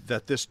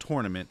that this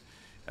tournament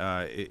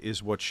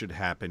is what should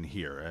happen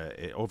here.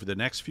 Over the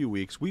next few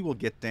weeks, we will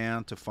get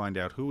down to find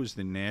out who is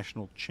the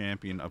national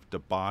champion of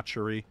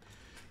debauchery.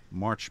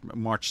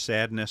 March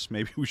Sadness,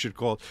 maybe we should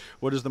call it.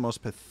 What is the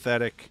most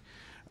pathetic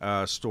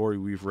story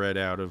we've read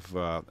out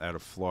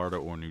of Florida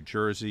or New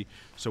Jersey?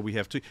 So we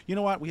have to. You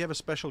know what? We have a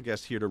special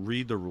guest here to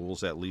read the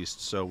rules at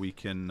least, so we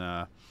can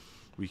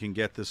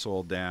get this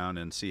all down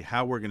and see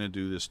how we're going to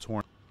do this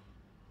tournament.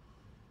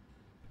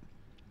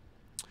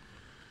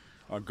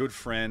 Our good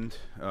friend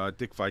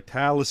Dick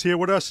Vitale is here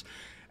with us,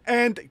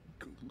 and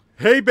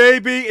hey,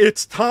 baby,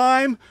 it's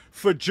time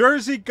for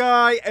Jersey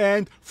Guy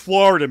and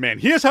Florida Man.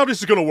 Here's how this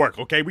is going to work,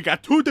 okay? We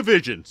got 2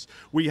 divisions.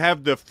 We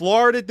have the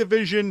Florida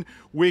division,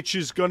 which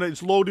is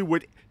loaded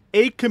with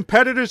 8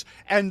 competitors,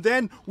 and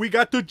then we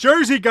got the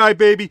Jersey Guy,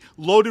 baby,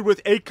 loaded with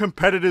 8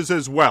 competitors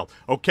as well,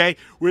 okay?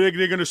 They're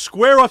going to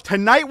square off.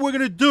 Tonight we're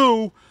going to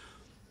do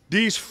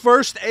these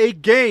first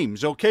 8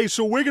 games, okay?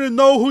 So we're going to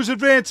know who's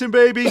advancing,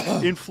 baby,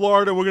 in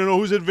Florida. We're going to know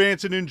who's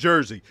advancing in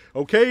Jersey,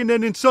 okay? And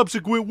then in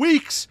subsequent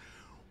weeks,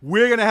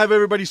 we're going to have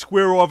everybody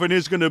square off, and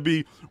there's going to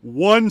be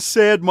one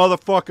sad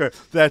motherfucker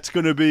that's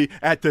going to be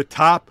at the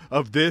top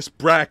of this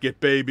bracket,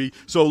 baby.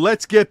 So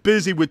let's get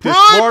busy with this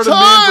Florida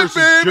man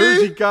versus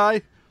Jersey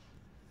guy.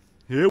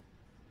 Here.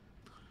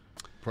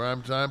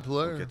 Primetime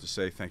player. I get to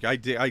say thank you. I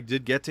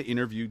did get to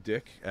interview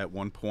Dick at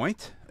one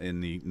point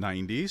in the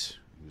 90s.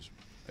 He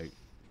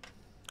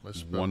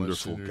was a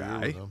wonderful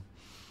guy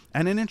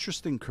and an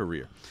interesting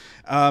career.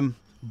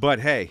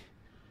 But hey,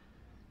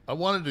 I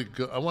wanted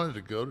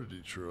to go to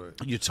Detroit.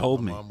 You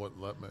told me. My mom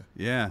wouldn't let me.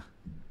 Yeah.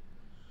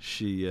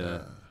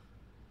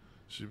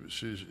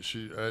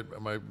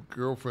 My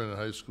girlfriend in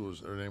high school,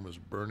 her name was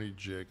Bernie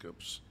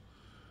Jacobs,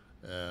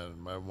 and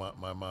my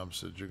mom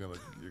said, you're gonna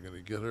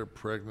get her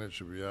pregnant.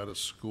 She'll be out of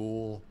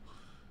school.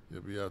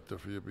 You'll be out there.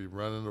 You'll be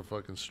running the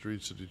fucking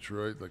streets of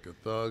Detroit like a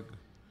thug.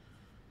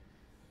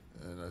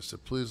 And I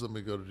said, please let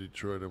me go to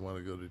Detroit. I want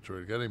to go to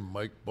Detroit. A guy named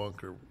Mike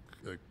Bunker.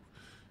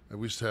 We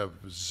used to have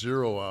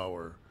 0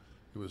 hour.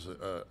 It was an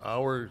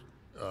hour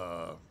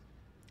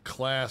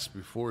class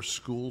before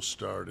school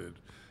started.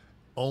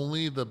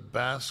 Only the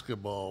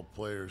basketball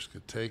players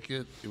could take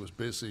it. It was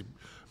basically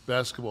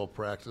basketball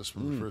practice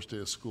from the first day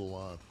of school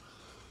on.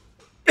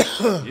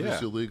 It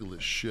was illegal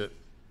as shit.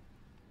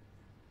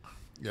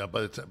 Yeah,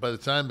 by the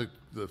time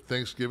the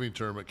Thanksgiving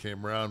tournament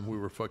came around, we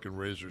were fucking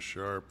razor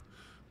sharp.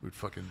 We'd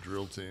fucking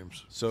drill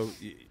teams. So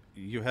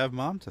you have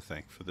Mom to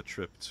thank for the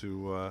trip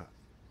to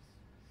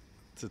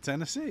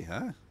Tennessee,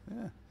 huh?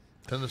 Yeah.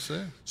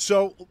 Tennessee.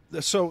 So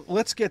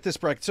let's get this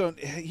bracket. So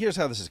here's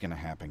how this is going to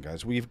happen,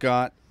 guys. We've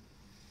got.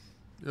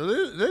 You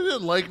know, they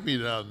didn't like me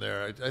down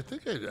there. I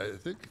think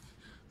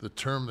the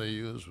term they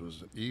used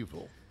was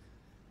evil.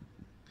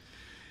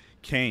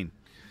 Kane.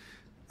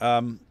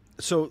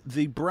 So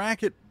the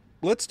bracket.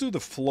 Let's do the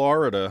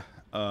Florida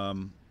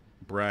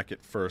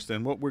bracket first.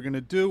 And what we're going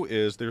to do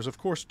is there's, of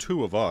course,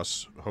 2 of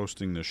us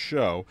hosting this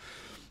show.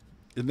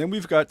 And then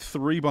we've got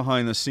 3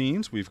 behind the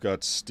scenes. We've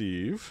got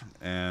Steve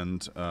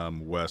and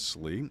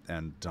Wesley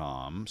and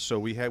Dom. So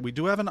we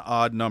do have an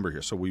odd number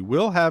here. So we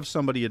will have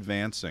somebody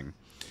advancing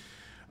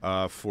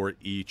for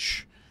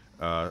each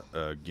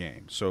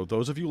game. So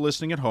those of you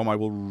listening at home, I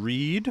will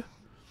read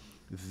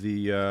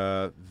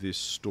the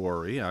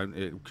story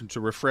to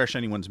refresh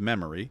anyone's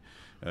memory.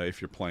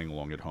 If you're playing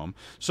along at home.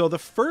 So the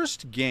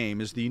first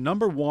game is the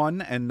number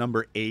 1 and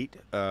number 8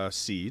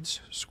 seeds,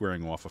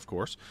 squaring off, of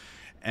course.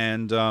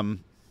 And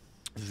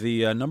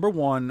the number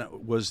 1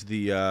 was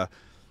the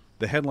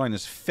headline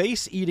is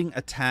Face-Eating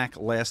Attack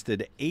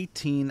Lasted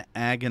 18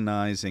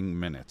 Agonizing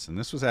Minutes. And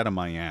this was out of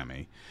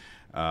Miami.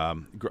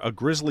 A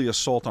grisly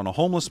assault on a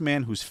homeless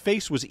man whose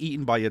face was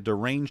eaten by a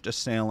deranged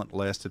assailant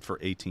lasted for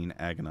 18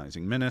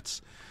 agonizing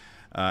minutes.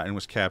 And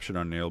was captured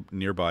on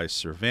nearby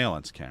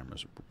surveillance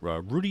cameras.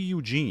 Rudy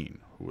Eugene,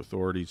 who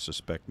authorities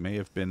suspect may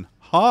have been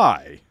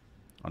high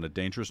on a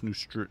dangerous new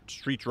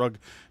street drug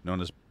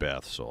known as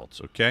bath salts.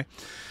 Okay,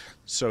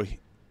 so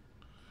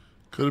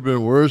could have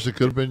been worse. It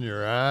could have been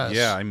your ass.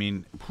 Yeah, I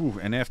mean,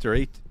 and after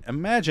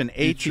imagine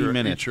 18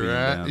 minutes being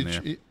down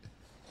there,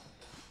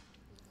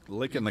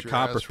 licking the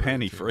copper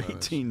penny for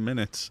 18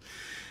 minutes.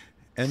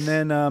 And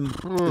then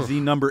the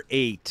number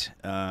 8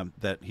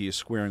 that he is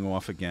squaring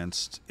off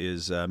against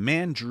is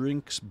man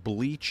drinks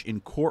bleach in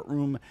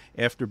courtroom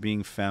after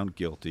being found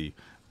guilty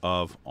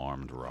of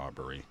armed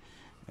robbery.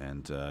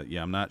 And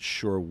I'm not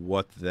sure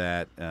what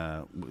that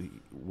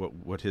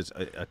what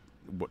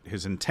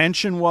his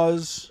intention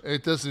was.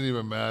 It doesn't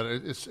even matter.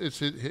 This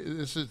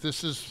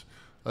is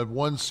a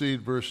 1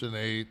 seed versus an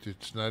 8.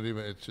 It's not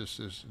even. It's just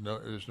there's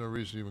no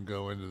reason to even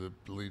go into the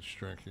bleach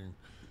drinking.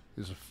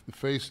 The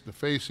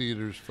face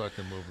eaters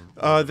fucking moving.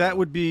 That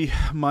would be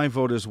my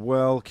vote as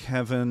well,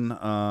 Kevin.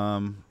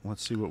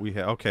 Let's see what we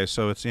have. Okay,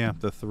 so it's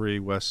the 3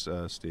 Wes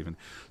Stephen.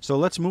 So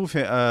let's move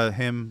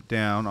him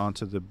down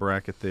onto the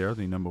bracket there,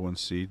 the number 1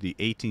 seed. The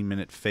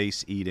 18-minute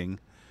face eating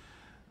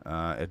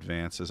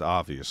advances,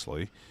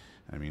 obviously.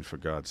 I mean, for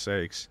God's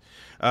sakes.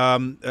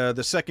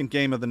 The second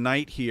game of the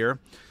night here.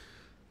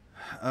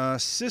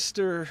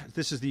 Sister,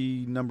 this is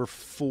the number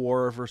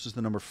 4 versus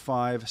the number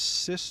 5.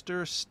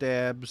 Sister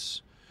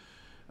stabs.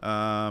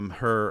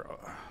 Her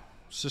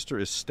sister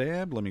is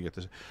stabbed. Let me get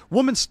this.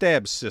 Woman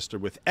stabs sister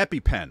with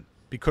EpiPen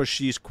because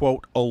she's,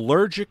 quote,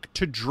 allergic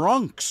to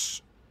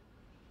drunks,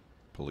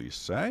 police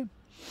say.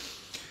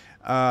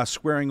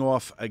 Squaring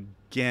off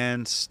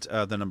against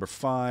the number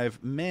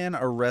 5. Man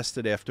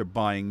arrested after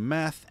buying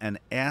meth and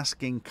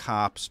asking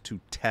cops to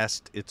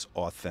test its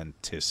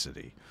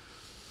authenticity.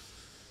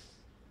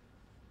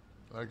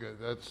 Okay,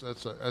 that's.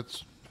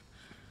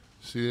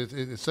 See,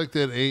 it's like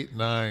that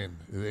 8-9,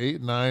 the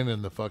 8-9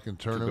 in the fucking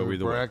tournament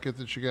bracket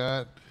that you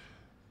got.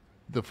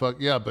 But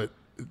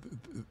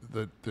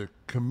the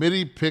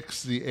committee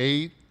picks the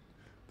 8.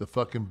 The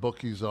fucking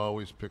bookies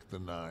always pick the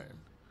 9.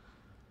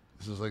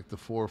 This is like the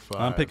 4-5.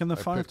 I'm picking the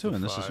 5 too,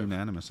 and this is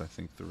unanimous, I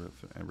think, through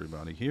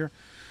everybody here.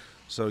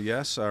 So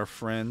yes, our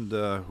friend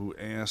who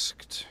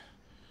asked,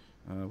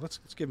 let's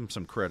give him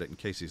some credit in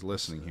case he's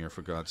listening here.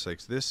 For God's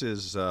sakes, this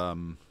is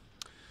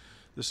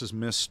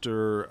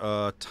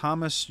Mr.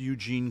 Thomas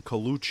Eugene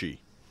Colucci,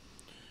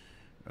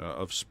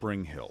 of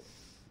Spring Hill.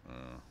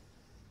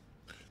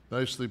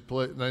 Nicely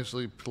played.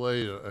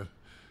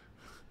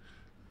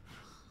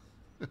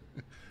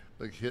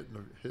 Like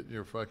hitting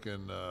your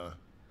fucking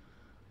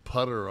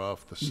putter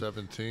off the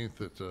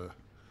 17th at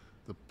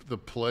the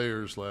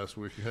Players last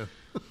weekend.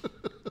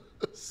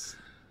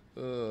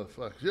 Oh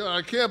fuck! Yeah,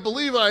 I can't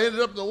believe I ended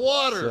up in the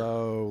water.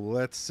 So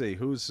let's see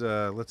who's.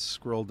 Let's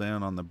scroll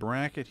down on the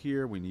bracket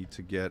here. We need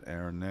to get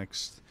our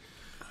next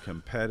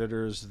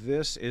competitors.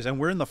 This is, and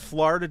we're in the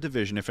Florida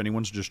division. If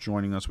anyone's just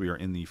joining us, we are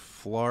in the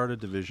Florida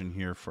division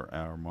here for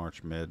our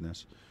March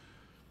Madness.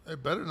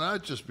 It better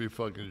not just be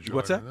fucking joining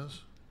What's that?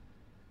 us.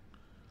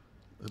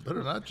 It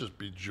better not just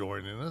be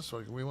joining us.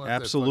 Like we want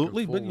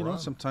Absolutely, that but full run.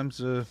 sometimes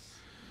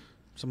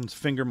someone's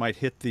finger might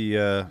hit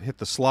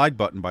the slide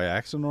button by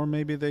accident, or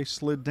maybe they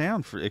slid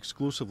down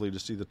exclusively to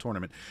see the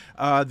tournament.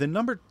 The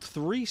number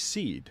 3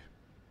 seed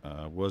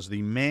was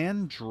the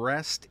man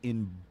dressed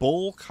in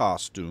bull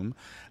costume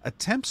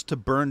attempts to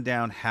burn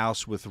down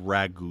house with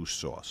ragu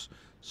sauce.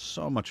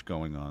 So much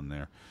going on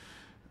there.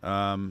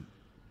 And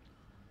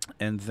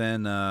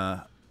then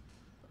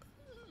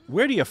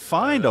where do you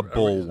find a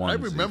bull onesie? I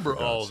remember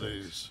all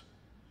these.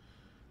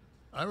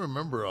 I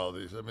remember all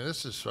these. I mean,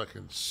 this is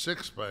fucking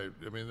 6 by.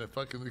 I mean, the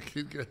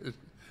kid got.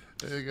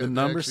 The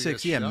number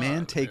 6, yeah.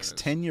 Man takes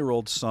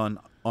 10-year-old son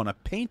on a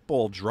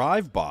paintball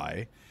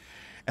drive-by,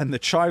 and the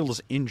child is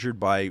injured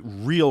by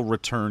real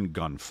return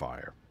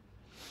gunfire.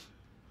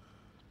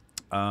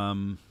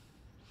 And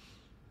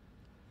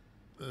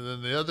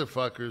then the other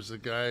fucker's the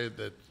guy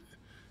that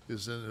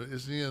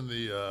isn't he in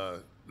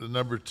the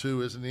number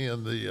 2? Isn't he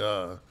in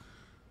the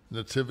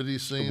nativity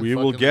scene? We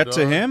will get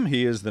to him.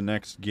 He is the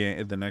next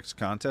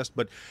contest.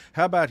 But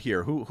how about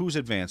here? Who's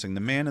advancing? The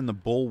man in the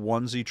bull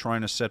onesie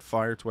trying to set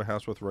fire to a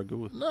house with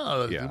ragu?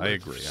 No, yeah, I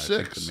agree. 6.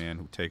 I think the man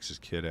who takes his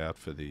kid out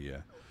for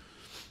the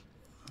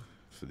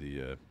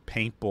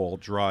paintball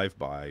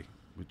drive-by,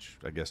 which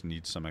I guess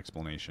needs some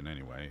explanation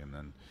anyway, and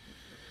then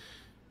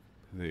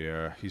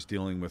he's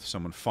dealing with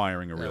someone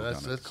firing a real gun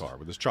at the car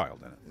with his child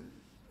in it.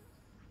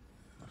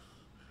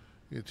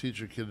 You teach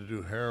your kid to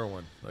do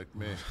heroin like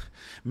me.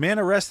 Man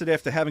arrested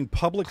after having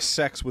public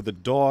sex with a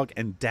dog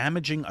and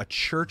damaging a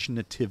church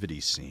nativity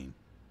scene.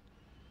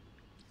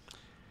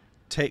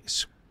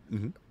 Takes.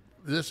 Mm-hmm.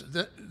 This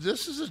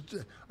is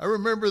I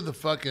remember the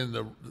fucking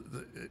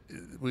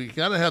we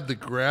gotta have the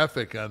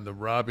graphic on the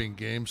robbing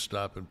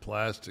GameStop in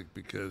plastic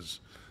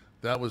because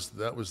that was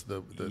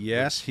the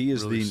yes, he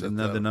is really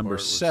the number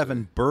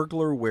 7.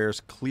 Burglar wears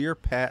clear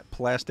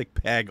plastic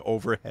bag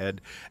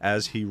overhead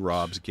as he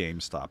robs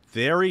GameStop.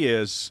 There he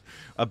is,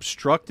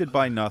 obstructed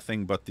by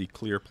nothing but the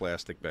clear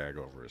plastic bag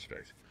over his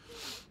face.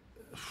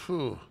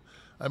 Whew.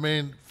 I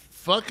mean,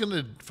 fucking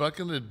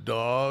a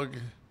dog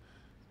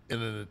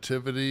in a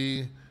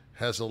nativity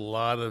has a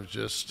lot of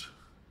just.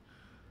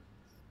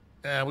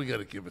 We got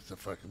to give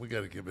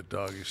it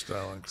doggy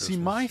style on Christmas. See,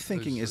 my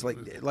thinking is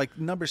like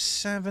number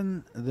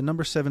 7, the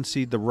number 7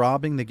 seed, the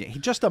robbing the game.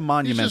 He's just a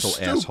monumental he's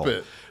just asshole.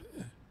 Stupid.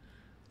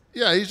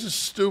 Yeah, he's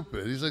just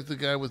stupid. He's like the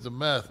guy with the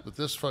meth, but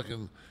this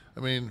fucking, I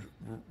mean,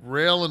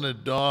 railing a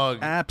dog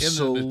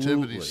Absolutely. in the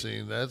nativity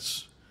scene.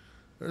 That's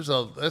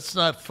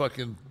not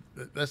fucking.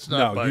 That's No,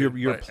 not. By,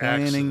 you're by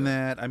planning accident.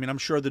 that. I mean, I'm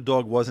sure the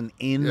dog wasn't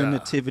in the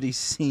nativity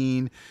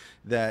scene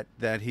that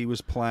he was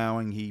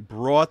plowing. He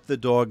brought the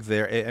dog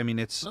there. I mean,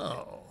 it's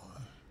no.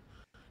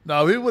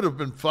 He would have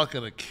been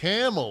fucking a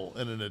camel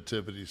in a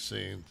nativity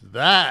scene.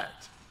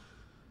 That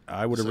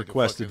I would have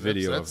requested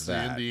video of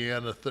that. The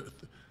Indiana.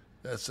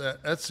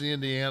 That's the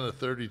Indiana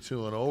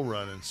 32-0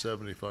 run in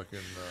 70 fucking.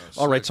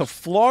 All right, so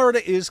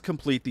Florida is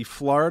complete. The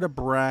Florida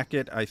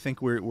bracket. I think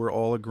we're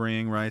all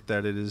agreeing, right,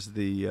 that it is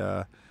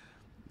the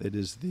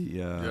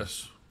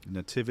yes.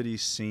 nativity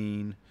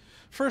scene.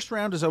 First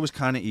round is always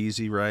kind of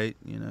easy, right?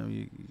 You know,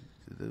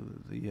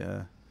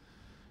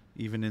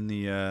 even in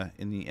the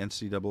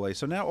NCAA.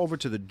 So now over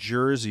to the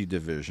Jersey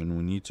division.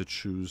 We need to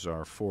choose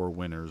our 4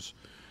 winners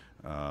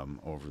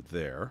over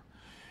there.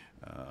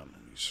 Let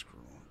me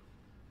scroll.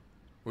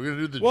 We're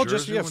gonna do the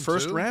just Jersey one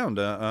first too? round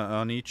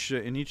on each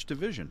in each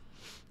division.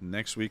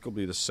 Next week will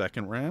be the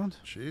second round.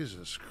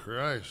 Jesus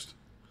Christ.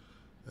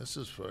 This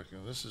is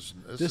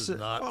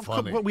not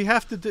funny. But we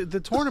have to. The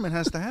tournament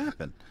has to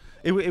happen.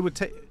 It would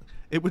take.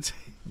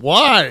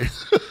 Why?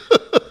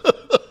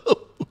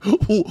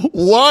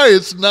 Why?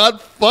 It's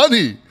not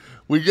funny.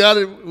 We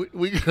gotta move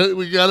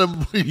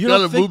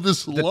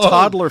this along. The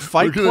toddler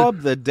fight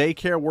club, the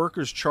daycare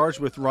workers charged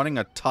with running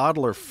a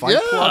toddler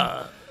fight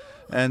club,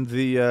 and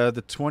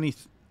the 20.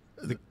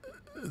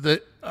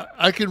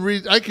 I can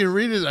read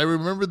it. I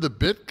remember the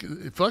bit.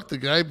 Fuck, the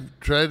guy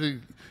tried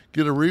to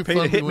get a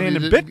refund. Paid a hitman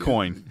in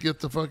Bitcoin. Get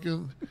the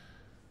fucking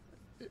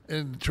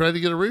and try to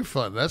get a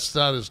refund. That's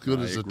not as good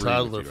as the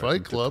Toddler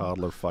Fight Club. The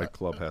Toddler Fight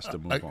Club has to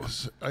move on.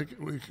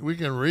 We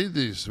can read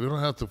these. We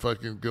don't have to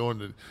fucking go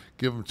into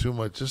give them too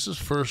much. This is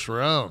first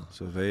round.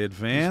 So they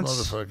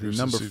advance. The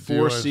number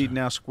 4 seed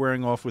now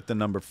squaring off with the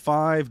number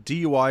 5.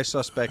 DUI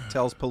suspect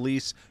tells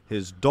police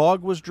his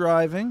dog was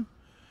driving.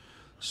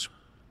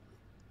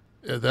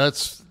 Yeah,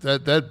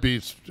 that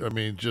beats. I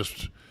mean,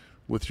 just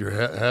with your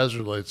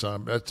hazard lights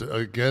on. That's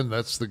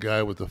the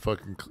guy with the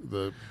fucking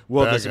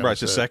Well, bag that's on right. his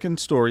The head. second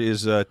story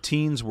is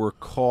teens were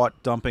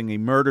caught dumping a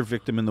murder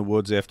victim in the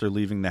woods after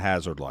leaving the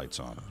hazard lights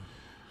on.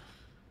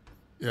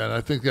 Yeah, and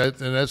I think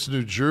that's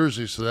New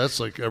Jersey, so that's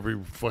like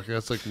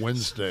that's like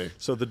Wednesday.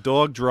 So the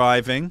dog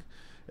driving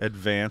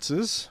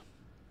advances.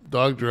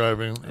 Dog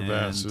driving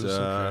advances.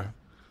 Okay.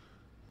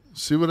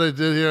 See what I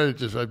did here?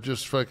 I've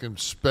just fucking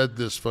sped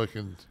this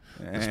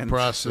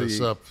process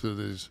up to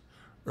these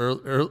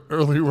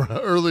early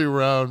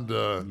round.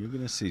 You're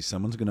gonna see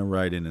someone's gonna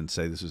write in and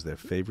say this is their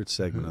favorite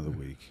segment of the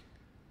week.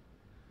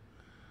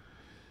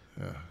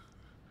 Yeah.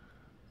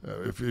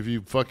 If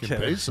you fucking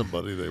pay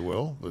somebody, they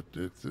will. But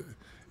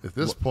at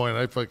this point,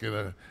 I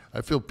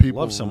feel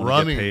people love someone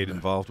running to get paid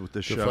involved with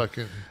this show.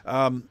 Fucking,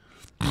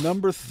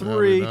 number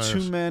 3, nice.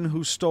 2 men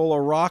who stole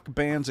a rock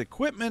band's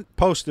equipment,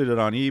 posted it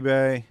on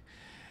eBay.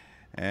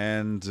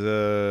 And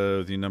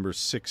the number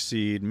 6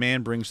 seed,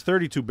 man brings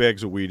 32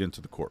 bags of weed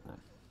into the courtroom.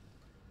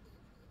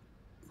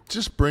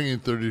 Just bringing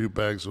 32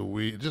 bags of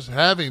weed, just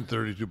having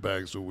 32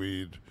 bags of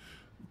weed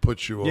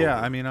puts you over. Yeah,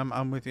 I mean,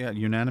 I'm with you.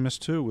 Unanimous,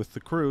 too, with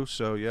the crew.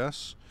 So,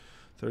 yes,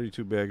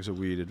 32 bags of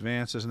weed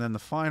advances. And then the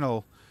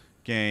final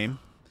game.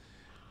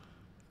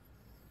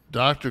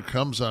 Doctor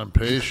comes on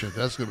patient.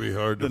 That's going to be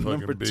hard to The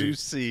fucking number beat. 2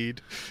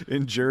 seed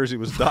in Jersey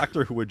was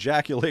doctor who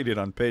ejaculated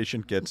on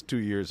patient, gets 2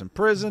 years in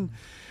prison.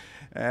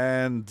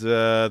 And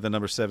the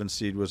number 7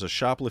 seed was a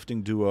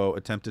shoplifting duo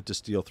attempted to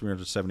steal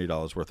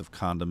 $370 worth of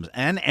condoms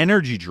and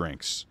energy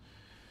drinks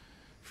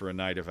for a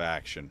night of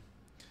action.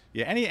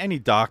 Yeah, any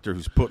doctor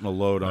who's putting a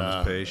load on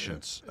his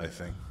patients, I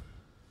think.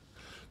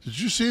 Did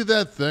you see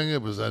that thing?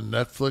 It was on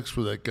Netflix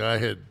where that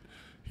guy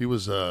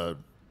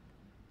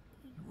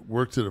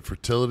worked at a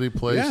fertility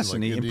place. Yes, in,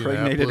 and he Indianapolis.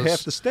 impregnated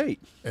half the state.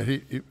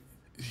 And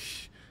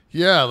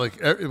yeah, like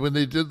when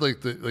they did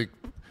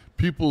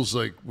people's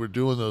were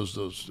doing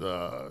those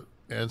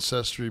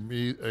ancestry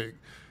meet, and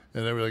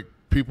they were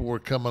people were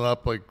coming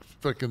up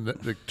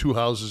fucking 2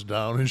 houses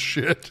down and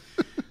shit.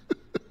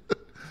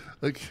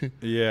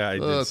 Yeah, I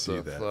did see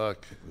that.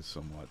 Fuck? It was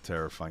somewhat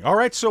terrifying. All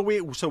right, so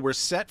we're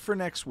set for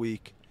next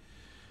week.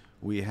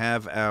 We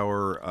have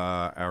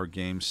our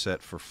games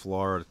set for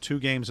Florida. 2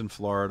 games in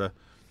Florida,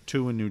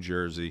 2 in New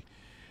Jersey,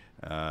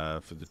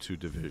 for the 2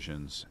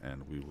 divisions,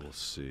 and we will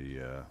see.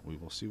 We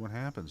will see what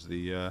happens.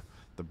 The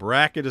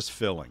bracket is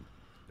filling.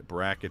 The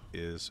bracket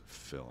is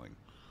filling.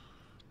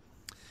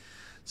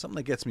 Something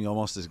that gets me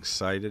almost as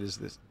excited as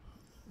this.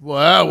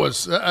 Well,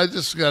 I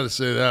just got to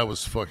say that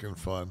was fucking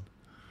fun.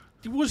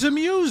 It was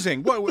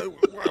amusing. What,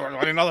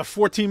 another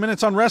 14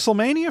 minutes on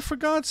WrestleMania, for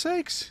God's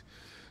sakes?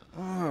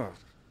 Oh,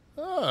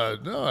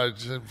 no!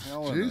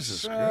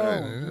 Jesus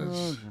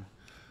Christ!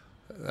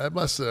 That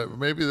must have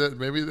maybe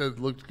that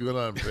looked good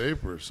on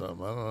paper or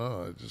something. I don't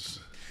know.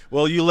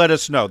 Well, you let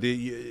us know.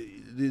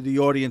 The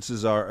audience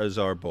is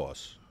our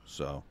boss,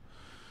 so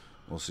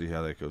we'll see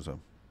how that goes up.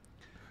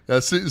 Yeah,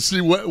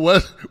 see what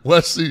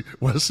Wesley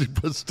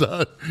puts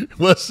down.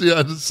 Wesley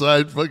on the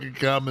side fucking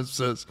comment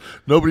says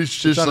nobody's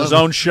shits on his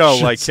own show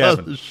like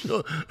Kevin.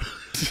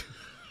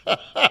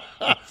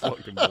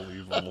 Fucking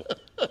unbelievable.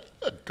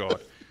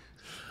 God.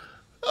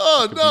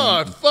 Oh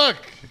no! Fuck.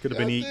 It could have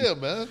been eaten,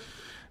 man.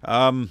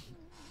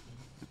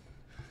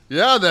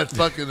 Yeah, that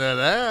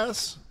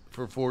ass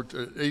for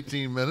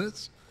 18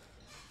 minutes.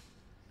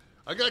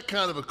 I got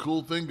kind of a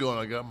cool thing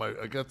going.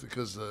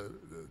 Because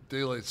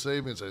daylight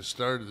savings. I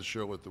started the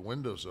show with the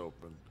windows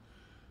open.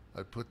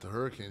 I put the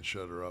hurricane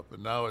shutter up,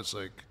 and now it's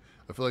I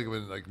feel like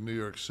I'm in New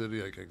York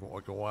City. I can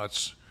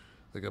watch.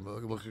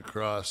 I'm look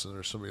across, and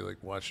there's somebody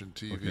watching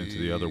TV. Looking into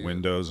the other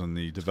windows in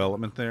the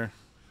development there.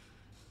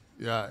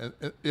 Yeah,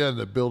 and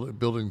the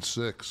building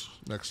 6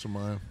 next to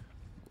mine.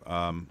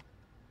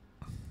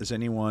 Is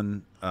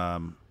anyone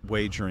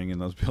wagering in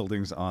those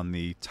buildings on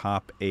the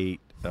top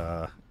 8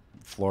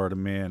 Florida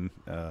man,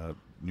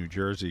 New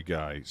Jersey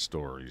guy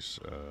stories?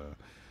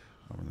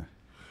 Over there?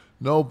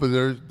 No, but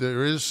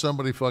there is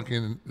somebody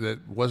fucking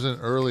that wasn't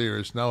earlier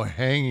is now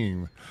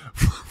hanging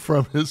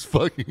from his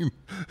fucking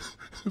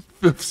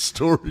 5th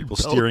story. People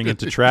steering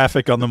into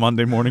traffic on the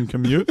Monday morning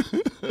commute.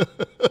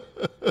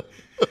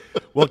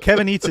 Well,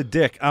 Kevin eats a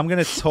dick. I'm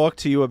going to talk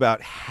to you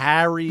about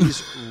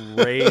Harry's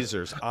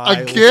razors.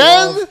 I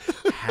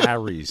love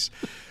Harry's.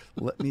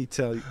 Let me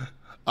tell you.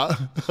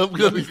 I'm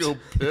going to go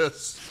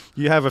piss.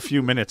 You have a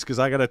few minutes because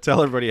I got to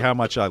tell everybody how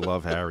much I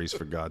love Harry's,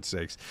 for God's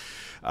sakes.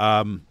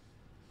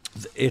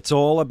 It's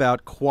all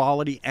about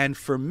quality and,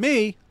 for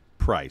me,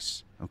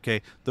 price.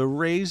 Okay, the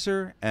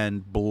razor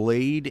and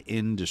blade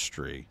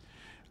industry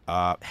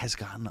has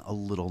gotten a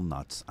little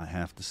nuts, I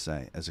have to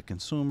say. As a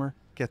consumer,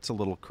 gets a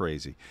little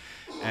crazy.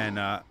 And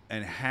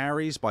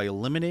Harry's, by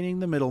eliminating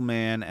the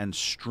middleman and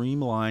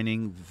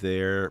streamlining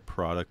their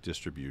product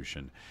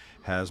distribution,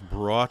 has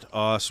brought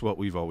us what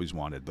we've always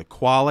wanted: the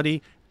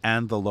quality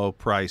and the low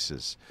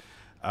prices.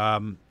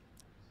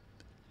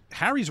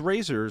 Harry's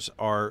razors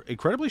are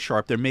incredibly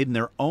sharp. They're made in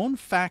their own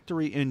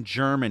factory in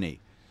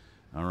Germany.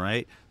 All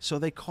right, so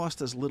they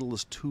cost as little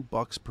as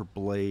 $2 per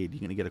blade. You're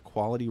going to get a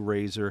quality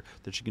razor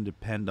that you can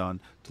depend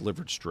on,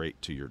 delivered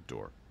straight to your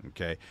door.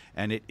 Okay,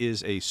 and it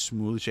is a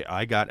smooth shave.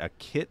 I got a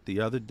kit the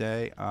other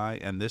day.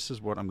 And this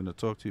is what I'm going to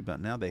talk to you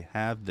about now. They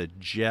have the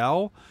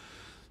gel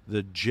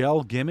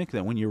gimmick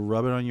that when you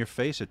rub it on your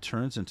face, it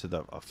turns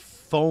into a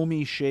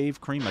foamy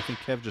shave cream. I think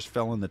Kev just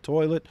fell in the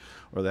toilet,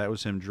 or that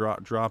was him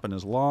dropping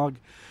his log.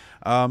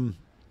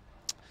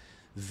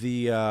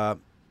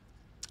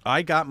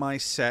 I got my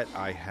set.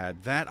 I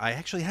had that. I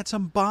actually had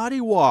some body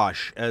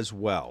wash as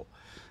well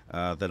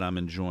that I'm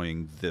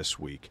enjoying this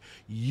week.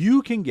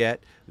 You can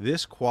get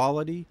this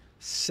quality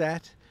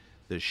set,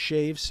 the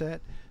shave set,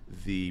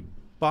 the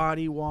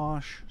body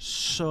wash,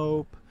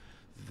 soap.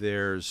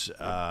 There's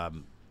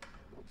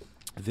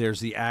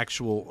the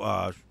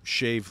actual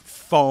shave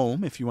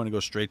foam if you want to go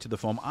straight to the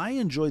foam. I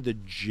enjoy the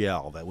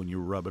gel that when you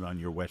rub it on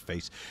your wet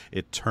face,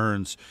 it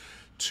turns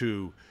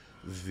to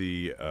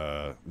the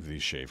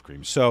shave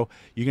cream. So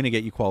you're going to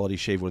get your quality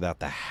shave without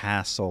the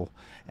hassle.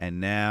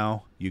 And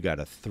now you got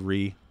a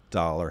 $3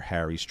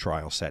 Harry's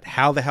trial set.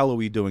 How the hell are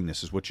we doing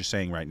this is what you're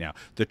saying right now.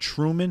 The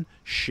Truman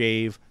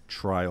Shave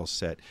trial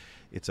set.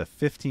 It's a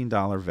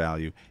 $15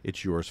 value.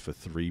 It's yours for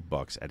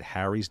 $3 at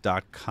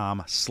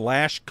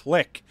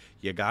harrys.com/Kliq.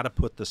 You got to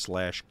put the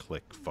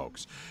 /Kliq,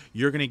 folks.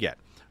 You're going to get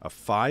a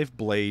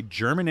 5-blade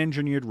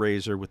German-engineered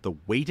razor with the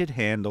weighted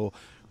handle,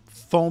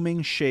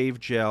 foaming shave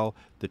gel,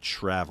 the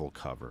travel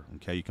cover.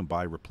 Okay, you can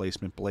buy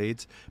replacement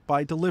blades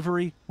by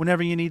delivery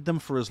whenever you need them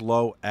for as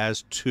low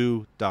as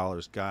 $2.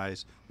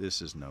 Guys,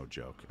 this is no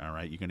joke. All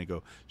right, you're going to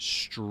go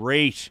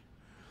straight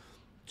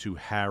to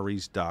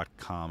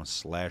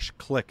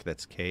harrys.com/Kliq.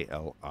 That's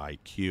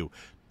Kliq.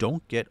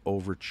 Don't get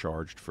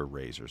overcharged for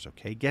razors,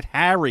 okay? Get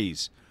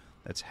Harry's.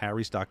 That's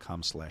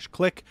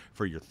harrys.com/Kliq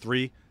for your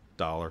 $3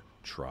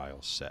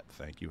 trial set.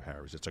 Thank you,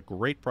 Harry's. It's a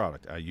great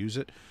product. I use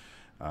it.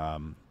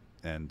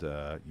 And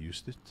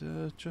used it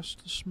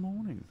just this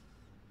morning.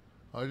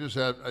 I just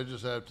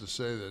have to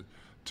say that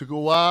took a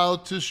while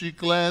till she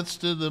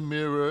glanced in the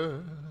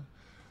mirror.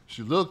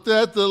 She looked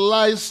at the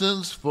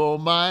license for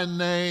my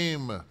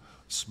name.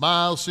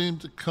 Smile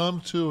seemed to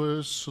come to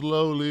her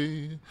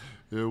slowly.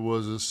 It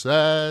was a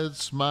sad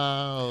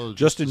smile.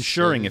 Just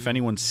ensuring if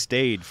anyone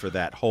stayed for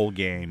that whole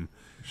game.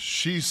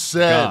 She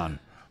said, gone.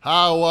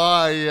 "How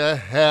are you,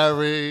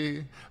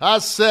 Harry?" I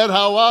said,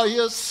 "How are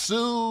you,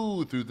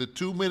 Sue?" Through the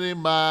too many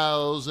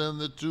miles and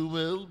the too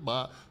little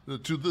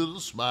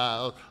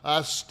smile,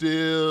 I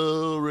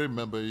still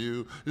remember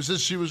you. You said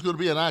she was going to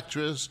be an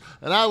actress,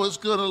 and I was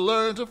going to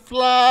learn to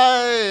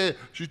fly.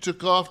 She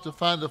took off to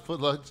find the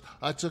footlights.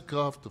 I took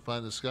off to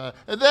find the sky.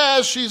 And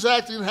there she's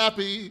acting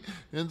happy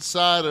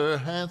inside her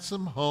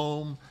handsome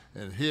home.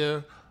 And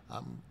here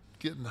I'm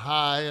getting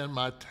high in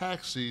my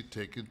taxi,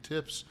 taking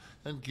tips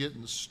and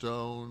getting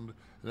stoned.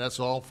 And that's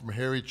all from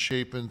Harry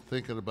Chapin,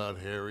 thinking about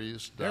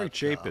Harry's. Harry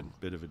Chapin,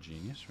 bit of a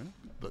genius, right?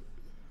 But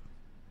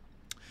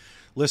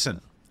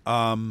listen,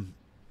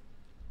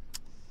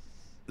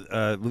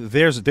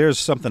 there's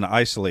something to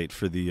isolate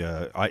for the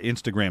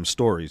Instagram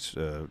stories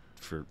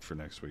for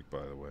next week.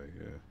 By the way,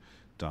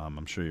 Dom,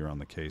 I'm sure you're on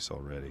the case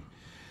already.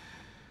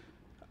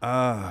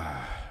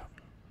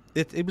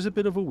 It was a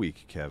bit of a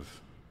week, Kev.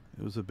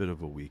 It was a bit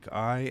of a week.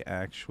 I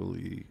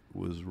actually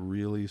was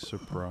really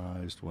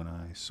surprised when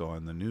I saw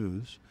in the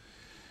news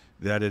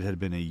that it had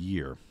been a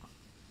year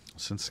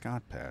since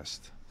Scott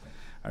passed.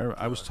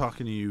 I was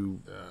talking to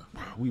you.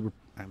 We were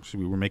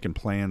making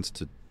plans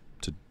to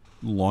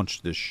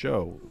launch this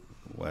show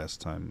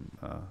last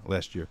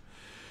year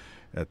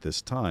at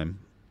this time,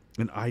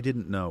 and I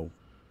didn't know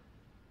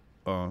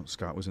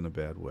Scott was in a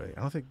bad way.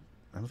 I don't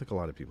think a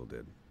lot of people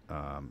did.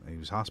 He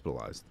was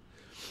hospitalized,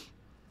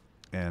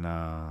 and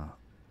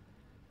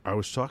I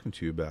was talking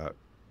to you about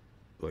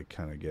like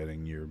kind of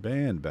getting your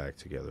band back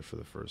together for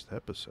the first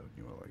episode.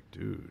 You were like,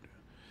 dude,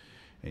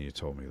 and you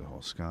told me the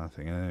whole Scott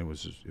thing, and it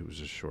was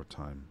a short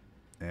time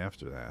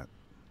after that,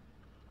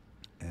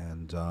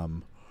 and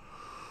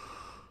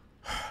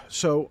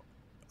so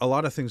a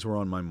lot of things were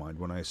on my mind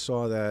when I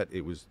saw that.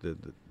 It was the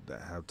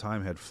how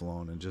time had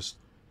flown, and just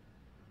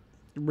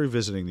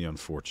revisiting the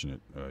unfortunate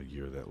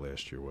year that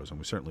last year was, and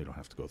we certainly don't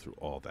have to go through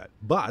all that,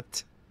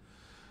 but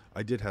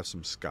I did have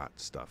some Scott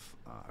stuff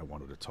I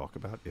wanted to talk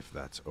about, if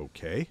that's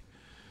okay,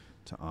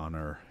 to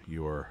honor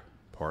your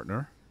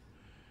partner.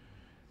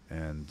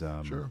 And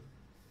sure.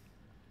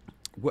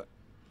 What?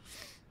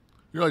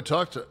 I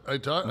talked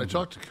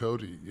to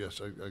Cody.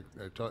 Yes, I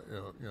talked.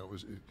 It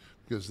was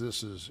because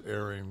this is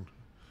airing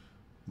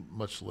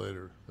much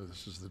later.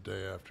 This is the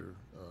day after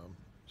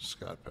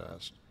Scott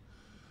passed,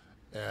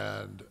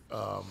 and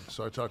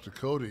so I talked to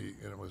Cody,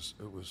 and it was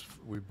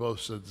we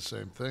both said the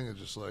same thing. It's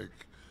just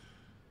like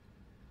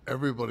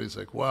everybody's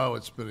like, "Wow,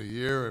 it's been a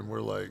year," and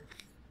we're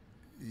like,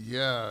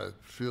 "Yeah, it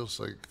feels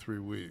like 3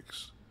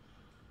 weeks."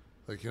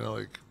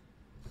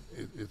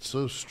 It's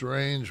so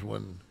strange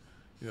when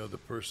the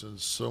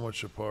person's so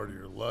much a part of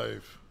your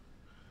life.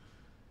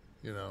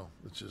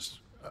 It's just,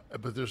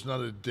 but there's not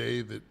a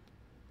day that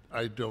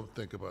I don't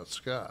think about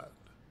Scott.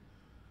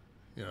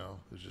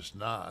 there's just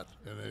not.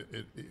 And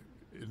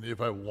and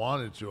if I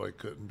wanted to, I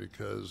couldn't,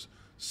 because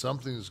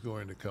something's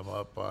going to come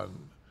up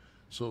on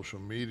social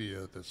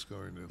media that's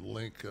going to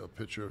link a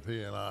picture of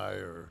he and I,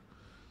 or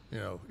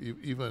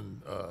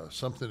even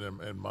something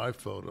in my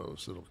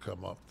photos that'll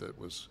come up that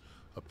was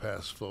a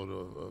past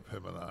photo of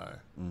him and I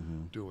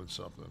doing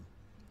something.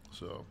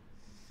 So,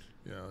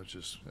 it's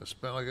just, I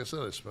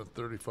spent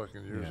 30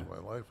 fucking years of my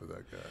life with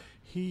that guy.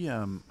 He,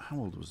 how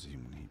old was he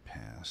when he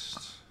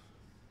passed?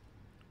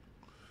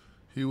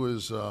 He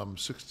was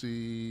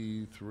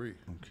 63.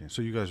 Okay,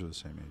 so you guys were the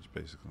same age,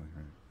 basically,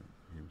 right?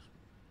 He was,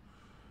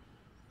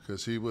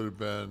 because he would have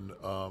been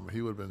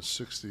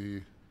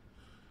 60.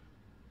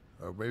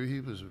 Or maybe he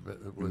was.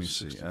 Let me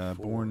see.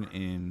 Born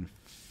in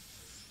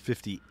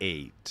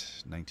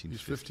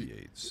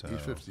 1958. So.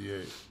 He's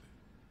 58.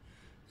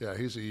 Yeah,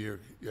 he's a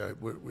year. Yeah,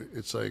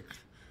 it's like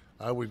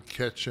I would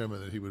catch him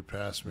and then he would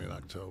pass me in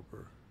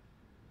October.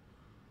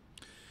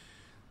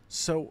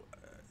 So,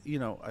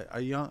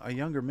 a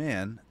younger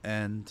man,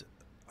 and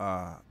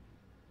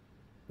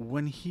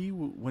when he.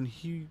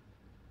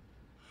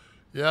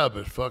 Yeah,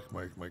 but fuck,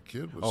 my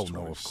kid was. Oh 26,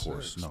 no, of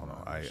course, no.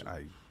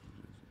 I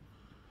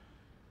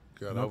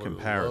God, no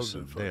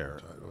comparison there.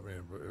 I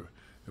mean,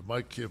 if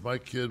my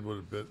kid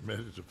would have made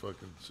it to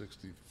fucking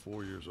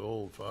 64 years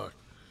old, fuck.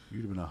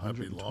 You'd have been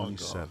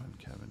 127,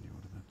 Kevin. You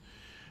would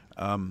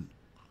have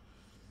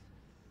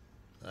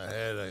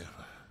been.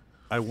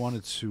 I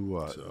wanted to.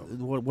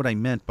 What I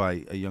meant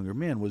by a younger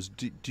man was,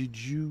 did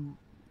you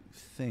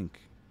think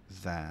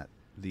that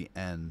the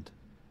end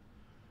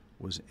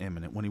was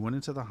imminent when he went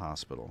into the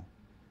hospital?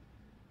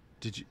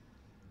 Did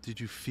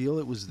you feel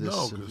it was this?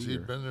 No, severe?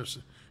 because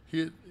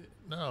he'd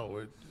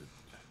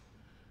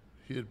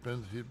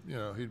been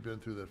there. He'd been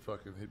through that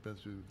fucking. He'd been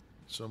through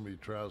so many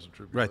trials and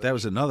tribulations. Right, that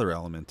was another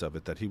element of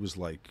it, that he was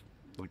like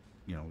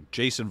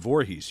Jason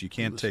Voorhees. You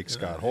can't take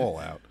Scott Hall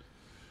out.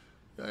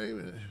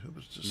 Yeah,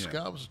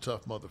 Scott was a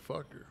tough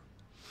motherfucker.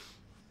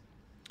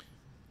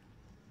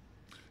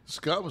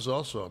 Scott was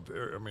also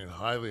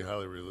highly,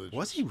 highly religious.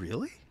 Was he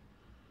really?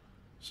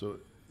 So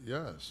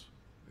yes.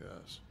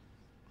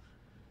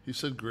 He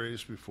said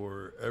grace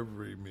before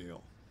every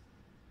meal.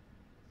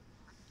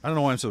 I don't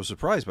know why I'm so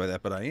surprised by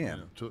that, but I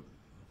am.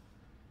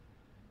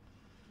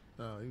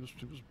 No, he was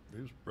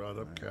brought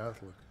up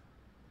Catholic.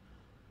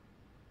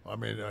 I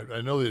mean,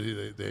 I know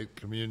that they had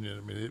communion.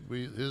 I mean,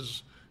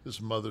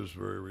 his mother's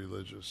very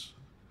religious.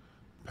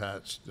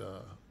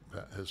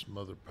 His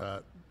mother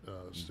Pat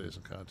stays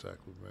in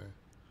contact with me,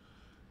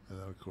 and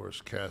then of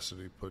course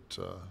Cassidy put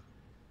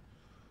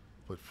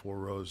 4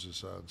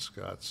 roses on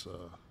Scott's.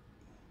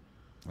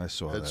 I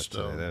saw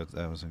headstone that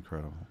today. That was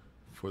incredible.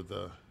 For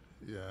the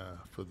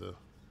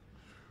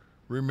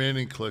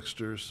remaining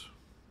Kliqsters.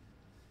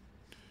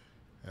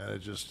 And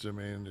it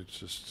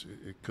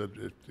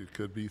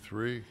could be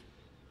 3,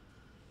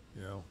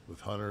 with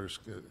Hunter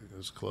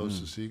as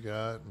close as he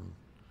got, and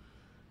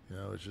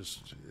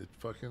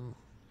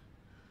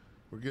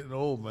we're getting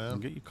old,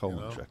 man. Get your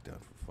colon checked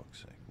out, for fuck's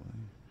sake, will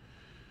you?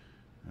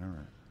 All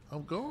right.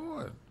 I'm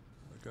going.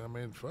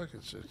 Fuck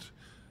it's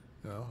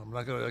I'm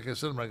not gonna, like I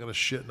said, I'm not gonna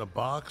shit in a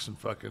box and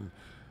fucking,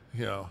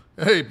 hey,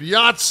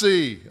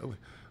 Yahtzee.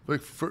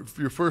 Like for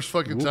your first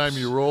fucking time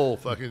you roll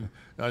fucking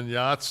on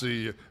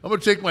Yahtzee, I'm going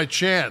to take my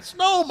chance.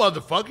 No,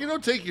 motherfucker, you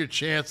don't take your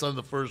chance on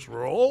the first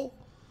roll.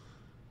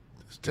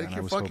 Just take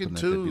your fucking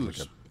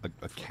twos. Like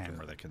a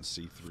camera that can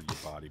see through your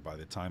body by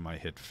the time I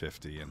hit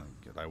 50, and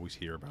I always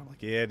hear about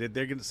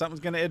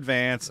something's going to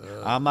advance.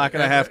 I'm not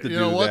going to have to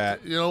do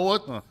that. You know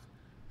what? Huh.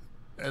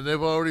 And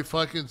they've already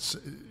fucking.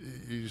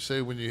 You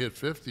say when you hit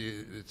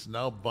 50, it's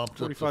now bumped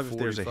 45 up to 45. If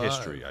there's a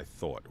history, I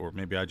thought, or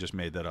maybe I just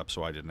made that up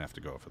so I didn't have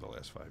to go for the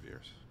last 5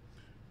 years.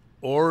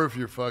 Or if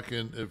your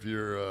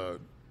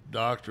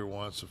doctor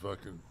wants to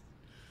fucking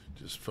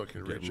just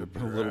fucking reach up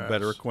your a little ass.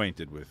 Better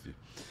acquainted with you.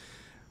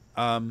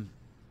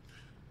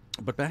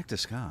 But back to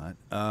Scott.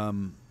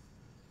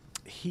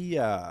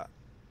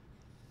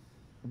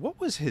 What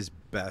was his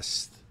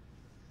best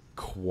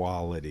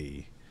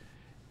quality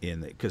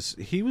in it? Because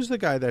he was the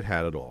guy that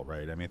had it all,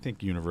 right? I mean, I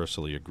think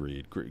universally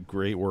agreed.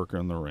 Great worker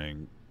in the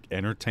ring,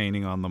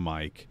 entertaining on the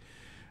mic.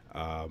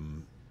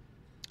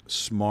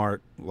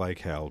 Smart like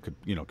hell, could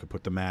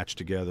put the match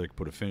together, could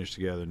put a finish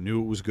together,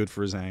 knew it was good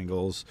for his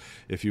angles.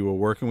 If you were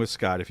working with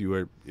Scott, if you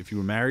were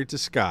married to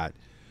Scott,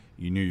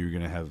 you knew you were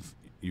gonna have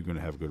a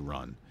good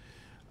run.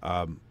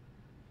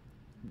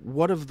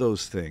 What of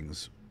those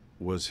things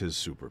was his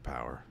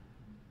superpower?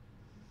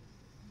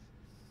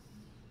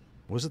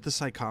 Was it the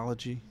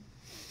psychology?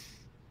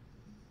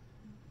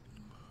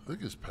 I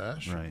think his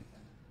passion. Right.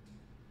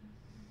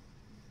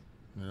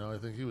 I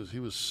think he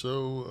was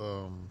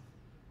so.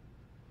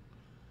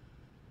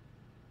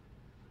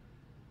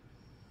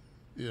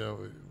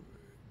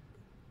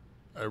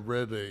 I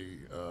read a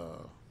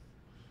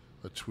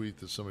tweet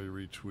that somebody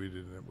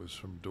retweeted, and it was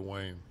from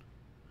Dwayne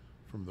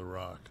from The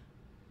Rock,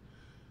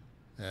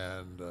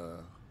 and they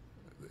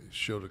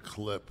showed a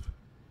clip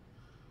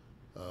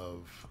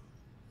of,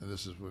 and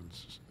this is when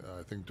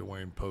I think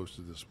Dwayne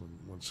posted this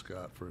when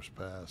Scott first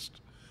passed,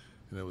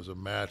 and it was a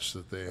match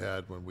that they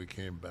had when we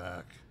came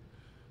back,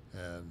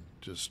 and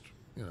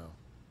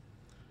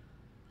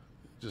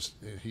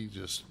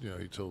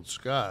he told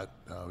Scott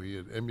how he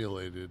had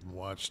emulated and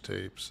watched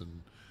tapes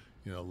and,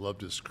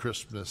 loved his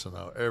crispness and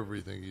how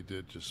everything he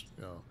did just,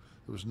 there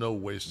was no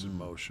wasted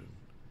motion.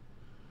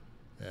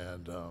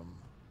 And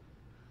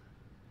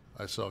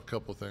I saw a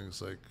couple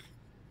things like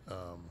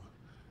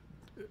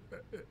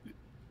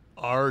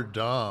our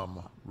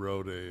Dom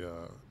wrote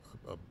a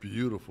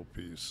beautiful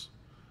piece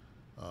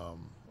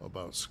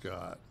about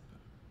Scott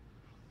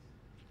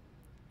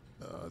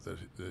that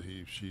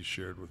she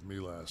shared with me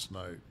last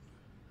night,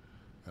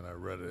 and I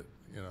read it,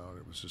 and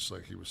it was just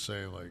like he was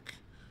saying, like,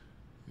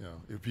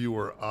 if you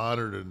were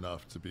honored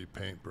enough to be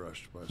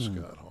paintbrushed by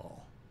Scott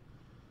Hall,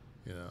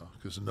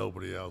 because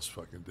nobody else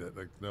fucking did.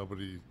 Like,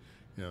 nobody,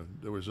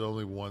 there was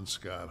only one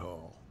Scott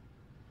Hall.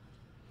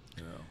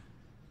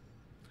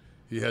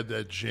 He had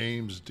that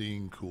James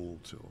Dean cool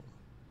to him.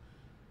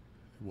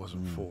 It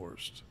wasn't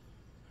forced.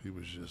 He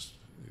was just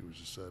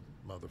that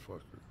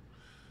motherfucker.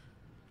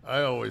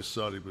 I always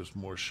thought he was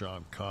more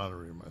Sean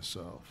Connery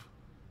myself.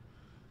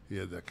 He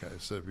had that kind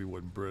of stuff. He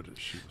wasn't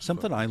British.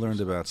 Something I learned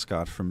about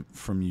Scott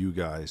from you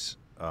guys,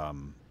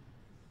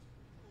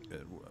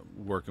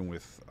 working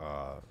with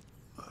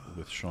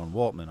Sean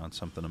Waltman on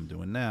something I'm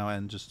doing now,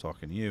 and just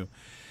talking to you,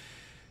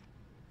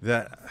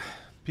 that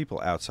people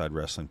outside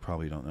wrestling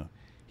probably don't know.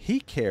 He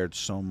cared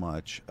so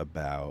much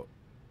about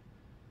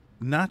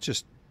not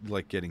just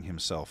like getting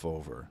himself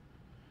over,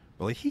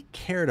 but like he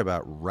cared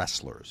about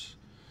wrestlers,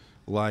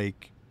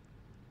 like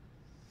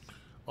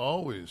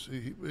always.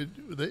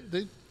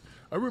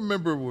 I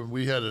remember when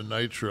we had a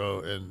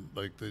Nitro and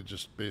like they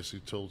just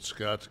basically told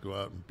Scott to go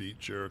out and beat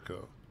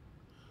Jericho,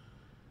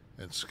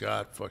 and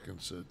Scott fucking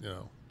said,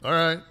 all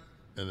right,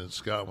 and then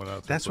Scott went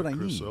out. That's to what I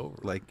Chris mean. Over.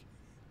 Like,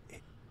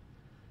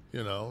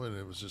 and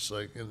it was just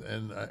like,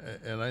 and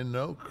I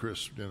know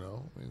Chris,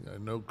 I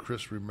know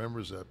Chris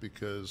remembers that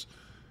because,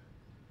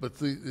 but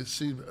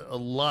see, a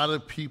lot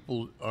of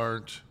people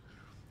are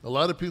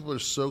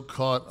so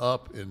caught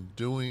up in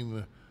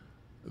doing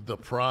the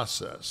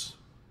process,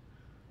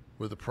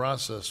 where the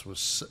process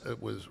was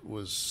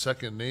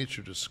second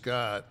nature to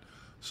Scott.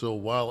 So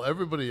while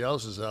everybody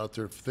else is out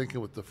there thinking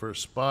what the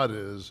first spot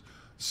is,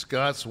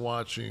 Scott's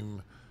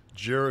watching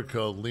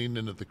Jericho lean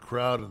into the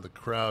crowd, and the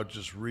crowd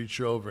just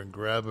reach over and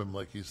grab him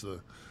like he's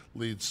the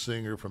lead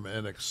singer from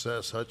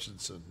NXS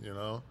Hutchinson,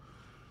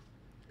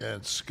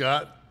 And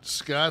Scott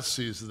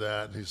sees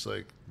that, and he's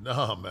like,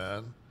 "Nah,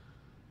 man.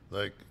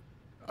 Like,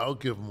 I'll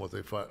give them what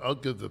they find. I'll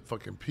give the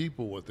fucking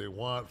people what they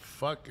want.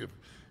 Fuck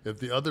if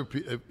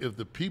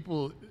the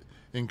people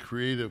in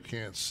creative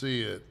can't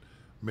see it,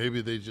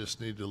 maybe they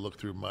just need to look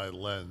through my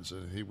lens."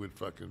 And he would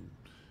fucking,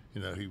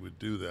 he would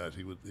do that.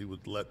 He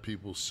would let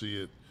people see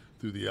it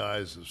through the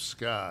eyes of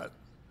Scott.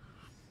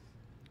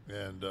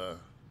 And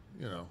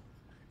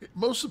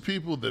most of the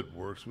people that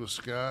works with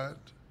Scott,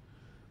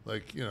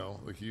 like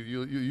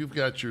you've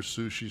got your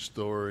sushi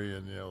story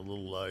and a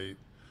little light,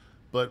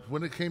 but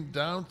when it came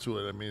down to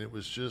it, I mean, it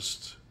was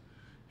just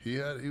he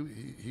had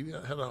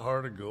a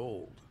heart of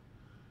gold.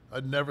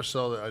 I never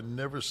saw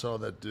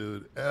that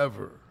dude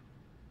ever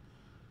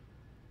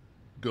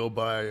go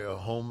by a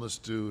homeless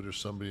dude or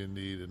somebody in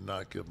need and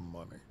not give him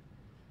money.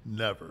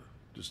 Never.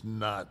 Just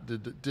not,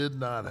 did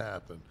not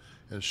happen.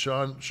 And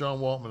Sean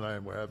Waltman and I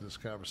were having this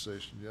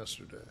conversation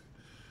yesterday,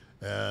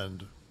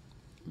 and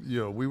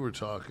we were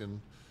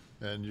talking,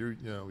 and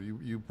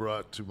you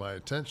brought to my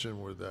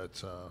attention where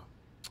that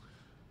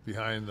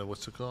behind the,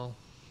 what's it called?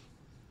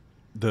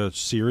 The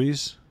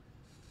series,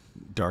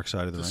 Dark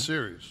Side of the Ring. The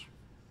series.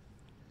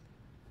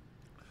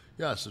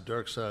 Yeah, it's the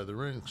Dark Side of the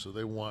Ring. So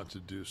they want to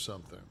do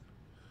something,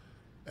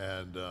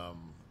 and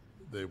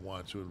they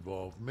want to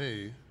involve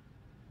me.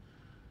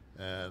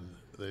 And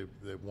they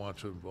want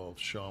to involve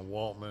Sean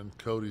Waltman.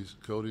 Cody's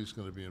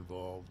going to be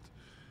involved,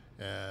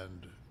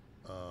 and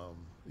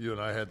you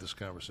and I had this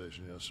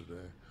conversation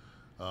yesterday.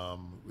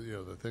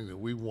 The thing that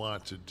we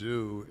want to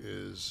do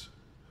is,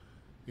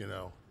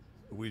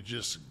 we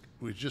just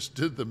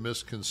did the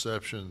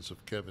misconceptions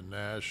of Kevin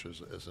Nash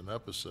as an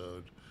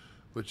episode,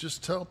 but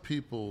just tell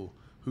people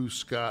who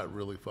Scott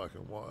really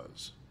fucking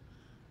was.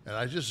 And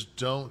I just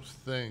don't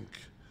think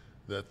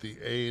that the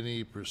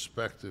A&E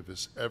perspective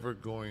is ever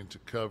going to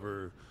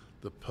cover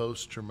the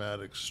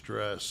post-traumatic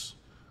stress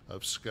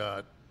of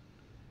Scott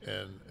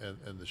and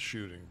the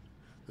shooting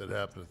that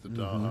happened at the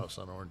Dollhouse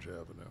on Orange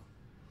Avenue.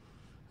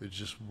 It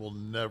just will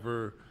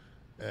never,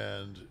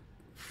 and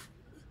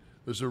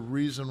there's a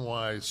reason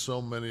why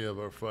so many of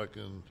our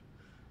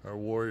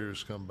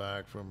warriors come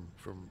back from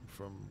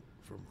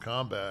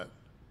combat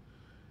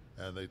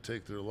and they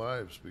take their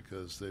lives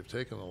because they've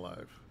taken a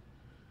life.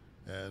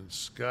 And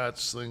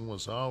Scott's thing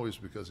was always,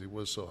 because he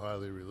was so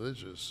highly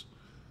religious,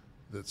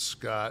 that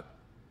Scott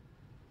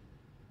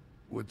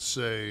would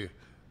say,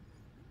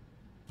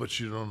 "But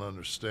you don't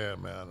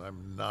understand, man.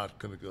 I'm not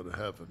going to go to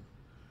heaven.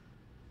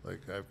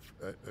 Like I've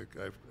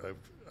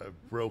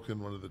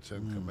broken one of the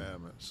 10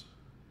 commandments.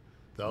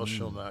 Thou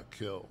shalt not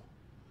kill.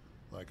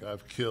 Like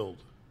I've killed.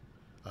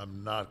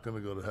 I'm not going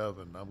to go to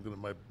heaven.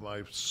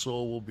 My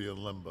soul will be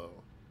in limbo.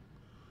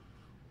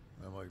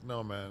 I'm like,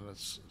 no, man,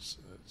 it's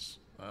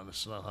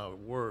not how it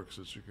works.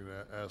 It's you can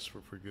ask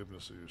for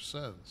forgiveness of your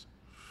sins.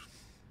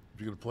 If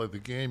you're going to play the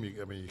game,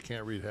 you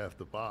can't read half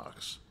the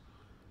box.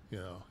 You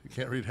know, you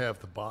can't read half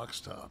the box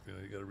top. You know,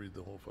 you got to read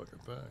the whole fucking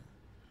thing.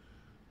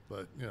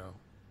 But, you know,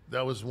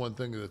 that was one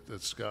thing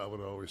that Scott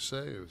would always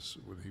say is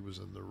when he was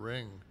in the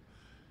ring,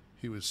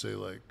 he would say,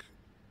 like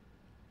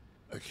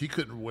he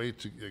couldn't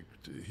wait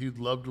he'd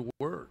love to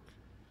work.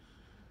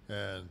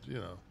 And, you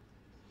know,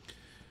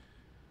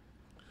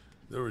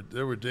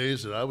 there were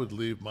days that I would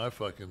leave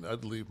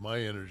I'd leave my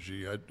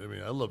energy. I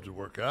love to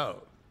work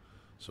out.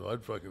 So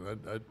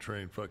I'd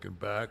train fucking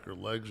back or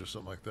legs or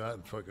something like that,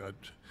 and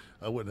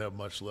I wouldn't have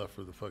much left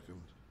for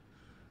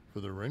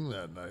the ring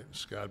that night. And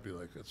Scott'd be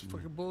like, "That's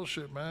fucking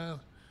bullshit, man."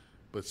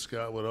 But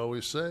Scott would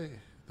always say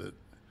that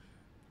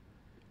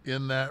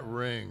in that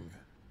ring,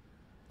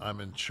 I'm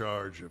in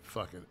charge of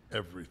fucking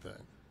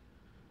everything.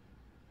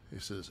 He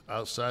says,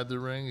 outside the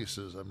ring, he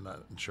says, I'm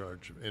not in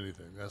charge of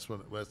anything. That's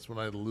when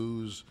I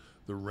lose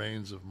the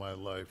reins of my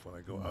life, when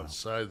I go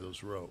outside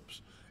those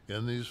ropes.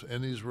 In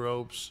these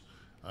ropes,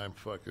 I'm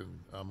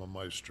a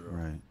maestro.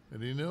 Right.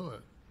 And he knew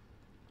it.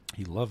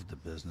 He loved the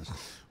business.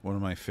 One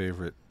of my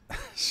favorite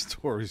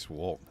stories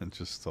Waltman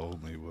just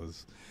told me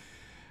was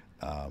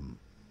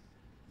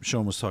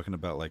Sean was talking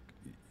about, like,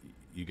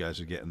 you guys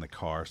would get in the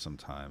car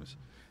sometimes,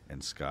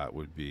 and Scott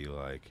would be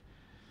like,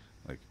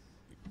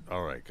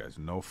 all right, guys,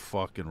 no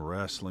fucking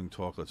wrestling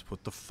talk. Let's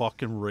put the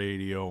fucking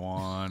radio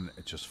on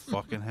and just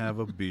fucking have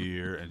a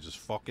beer and just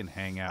fucking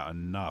hang out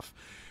enough.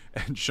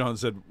 And Sean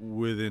said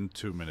within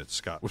 2 minutes,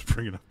 Scott was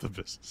bringing up the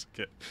business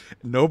again.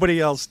 Nobody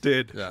else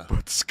did,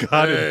 but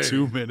Scott in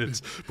 2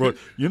 minutes brought,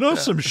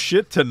 some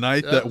shit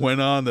tonight that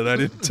went on that I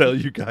didn't tell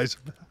you guys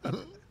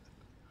about.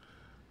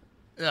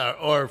 Yeah,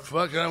 or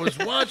fucking, I was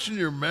watching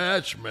your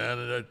match, man,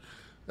 and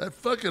that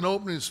fucking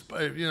opening,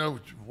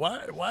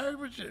 why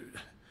would you...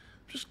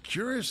 Just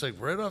curious, like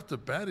right off the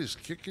bat, he's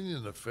kicking you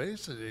in the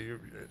face. It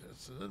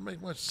doesn't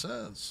make much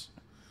sense.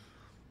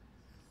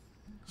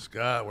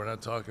 Scott, we're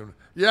not talking.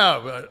 Yeah,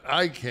 but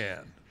I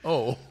can.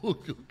 Oh,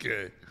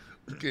 okay.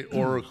 Okay,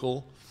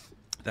 Oracle.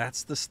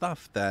 That's the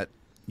stuff that,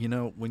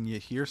 when you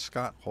hear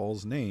Scott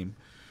Hall's name,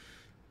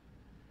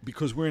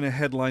 because we're in a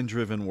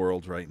headline-driven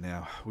world right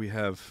now, we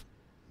have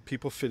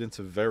people fit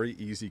into very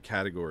easy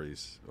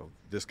categories. Oh,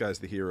 this guy's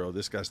the hero,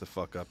 this guy's the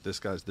fuck up, this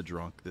guy's the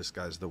drunk, this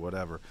guy's the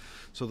whatever.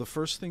 So the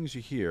first things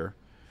you hear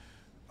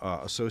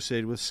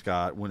associated with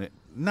Scott,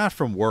 not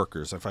from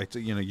workers. If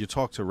you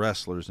talk to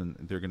wrestlers and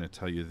they're going to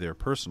tell you their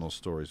personal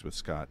stories with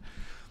Scott,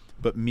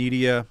 but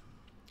media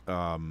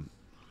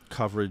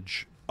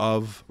coverage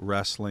of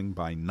wrestling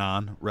by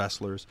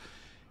non-wrestlers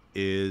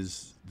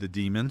is the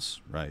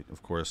demons, right?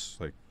 Of course,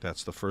 like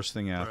that's the first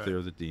thing out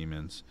there, the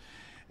demons.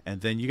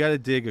 And then you got to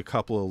dig a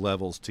couple of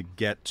levels to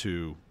get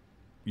to,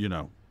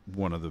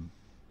 one of the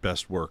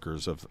best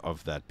workers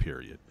of that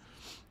period.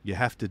 You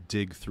have to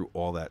dig through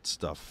all that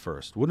stuff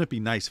first. Wouldn't it be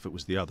nice if it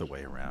was the other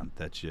way around,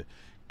 that you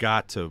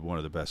got to one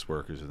of the best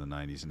workers of the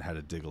 90s and had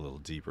to dig a little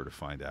deeper to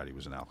find out he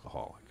was an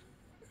alcoholic?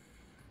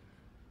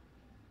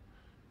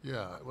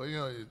 Yeah,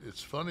 well,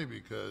 it's funny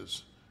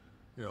because,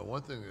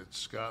 one thing that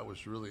Scott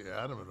was really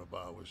adamant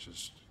about was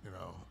just,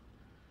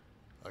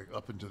 like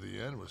up until the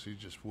end, was he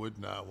just would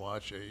not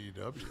watch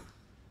AEW.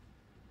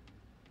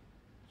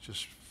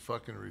 Just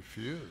fucking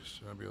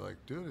refused. And I'd be like,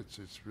 dude,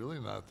 it's really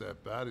not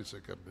that bad. He's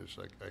like,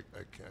 I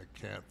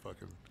can't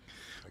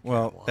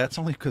Well, that's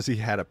only because he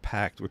had a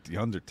pact with the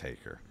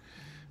Undertaker,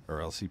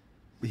 or else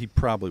he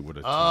probably would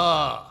have.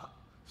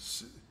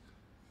 So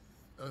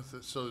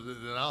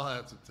then I'll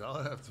have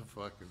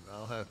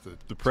to.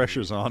 The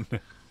pressure's on.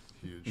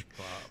 Huge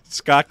pop.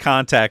 Scott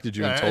contacted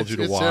you and told you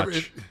to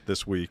watch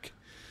this week.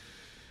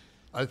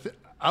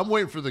 I'm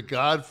waiting for the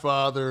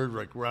Godfather,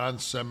 like Ron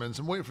Simmons.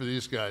 I'm waiting for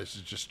these guys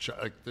to just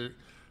because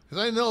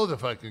I know the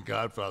fucking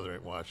Godfather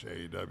ain't watching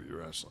AEW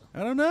wrestling.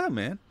 I don't know,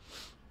 man.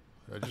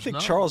 I think know.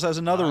 Charles has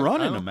another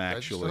run in him,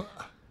 actually.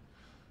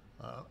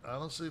 I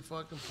don't see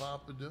fucking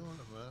Papa doing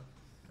it, man.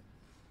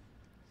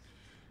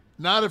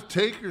 Not if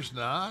Taker's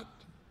not.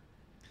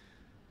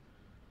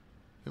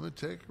 Him and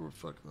Taker were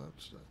fucking.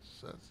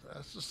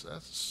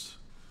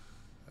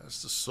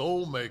 That's the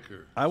soul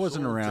maker. I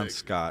wasn't soul around taker.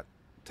 Scott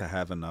to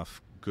have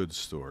enough good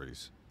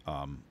stories.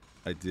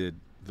 I did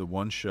the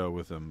one show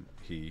with him.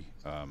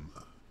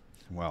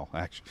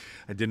 Actually,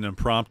 I did an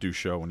impromptu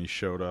show when he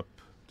showed up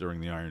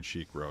during the Iron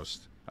Sheik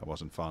roast. I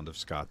wasn't fond of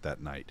Scott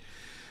that night.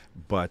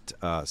 But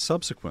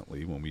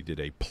subsequently, when we did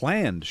a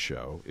planned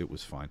show, it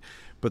was fine.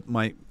 But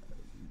my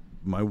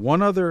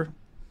one other...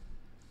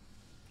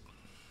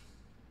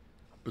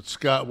 But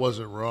Scott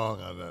wasn't wrong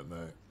on that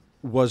night.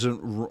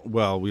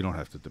 Well, we don't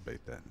have to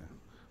debate that now.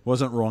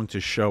 Wasn't wrong to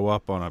show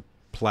up on a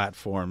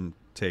platform.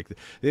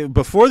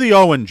 Before the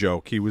Owen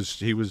joke, he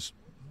was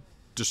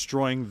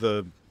destroying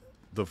the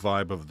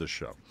vibe of the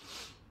show.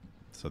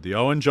 So the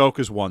Owen joke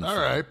is one thing. All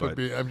right, but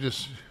I'm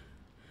just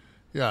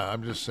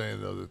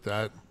saying though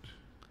that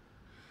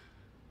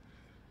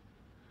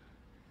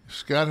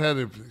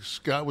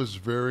Scott was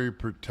very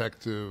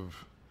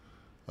protective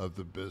of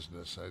the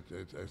business. I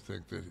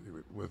think that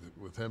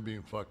with him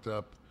being fucked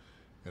up,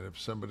 and if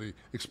somebody,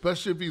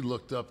 especially if he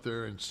looked up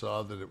there and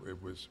saw that it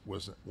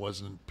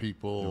wasn't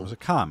people. It was a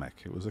comic.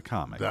 It was a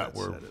comic that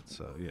were. Said it,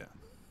 so yeah.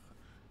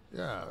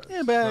 Yeah,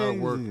 yeah, but not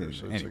workers.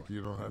 So anyway. It's like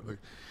you don't have.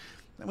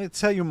 Let me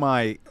tell you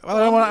my. I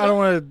don't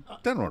want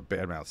to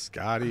badmouth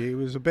Scott. He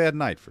was a bad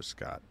night for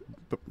Scott,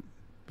 but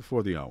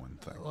before the Owen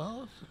thing.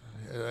 Well,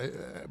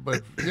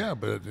 but you're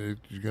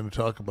going to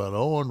talk about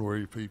Owen, where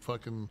he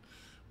fucking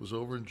was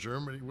over in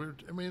Germany.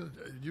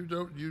 You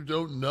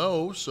don't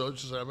know, so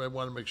it's just I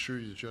want to make sure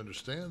that you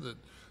understand that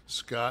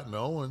Scott and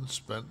Owen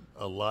spent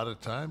a lot of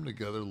time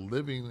together,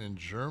 living in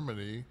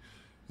Germany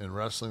and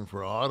wrestling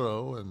for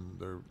Otto, and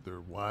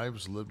their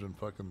wives lived in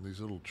fucking these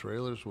little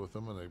trailers with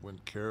them, and they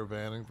went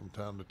caravanning from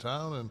town to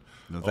town.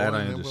 And that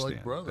I and understand. Were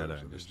like brothers. That I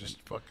understand.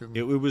 Just fucking.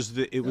 It was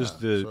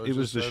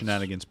the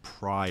shenanigans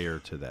prior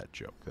to that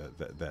joke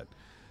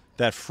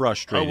that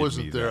frustrated me. I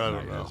wasn't there. I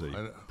don't know. As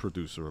a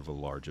producer of a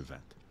large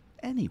event.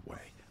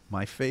 Anyway,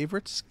 my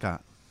favorite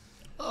Scott.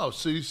 Oh,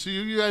 so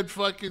you had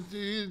fucking.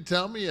 You didn't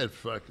tell me you had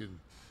fucking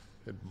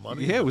had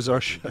money. Yeah, it was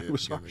our show. It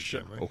was our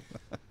show.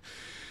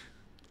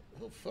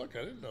 Well, fuck,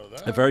 I didn't know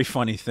that. A very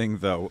funny thing,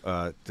 though,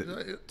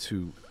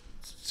 to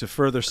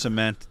further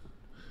cement.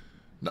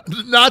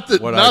 Not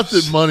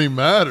that money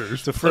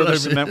matters. To further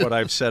cement what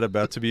I've said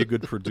about to be a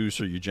good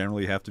producer, you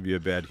generally have to be a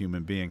bad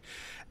human being.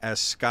 As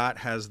Scott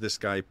has this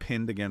guy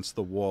pinned against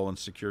the wall and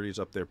security's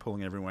up there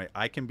pulling everyone away,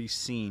 I can be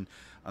seen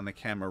on the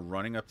camera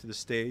running up to the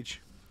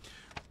stage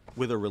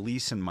with a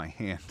release in my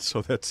hand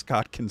so that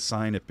Scott can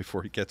sign it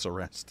before he gets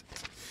arrested.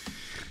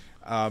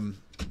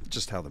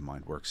 Just how the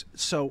mind works.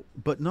 So,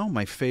 but no,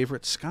 my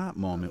favorite Scott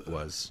moment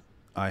was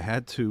I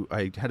had to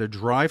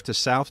drive to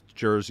South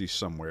Jersey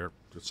somewhere,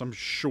 some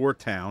shore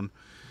town,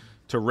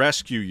 to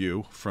rescue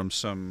you from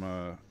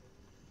some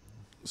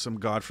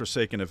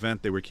godforsaken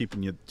event they were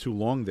keeping you too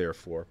long there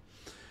for.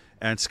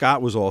 And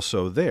Scott was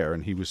also there,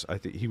 and I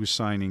think he was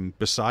signing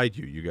beside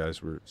you. You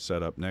guys were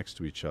set up next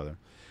to each other.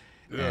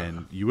 Yeah.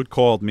 And you had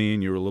called me,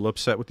 and you were a little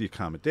upset with the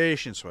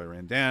accommodation, so I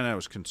ran down. I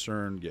was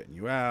concerned getting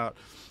you out.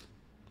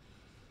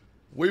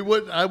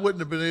 I wouldn't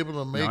have been able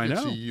to make it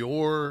to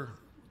your,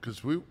 because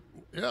it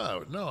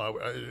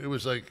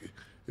was like,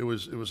 it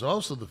was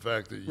also the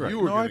fact that you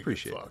were going to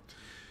get fucked.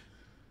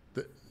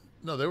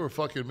 No, they were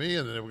fucking me,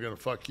 and then they were going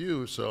to fuck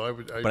you. So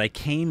but I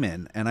came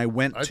in and I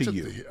went to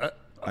you.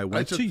 I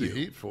went to you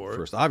heat for it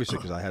first, obviously,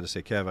 because I had to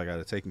say, Kev, I got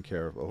it taken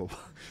care of.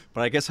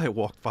 But I guess I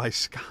walked by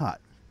Scott,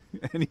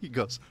 and he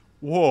goes,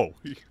 "Whoa!"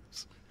 He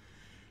goes,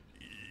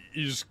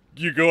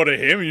 you go to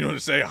him, you don't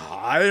say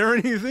hi or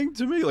anything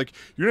to me. Like,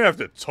 you don't have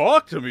to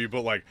talk to me,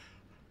 but like,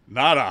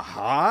 not a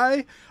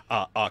hi.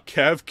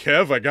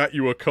 Kev, I got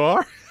you a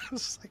car. I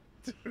was like,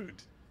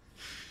 dude,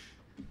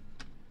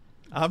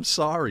 I'm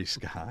sorry,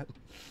 Scott.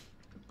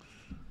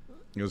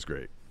 It was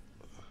great.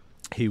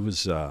 He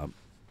was a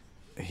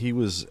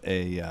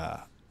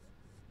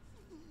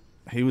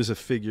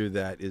figure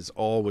that is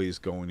always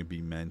going to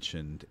be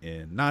mentioned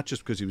in, not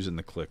just because he was in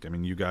the Kliq. I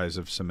mean, you guys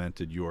have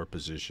cemented your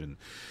position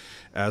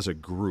as a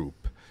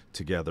group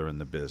together in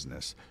the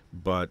business,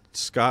 but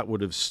Scott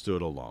would have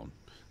stood alone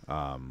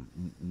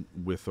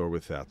with or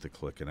without the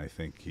Kliq, and I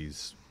think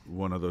he's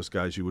one of those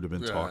guys you would have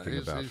been talking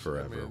about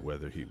forever,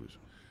 whether he was.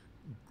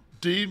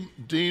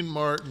 Dean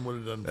Martin would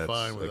have done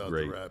fine without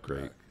the Rat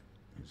Pack.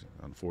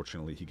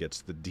 Unfortunately, he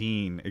gets the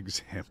Dean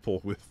example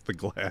with the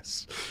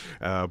glass,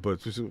 but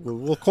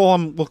we'll call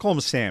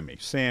him Sammy.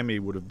 Sammy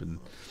would have been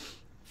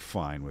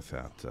fine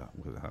without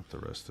the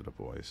rest of the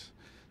boys.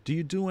 Do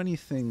you do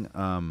anything?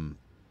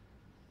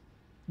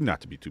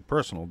 Not to be too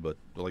personal, but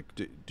like,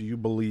 do you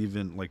believe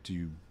in, like, do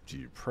you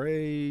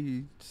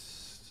pray?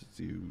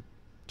 Do you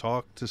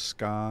talk to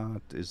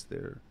Scott? Is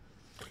there?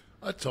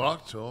 I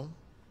talk to him.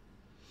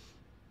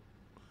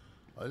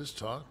 I just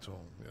talk to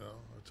him, you know.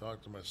 I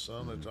talk to my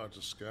son. I talk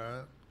to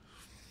Scott.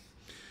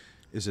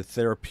 Is it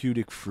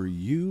therapeutic for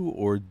you,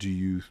 or do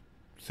you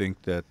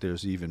think that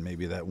there's even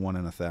maybe that 1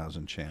 in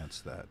 1,000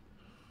 chance that?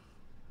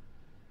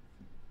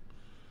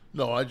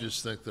 No, I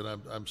just think that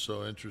I'm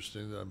so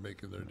interesting that I'm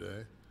making their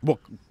day. Well,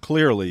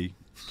 clearly,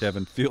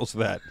 Kevin feels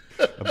that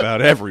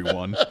about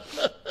everyone.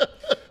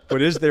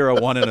 But is there a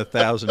 1 in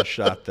 1,000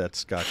 shot that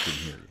Scott can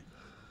hear you?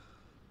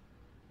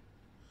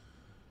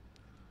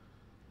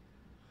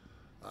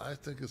 I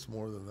think it's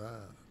more than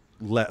that.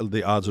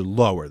 The odds are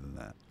lower than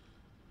that.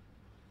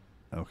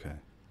 Okay.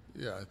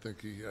 Yeah, I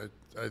think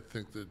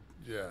that.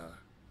 Yeah.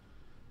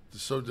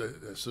 So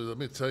let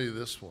me tell you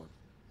this one.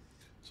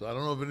 So I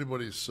don't know if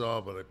anybody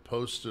saw, but I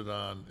posted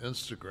on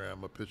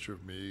Instagram a picture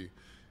of me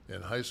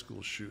in high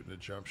school shooting a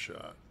jump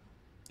shot.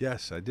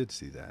 Yes, I did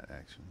see that,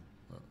 actually.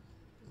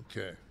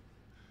 Okay.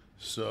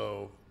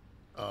 So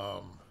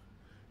it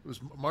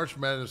was March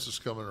Madness is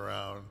coming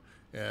around,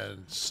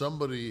 and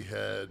somebody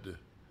had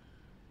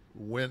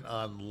went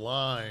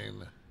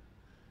online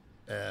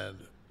and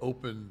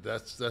opened,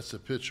 that's a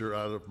picture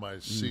out of my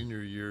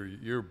senior year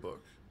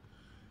yearbook,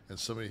 and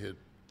somebody had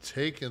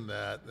taken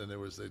that, and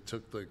they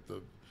took like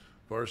the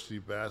varsity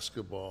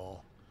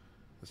basketball.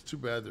 It's too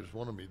bad there's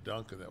one of me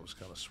dunking. That was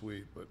kind of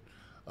sweet, but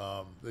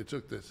they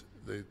took this.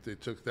 They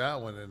took that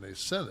one and they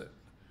sent it,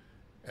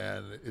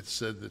 and it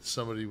said that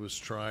somebody was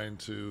trying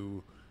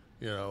to,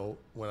 you know,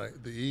 when I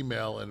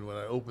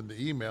opened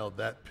the email,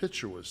 that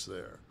picture was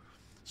there,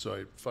 so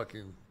I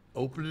fucking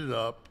opened it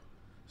up,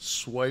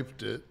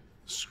 swiped it,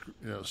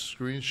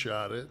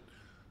 screenshot it,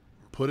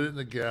 put it in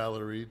the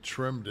gallery,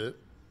 trimmed it,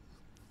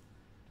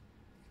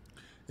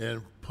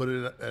 and put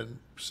it and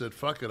said,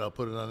 "Fuck it, I'll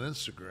put it on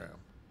Instagram."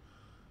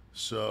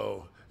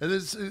 So, and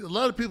it's a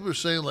lot of people are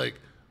saying like,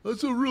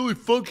 "That's a really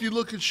funky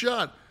looking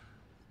shot."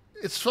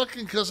 It's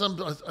fucking because I'm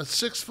a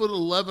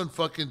 6'11",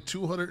 fucking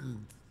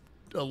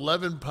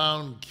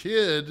 211-pound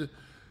kid.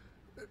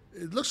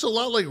 It looks a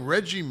lot like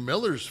Reggie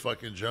Miller's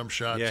fucking jump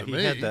shot to me. Yeah,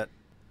 he had that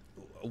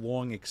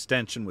long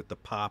extension with the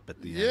pop at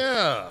the end.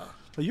 Yeah.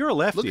 Well, you're a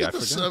lefty. Look at I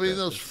this. forgot I mean, that.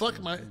 those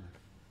fuck my.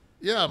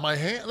 Yeah, my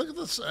hand. Look at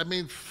this. I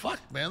mean, fuck,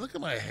 man. Look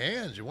at my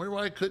hands. You wonder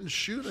why I couldn't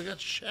shoot? I got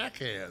Shaq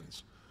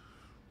hands.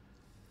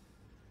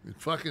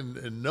 Fucking,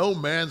 and no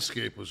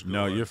Manscaped was going.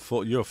 No,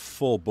 you're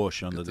full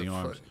bush under the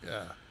arms.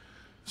 Yeah.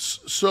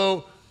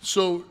 So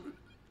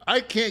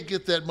I can't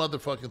get that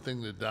motherfucking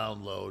thing to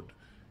download,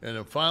 and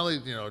then finally,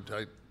 you know,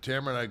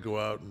 Tamara and I go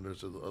out, and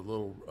there's a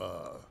little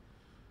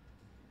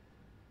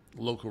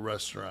local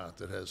restaurant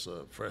that has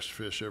fresh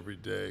fish every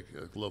day,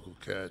 a local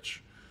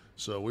catch.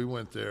 So we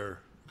went there.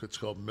 It's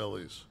called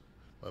Millie's.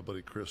 My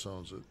buddy Chris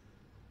owns it.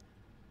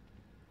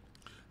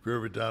 If you're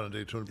ever down in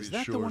Daytona Beach Is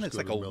that Shores, the one that's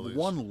like a Millie's.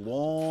 one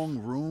long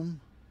room?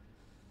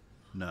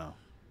 No.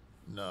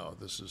 No,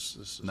 this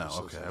is No, this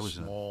okay, is I was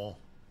in a- small.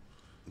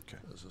 Okay.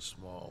 It's a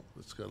small.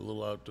 It's got a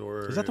little outdoor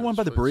area. Is that the one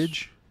by the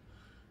bridge?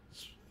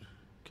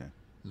 Okay.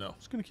 No.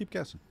 Just gonna keep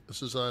guessing.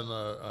 This is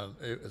on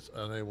it's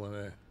on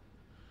A1A.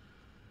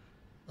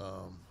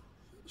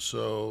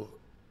 So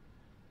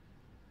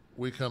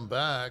we come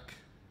back,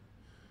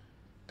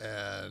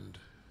 and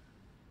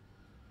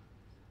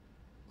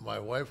my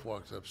wife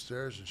walked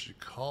upstairs and she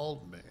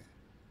called me,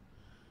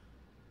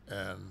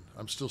 and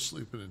I'm still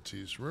sleeping in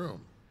T's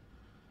room,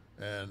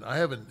 and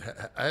I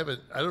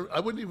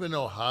wouldn't even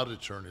know how to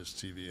turn his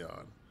TV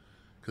on,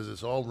 because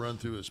it's all run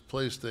through his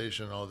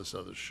PlayStation, all this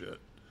other shit.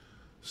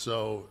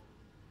 So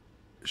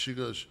she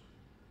goes,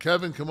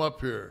 "Kevin, come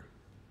up here."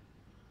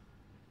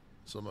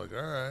 So I'm like,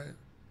 all right.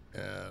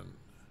 And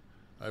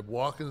I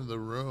walk into the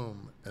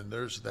room, and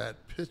there's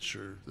that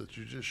picture that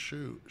you just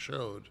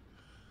showed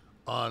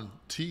on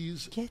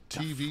T's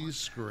TV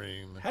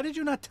screen. How did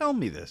you not tell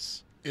me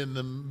this? In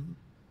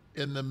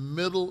the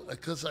middle,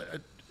 because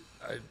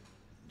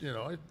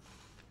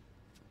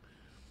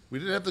we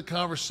didn't have the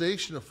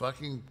conversation of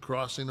fucking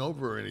crossing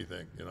over or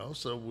anything, you know.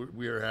 So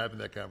we are having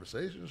that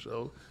conversation.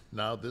 So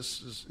now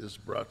this is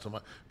brought to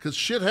mind, because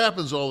shit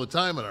happens all the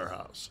time in our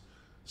house.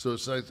 So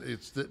it's like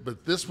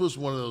but this was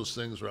one of those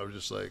things where I was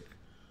just like,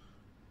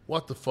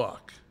 what the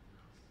fuck?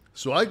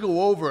 So I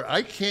go over.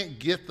 I can't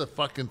get the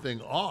fucking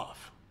thing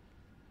off.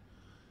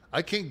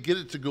 I can't get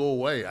it to go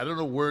away. I don't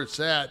know where it's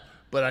at,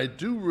 but I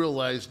do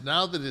realize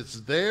now that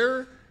it's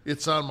there,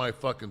 it's on my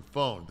fucking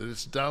phone, that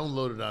it's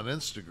downloaded on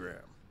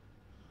Instagram.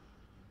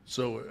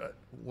 So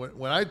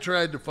when I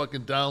tried to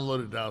fucking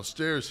download it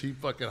downstairs, he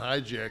fucking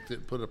hijacked it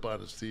and put it up on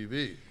his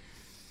TV.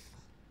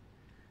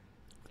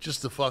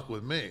 Just to fuck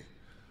with me.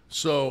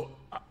 So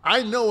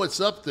I know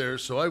it's up there,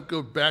 so I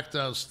go back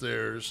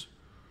downstairs,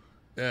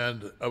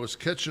 and I was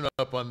catching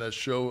up on that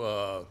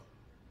show,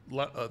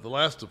 The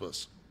Last of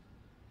Us.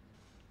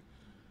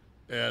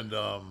 And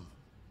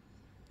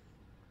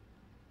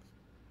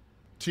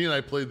T and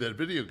I played that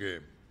video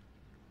game.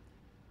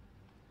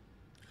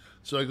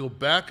 So I go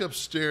back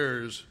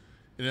upstairs,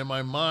 and in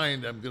my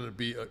mind, I'm going to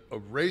be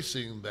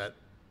erasing that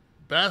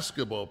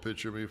basketball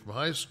picture of me from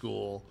high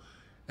school,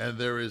 and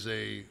there is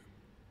a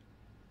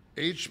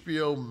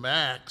HBO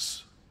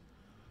Max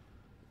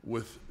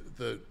with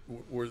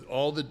where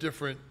all the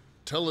different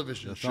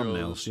television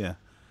shows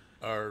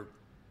are,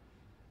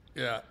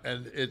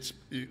 and it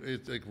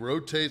like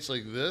rotates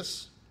like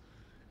this,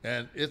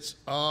 and it's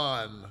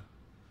on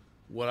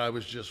what I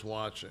was just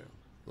watching,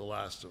 The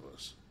Last of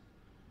Us.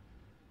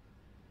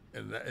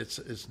 And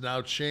it's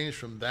now changed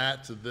from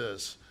that to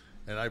this,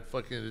 and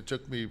it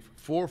took me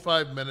 4 or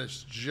 5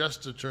 minutes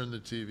just to turn the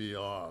TV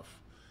off.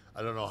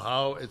 I don't know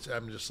how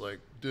I'm just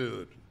like,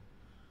 dude,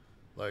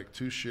 like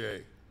touche,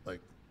 like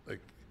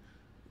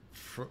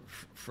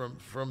from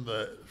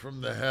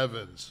the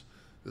heavens.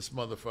 This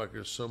motherfucker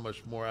is so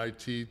much more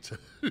IT. He's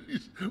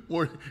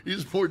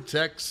more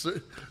tech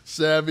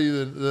savvy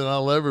than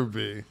I'll ever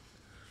be.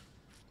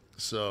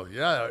 So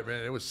yeah, I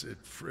mean,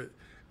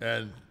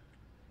 and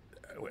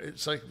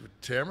it's like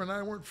Tamara and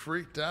I weren't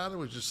freaked out. It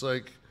was just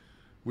like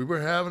we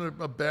were having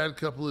a bad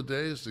couple of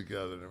days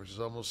together, and it was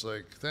just almost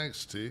like,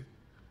 thanks, T.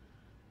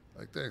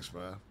 Like, thanks,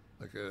 man.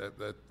 Like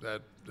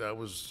that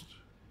was,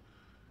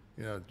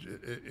 you know,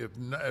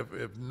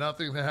 if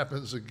nothing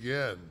happens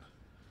again,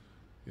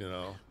 you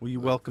know. Well,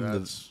 you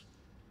welcome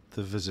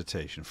the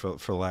visitation,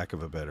 for lack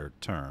of a better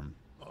term.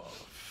 I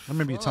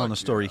remember you telling a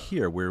story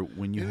here where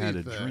when you had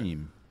a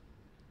dream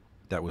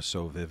that was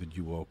so vivid.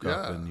 You woke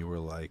up and you were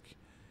like,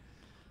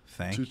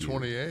 "Thank you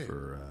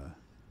for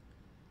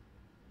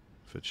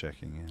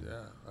checking in."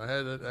 Yeah, I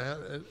had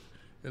it.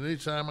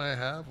 Anytime I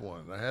have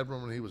one, I had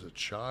one when he was a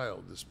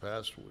child this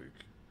past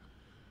week,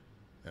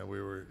 and we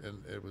were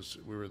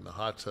in the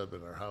hot tub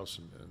in our house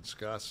in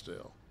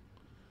Scottsdale,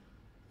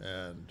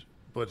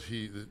 but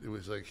it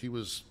was like he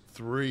was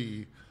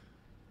 3,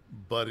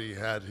 but he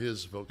had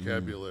his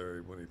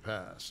vocabulary when he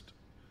passed.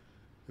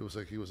 It was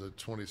like he was a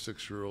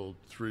 26-year-old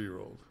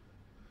 3-year-old,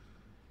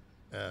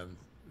 and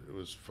it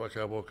was fuck.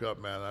 I woke up,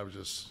 man. I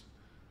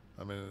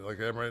mean, like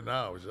I am right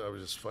now. I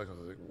was just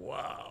fucking like,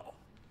 wow.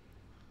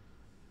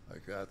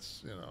 Like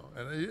that's, and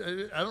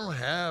I don't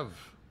have,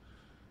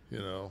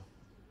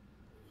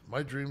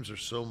 my dreams are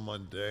so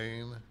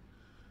mundane.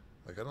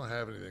 Like I don't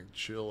have anything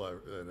chill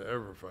that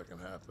ever fucking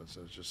happens.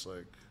 It's just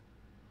like,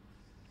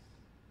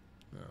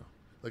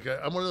 like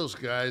I'm one of those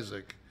guys.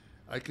 Like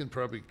I can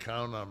probably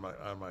count on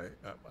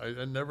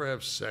I never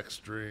have sex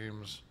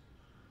dreams.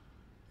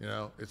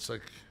 It's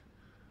like,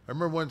 I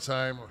remember one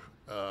time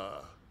there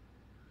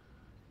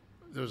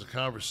was a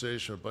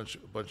conversation, a bunch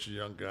of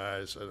young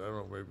guys. I don't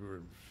know, maybe we were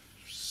in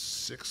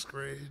 6th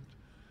grade,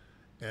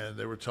 and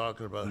they were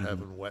talking about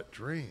having wet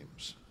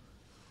dreams.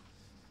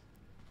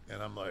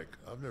 And I'm like,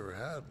 I've never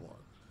had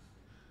one.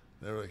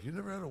 And they were like, you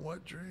never had a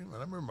wet dream? And I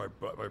remember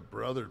my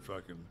brother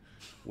fucking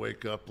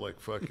wake up like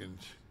fucking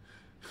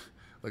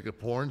like a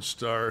porn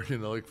star,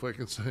 like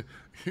fucking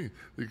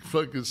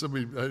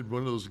somebody had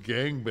one of those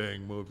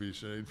gangbang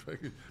movies, and he'd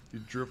fucking be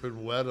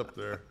dripping wet up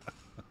there.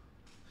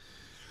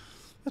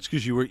 That's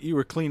because you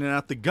were cleaning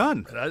out the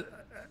gun.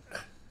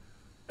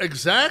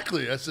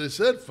 Exactly, as I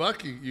said.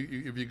 Fuck you.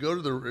 If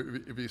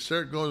you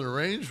start going to the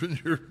range when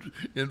you're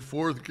in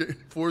fourth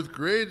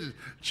grade,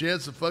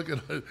 chance of fucking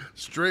a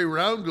stray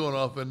round going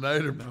off at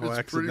night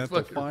it's pretty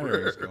fucking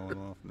rare. Going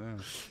off now.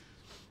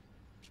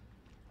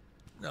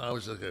 No, I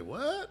was like,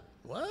 what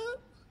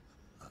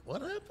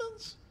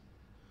happens?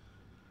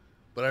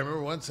 But I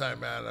remember one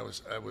time, man, I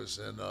was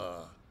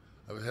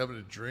having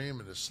a dream,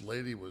 and this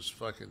lady was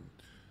fucking.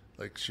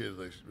 Like she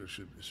was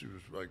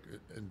like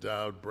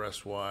endowed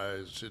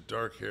breast-wise. She had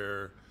dark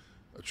hair,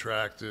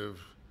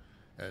 attractive,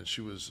 and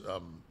she was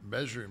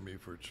measuring me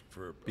for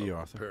a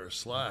pair of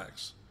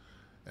slacks.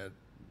 And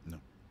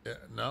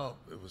no,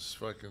 it was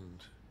fucking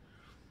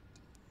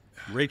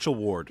Rachel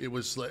Ward. It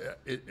was like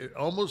it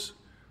almost.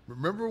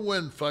 Remember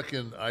when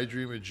fucking I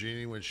Dream of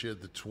Jeannie, when she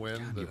had the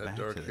twin that had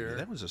dark hair?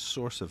 That was a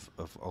source of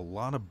a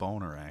lot of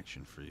boner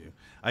action for you.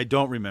 I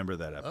don't remember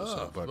that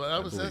episode, but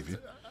I believe you.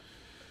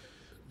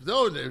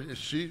 No,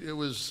 she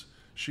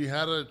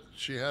had an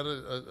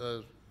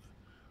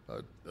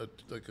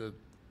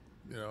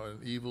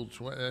evil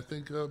twin. I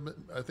think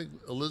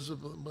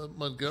Elizabeth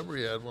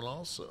Montgomery had one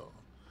also.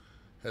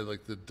 Had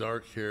like the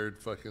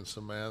dark-haired fucking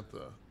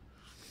Samantha.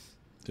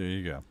 There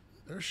you go.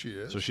 There she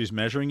is. So she's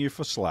measuring you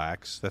for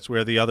slacks. That's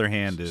where the other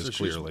hand is,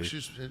 clearly.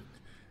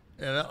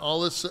 And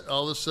all of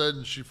a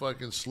sudden she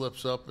fucking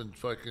slips up, and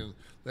fucking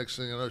next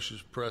thing I know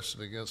she's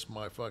pressing against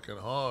my fucking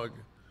hog.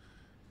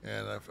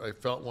 And I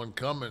felt one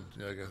coming.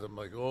 I'm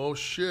like, oh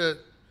shit.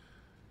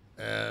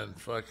 And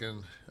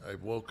fucking, I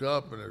woke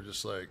up, and it was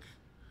just like,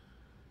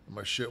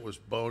 my shit was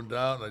boned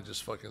out, and I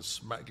just fucking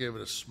gave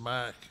it a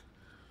smack.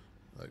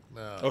 Like,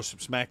 no. Oh, so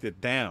smacked it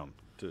down.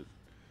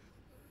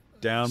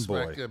 Down,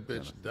 boy. Smack that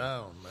bitch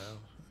down, man.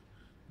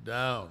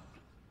 Down.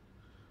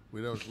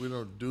 We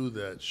don't do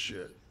that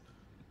shit.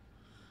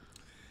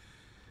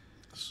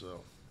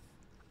 So,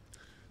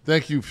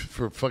 thank you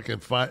for fucking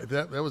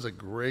that was a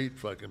great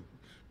fucking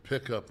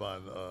pickup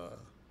on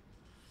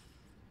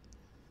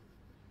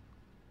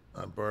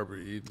Barbara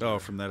Eden. Oh,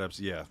 from that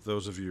episode. Yeah,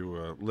 those of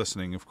you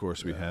listening, of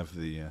course, we have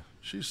the...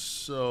 She's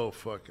so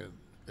fucking...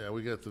 Yeah,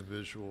 we got the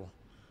visual.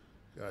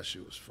 Gosh, she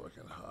was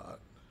fucking hot.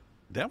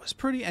 That was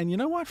pretty... And you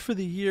know what? For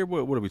the year,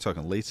 what are we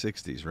talking? Late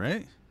 60s,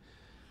 right?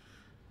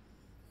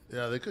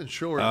 Yeah, they couldn't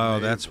show her. Oh,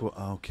 that's what...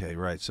 Okay,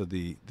 right. So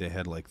they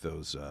had like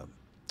those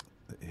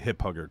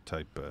hip hugger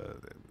type...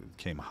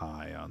 came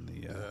high on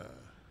the...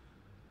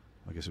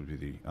 I guess it would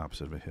be the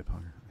opposite of a hip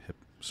hugger, hip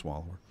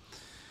swallower.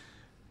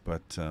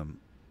 But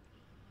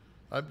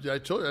I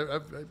told you,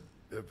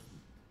 I've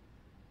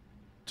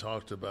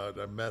talked about.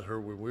 I met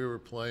her when we were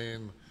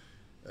playing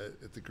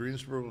at the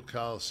Greensboro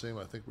Coliseum.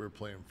 I think we were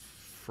playing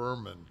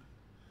Furman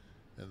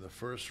in the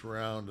first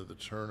round of the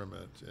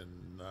tournament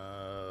in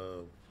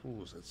what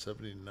was that,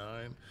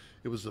 79?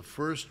 It was the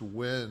first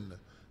win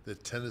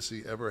that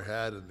Tennessee ever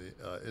had in the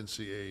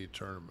NCAA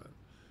tournament,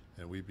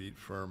 and we beat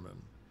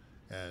Furman.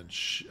 And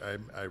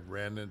I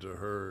ran into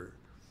her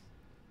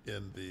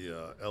in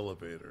the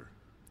elevator.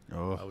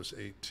 Oh. I was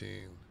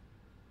 18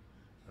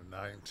 or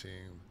 19.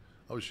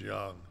 I was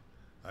young.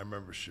 I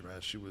remember she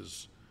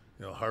was,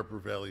 Harper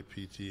Valley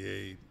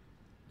PTA,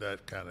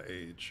 that kind of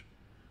age.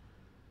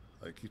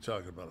 Like, you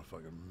talking about a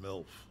fucking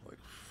MILF. Like,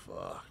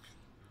 fuck.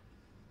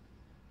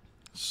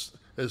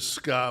 As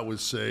Scott would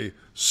say,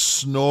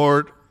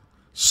 snort,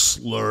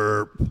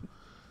 slurp.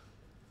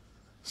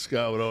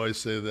 Scott would always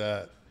say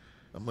that.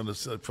 I'm going to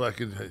say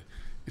fucking...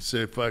 He'd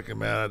say, fucking,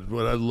 man,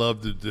 what I'd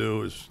love to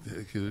do is,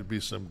 it'd be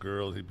some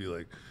girl, he'd be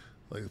like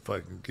if I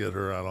can get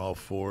her on all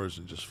fours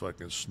and just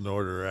fucking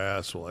snort her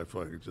ass while I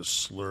fucking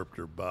just slurped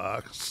her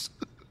box.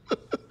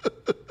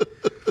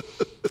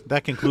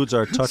 That concludes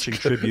our touching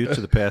tribute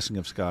to the passing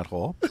of Scott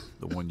Hall,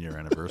 the 1-year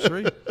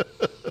anniversary.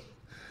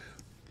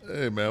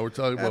 Hey, man, we're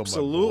talking about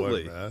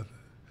Absolutely. my boy, man.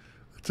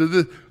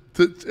 And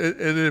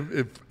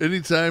if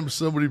anytime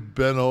somebody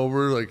bent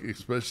over, like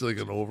especially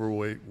like an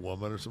overweight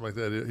woman or something like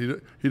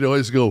that, he'd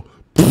always go.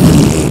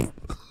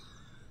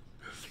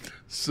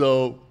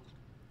 So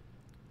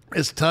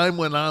as time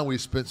went on, we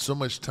spent so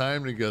much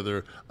time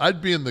together.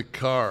 I'd be in the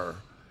car,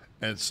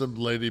 and some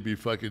lady be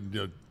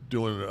fucking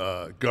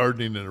doing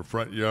gardening in her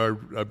front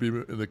yard. I'd be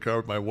in the car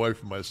with my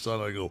wife and my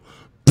son. I go.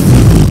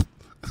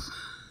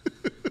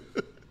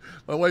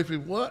 My wife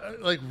would be,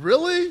 what? Like,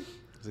 really?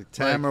 Like,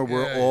 Tamara,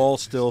 we're all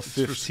still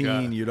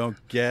 15. You don't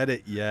get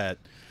it yet.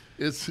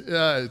 It's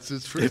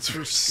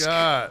for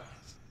Scott.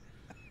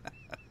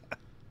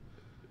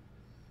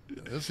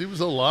 Yes, he was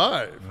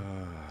alive.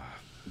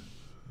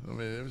 I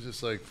mean, it was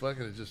just like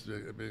fucking. It just,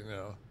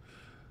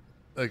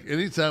 like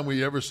anytime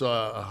we ever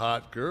saw a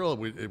hot girl,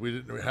 we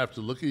didn't have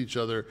to look at each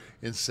other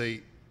and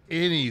say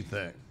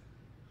anything.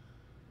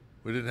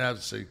 We didn't have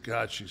to say,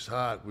 God, she's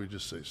hot. We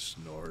just say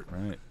snort.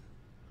 Right.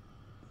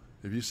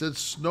 If you said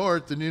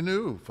snort, then you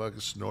knew.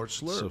 Fucking snort,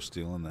 slurp. So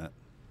stealing that.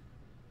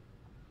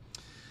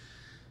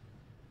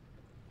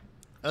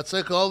 That's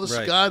like all the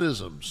Right.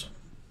 Scottisms.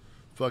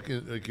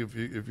 Fucking, like if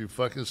you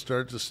fucking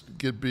start to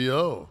get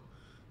BO,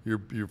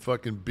 you're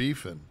fucking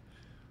beefing,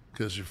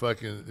 because you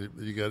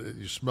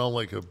smell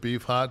like a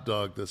beef hot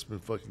dog that's been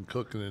fucking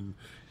cooking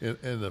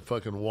in the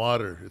fucking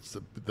water. It's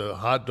the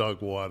hot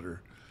dog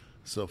water.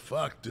 So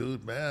fuck,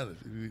 dude,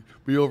 man.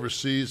 We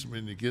overseas, I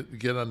mean, you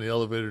get on the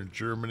elevator in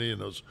Germany, and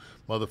those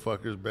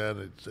motherfuckers,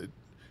 man,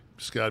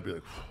 Scott be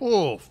like,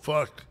 oh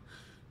fuck,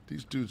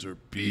 these dudes are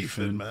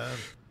beefing, man.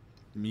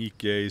 Meat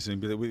gazing.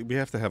 We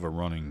have to have a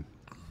running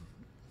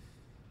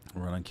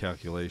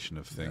calculation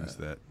of things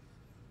that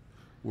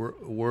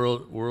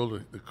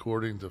world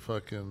according to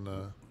fucking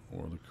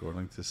world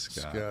according to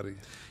Scotty.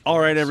 All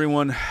right,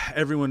 everyone.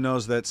 Everyone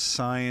knows that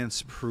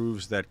science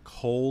proves that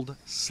cold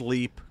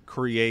sleep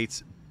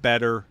creates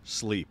better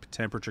sleep.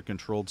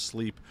 Temperature-controlled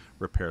sleep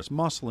repairs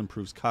muscle,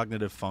 improves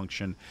cognitive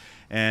function,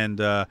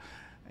 and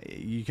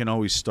you can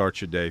always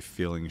start your day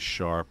feeling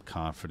sharp,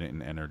 confident,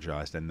 and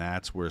energized. And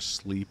that's where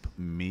Sleep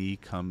Me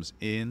comes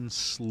in.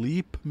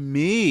 Sleep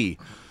Me,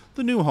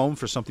 the new home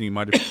for something you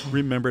might have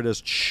remembered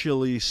as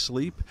Chili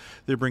Sleep.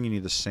 They're bringing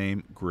you the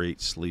same great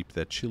sleep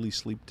that Chili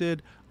Sleep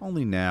did,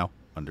 only now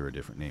under a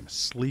different name.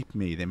 Sleep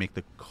Me. They make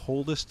the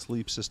coldest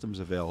sleep systems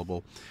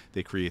available.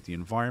 They create the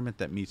environment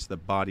that meets the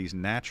body's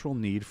natural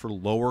need for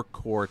lower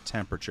core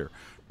temperature,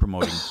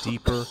 promoting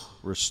deeper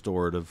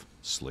restorative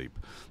sleep.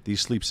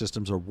 These sleep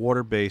systems are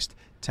water-based,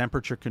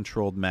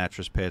 temperature-controlled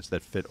mattress pads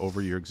that fit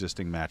over your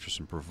existing mattress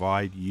and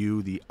provide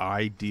you the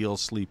ideal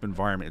sleep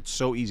environment. It's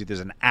so easy. There's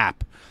an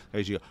app.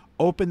 As you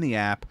open the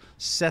app,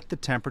 set the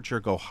temperature,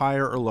 go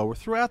higher or lower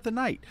throughout the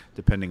night,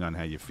 depending on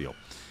how you feel.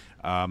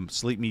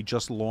 Sleep Me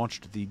just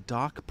launched the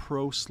Dock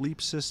Pro sleep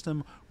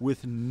system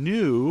with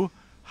new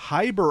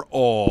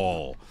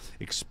Hyperall.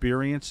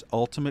 Experience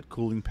ultimate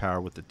cooling power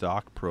with the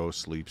Dock Pro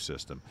sleep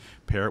system.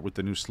 Pair it with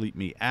the new Sleep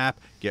Me app.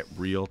 Get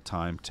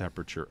real-time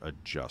temperature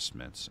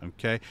adjustments.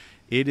 Okay?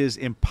 It is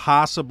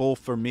impossible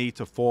for me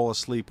to fall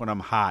asleep when I'm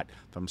hot.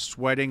 If I'm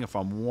sweating, if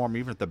I'm warm,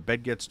 even if the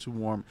bed gets too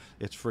warm,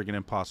 it's friggin'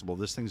 impossible.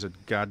 This thing's a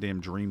goddamn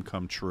dream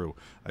come true.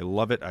 I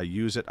love it. I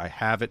use it. I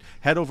have it.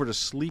 Head over to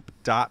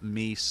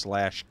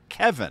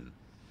sleep.me/Kevin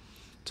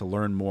to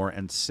learn more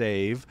and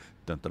save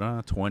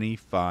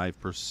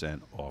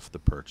 25% off the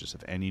purchase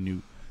of any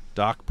new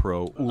Dock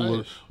Pro,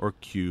 Uller, or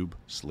Cube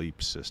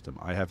sleep system.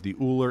 I have the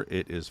Uller.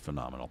 It is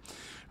phenomenal.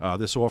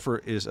 This offer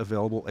is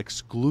available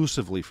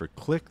exclusively for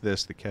Kliq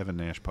This, the Kevin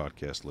Nash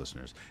podcast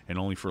listeners, and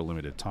only for a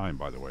limited time,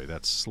 by the way.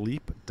 That's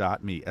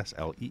sleep.me,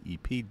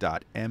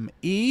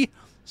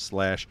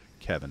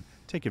 sleep.me/Kevin.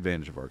 Take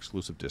advantage of our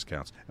exclusive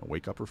discounts and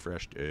wake up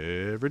refreshed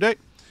every day.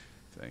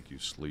 Thank you,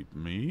 Sleep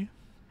Me.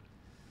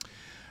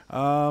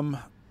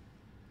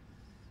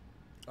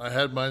 I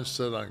had mine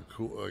set on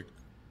cool. Like,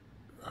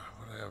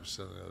 what did I have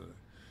set on?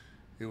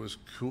 It was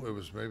cool. It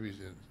was maybe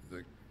in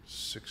like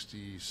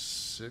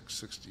 66,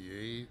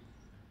 68,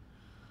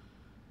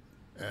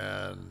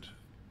 and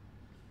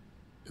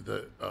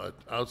the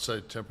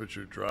outside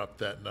temperature dropped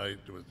that night.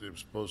 It was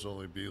supposed to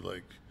only be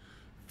like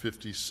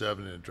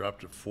 57, and it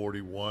dropped to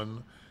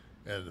 41,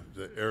 and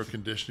the air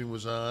conditioning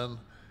was on.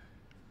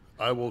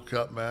 I woke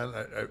up, man.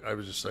 I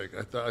was just like,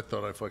 I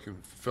thought I fucking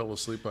fell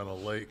asleep on a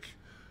lake.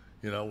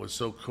 You know, it was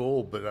so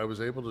cold, but I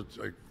was able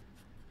to, like,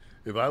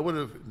 if I would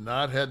have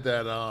not had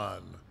that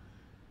on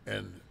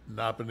and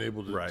not been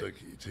able to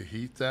to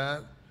heat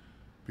that,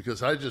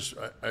 because I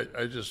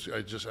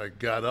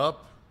got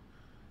up,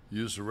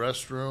 used the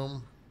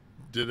restroom,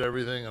 did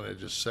everything, and I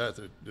just sat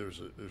there.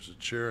 There's a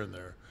chair in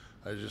there.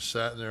 I just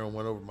sat in there and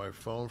went over my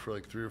phone for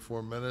like 3 or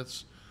 4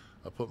 minutes.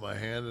 I put my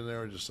hand in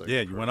there and just like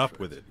you went up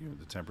with it.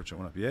 The temperature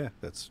went up. Yeah,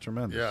 that's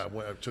tremendous. Yeah,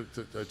 I took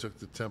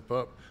the temp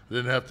up. I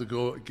didn't have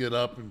to get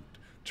up and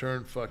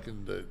turn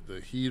fucking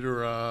the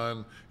heater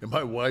on. And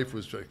my wife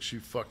was like, she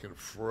fucking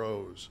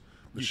froze.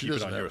 But she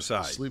doesn't have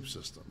a sleep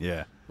system.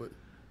 Yeah. But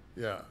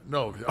yeah,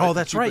 no. Oh,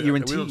 that's right. You're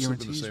in we don't you're in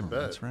sleep in the T's same room.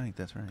 bed. That's right.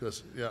 That's right.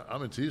 Because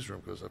I'm in T's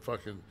room because I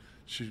fucking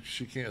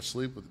she can't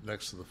sleep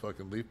next to the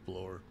fucking leaf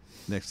blower.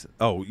 Next.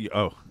 You're.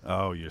 Yeah.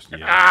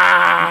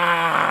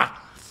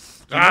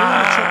 You may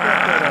want to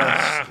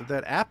check out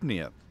that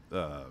apnea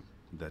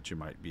that you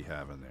might be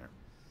having there.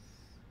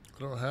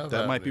 I don't have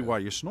that. Apnea. Might be why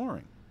you're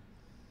snoring.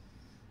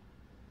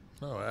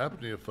 No,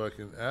 apnea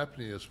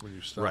is when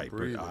you stop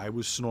breathing. Right, but I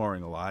was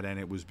snoring a lot, and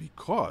it was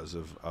because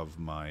of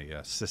my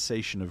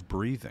cessation of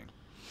breathing.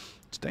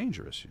 It's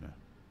dangerous, You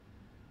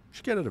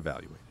should get it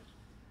evaluated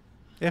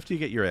after you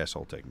get your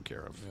asshole taken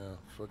care of. Yeah,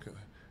 fucking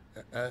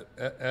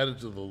add it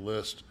to the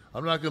list.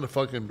 I'm not going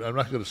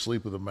to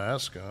sleep with a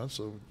mask on,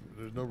 so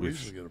there's no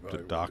reason to get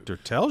evaluated. The doctor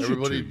tells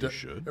you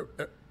should.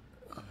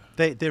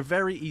 They're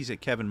very easy,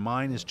 Kevin.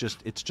 Mine is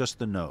it's just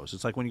the nose.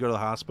 It's like when you go to the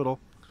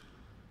hospital.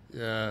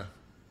 Yeah.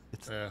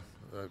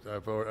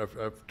 I've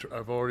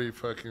already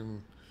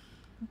fucking.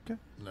 Okay.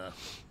 No.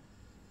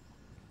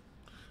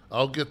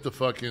 I'll get the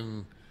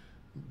fucking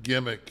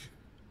gimmick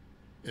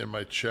in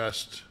my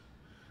chest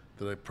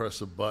that I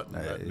press a button.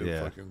 That new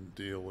fucking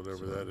deal,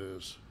 whatever that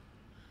is.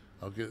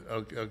 I'll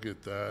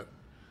get that.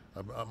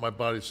 My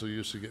body's so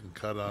used to getting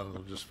cut on,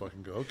 it'll just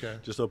fucking go, okay.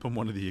 Just open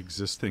one of the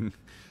existing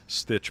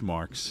stitch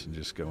marks and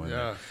just go in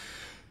there.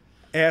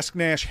 Ask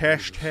Nash,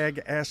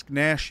 hashtag Ask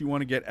Nash. You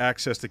want to get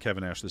access to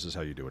Kevin Nash, this is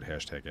how you do it.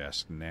 Hashtag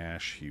Ask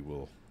Nash. He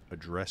will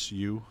address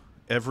you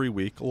every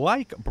week,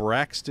 like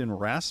Braxton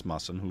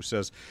Rasmussen, who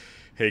says,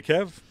 "Hey,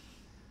 Kev,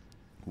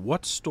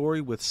 what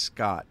story with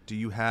Scott do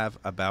you have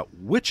about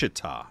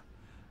Wichita?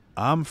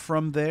 I'm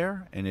from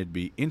there, and it'd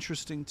be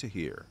interesting to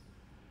hear."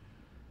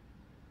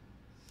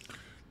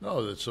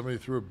 No, that somebody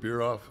threw a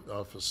beer off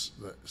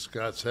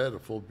Scott's head, a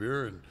full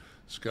beer, and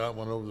Scott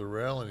went over the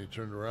rail, and he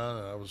turned around,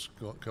 and I was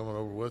coming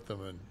over with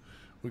him, and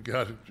we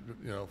got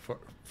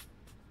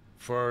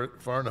far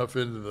enough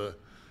into the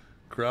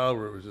crowd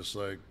where it was just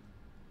like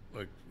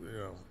if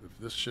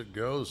this shit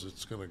goes,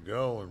 it's going to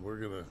go, and we're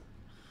going to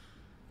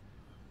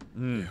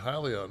be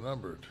highly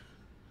outnumbered.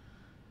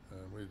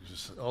 And we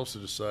just also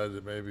decided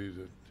that maybe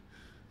that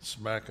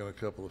smacking a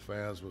couple of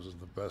fans wasn't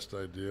the best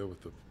idea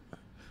with the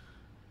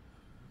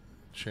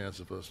chance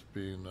of us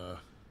being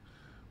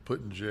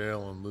put in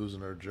jail and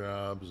losing our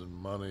jobs and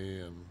money,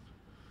 and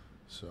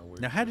so we.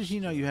 Now, how did he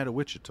know you had a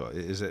Wichita?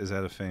 Is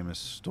that a famous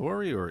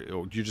story, or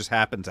you just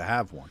happen to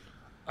have one?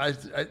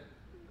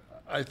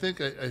 I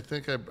think I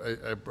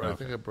brought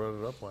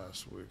it up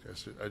last week.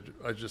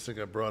 I just think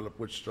I brought up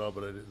Wichita,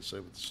 but I didn't say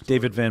what the story.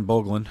 David Van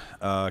Bogelen,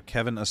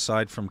 Kevin.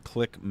 Aside from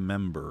Kliq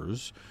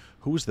members,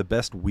 who is the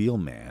best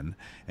wheelman,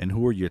 and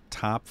who are your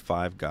top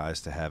 5 guys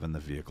to have in the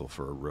vehicle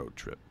for a road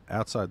trip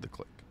outside the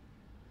Kliq?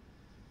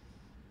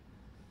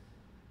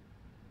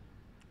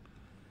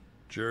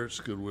 Jarrett's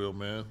a good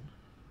wheelman.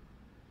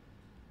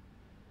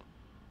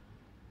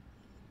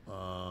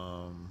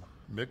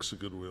 Mick's a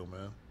good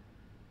wheelman.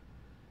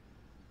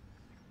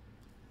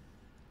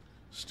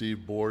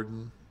 Steve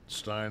Borden,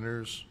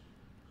 Steiner's,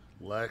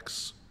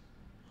 Lex.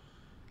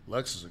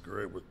 Lex is a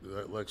great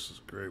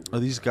wheelman. Are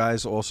these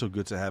guys also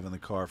good to have in the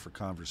car for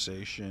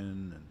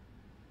conversation?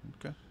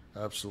 Okay.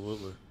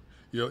 Absolutely.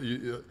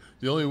 The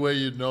only way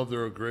you'd know if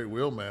they're a great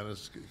wheelman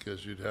is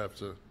because you'd have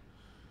to.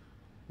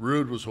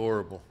 Rude was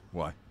horrible.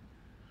 Why?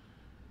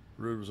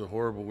 Rude was a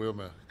horrible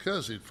wheelman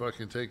because he'd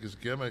fucking take his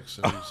gimmicks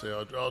and he'd say,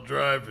 "I'll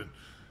drive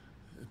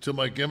until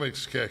my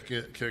gimmicks kick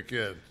in."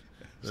 I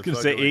was going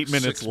to say 8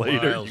 minutes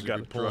later, you got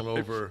to pulling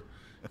over.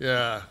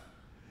 Yeah,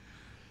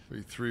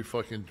 be 3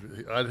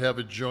 fucking. I'd have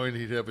a joint,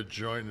 he'd have a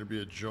joint, and there'd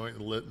be a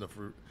joint lit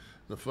in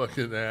the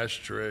fucking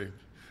ashtray.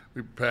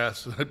 I'd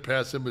pass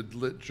him a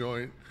lit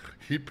joint.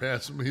 He'd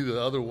pass me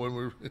the other one.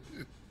 We're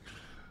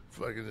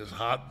fucking just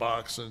hot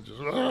boxing. Just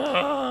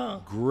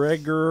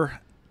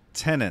Gregor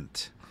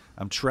Tennant.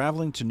 I'm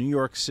traveling to New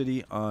York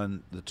City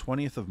on the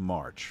 20th of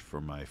March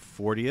for my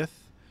 40th.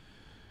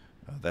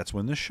 That's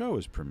when the show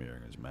is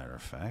premiering, as a matter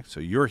of fact. So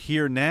you're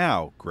here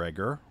now,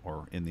 Gregor,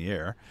 or in the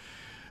air.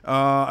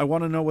 I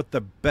want to know what the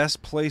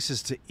best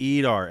places to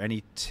eat are.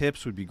 Any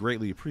tips would be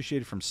greatly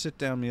appreciated, from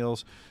sit-down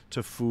meals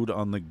to food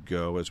on the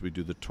go, as we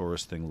do the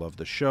tourist thing. Love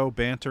the show,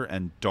 banter,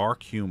 and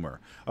dark humor.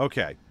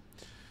 Okay.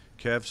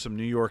 Kev, some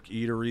New York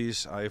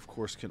eateries. I, of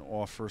course, can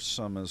offer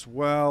some as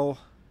well.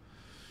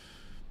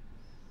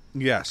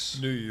 Yes.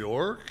 New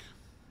York?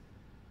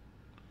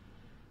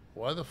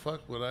 Why the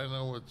fuck would I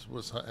know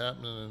what's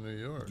happening in New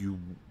York? You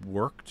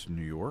worked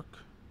New York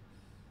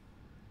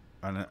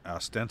and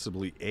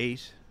ostensibly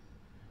ate.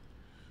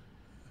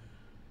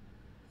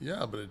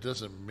 Yeah, but it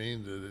doesn't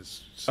mean that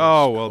it's.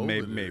 Oh, well,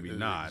 maybe it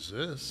not.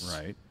 Exists.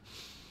 Right.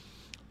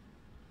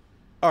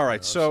 All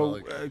right, so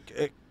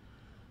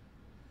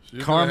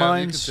you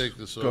Carmine's. you can take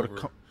this go over.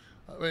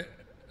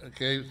 to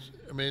Okay,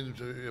 I mean,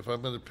 if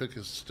I'm going to pick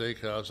a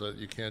steakhouse,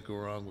 you can't go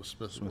wrong with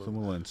Smith and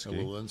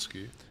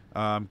Walensky.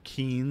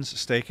 Keen's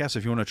Steakhouse.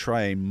 If you want to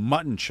try a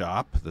mutton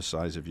chop the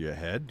size of your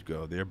head,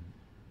 go there.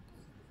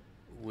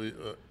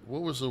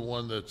 What was the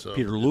one that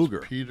Peter Luger?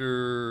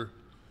 Peter.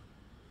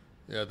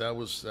 Yeah, that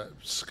was that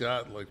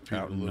Scott like Peter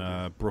out in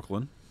Luger.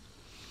 Brooklyn.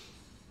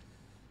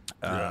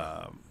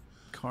 Yeah.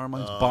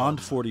 Carmine's Bond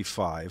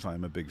 45.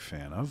 I'm a big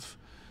fan of.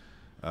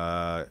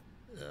 Yeah,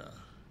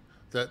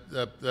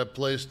 that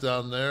place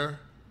down there.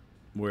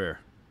 Where?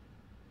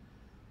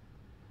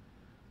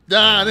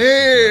 Down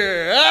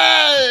here.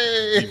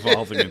 Hey!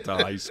 Evolving into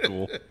high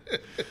school.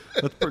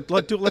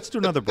 Let's do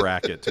another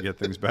bracket to get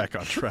things back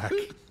on track.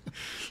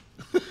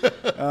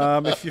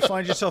 If you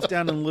find yourself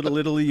down in Little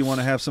Italy, you want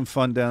to have some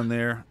fun down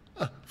there.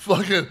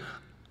 Fucking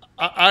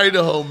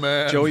Idaho,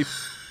 man. Joey.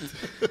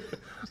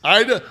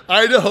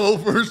 Idaho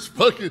versus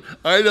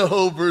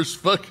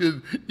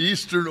fucking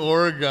Eastern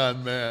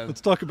Oregon, man.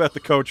 Let's talk about the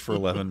coach for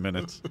 11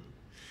 minutes.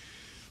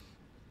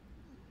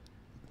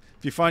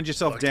 If you find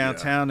yourself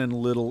downtown in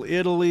Little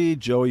Italy,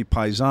 Joey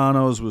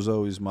Paisano's was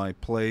always my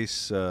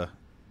place.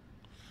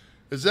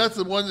 Is that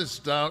the one that's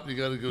down? You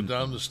got to go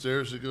down the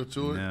stairs to go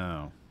to it?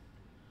 No.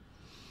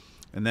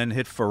 And then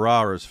hit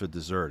Ferrara's for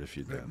dessert if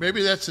you do.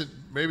 Maybe that's it.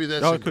 Maybe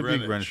that's. Oh, it could be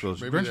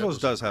Grenfell's. Grenfell's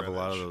does have a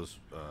lot of those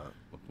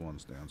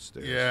ones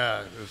downstairs.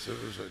 Yeah.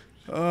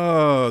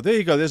 Oh, there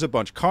you go. There's a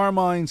bunch.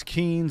 Carmine's,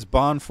 Keen's,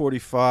 Bond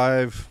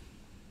 45,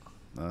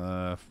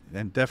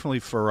 and definitely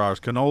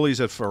Ferrara's.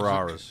 Cannolis at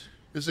Ferrara's.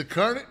 Is the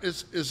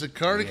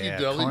Carnegie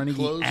Deli Carnegie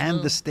closed and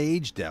now? the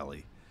Stage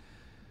Deli.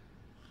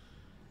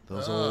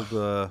 Those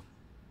old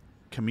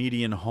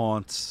comedian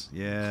haunts.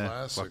 Yeah,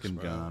 Classics, fucking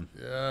man. gone.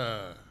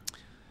 Yeah.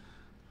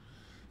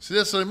 See,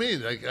 that's what I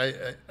mean.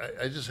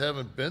 I just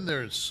haven't been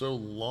there in so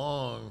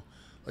long.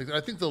 Like,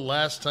 I think the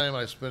last time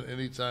I spent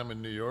any time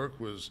in New York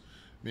was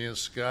me and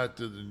Scott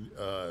did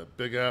the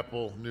Big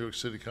Apple New York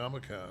City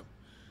Comic Con.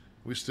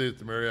 We stayed at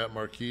the Marriott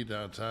Marquis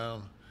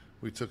downtown.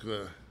 We took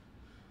a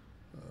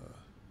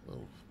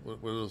what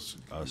are those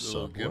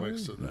little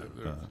gimmicks?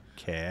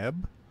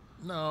 Cab?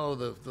 No,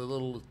 the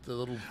little.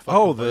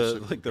 Oh,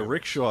 the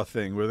rickshaw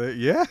thing with it.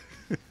 Yeah.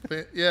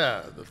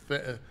 Yeah,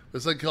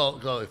 it's like call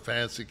it a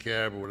fancy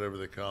cab or whatever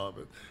they call it.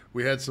 But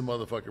we had some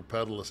motherfucker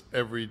pedal us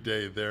every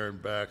day there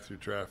and back through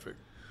traffic.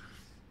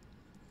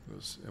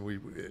 And we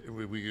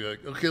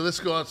like, okay, let's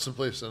go out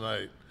someplace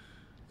tonight.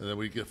 And then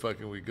we go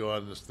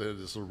out on this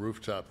little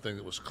rooftop thing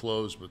that was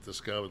closed, but this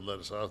guy would let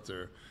us out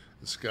there.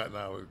 And Scott and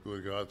I would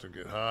go out there and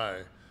get high.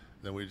 And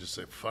then we just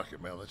say, fuck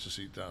it, man, let's just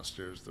eat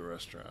downstairs at the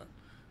restaurant.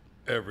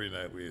 Every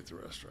night we ate at the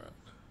restaurant.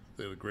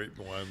 They had a great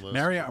wine list.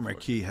 Marriott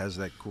Marquis has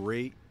that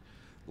great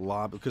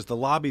lobby, because the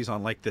lobby's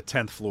on like the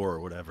 10th floor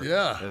or whatever.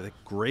 Yeah. They had a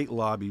great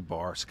lobby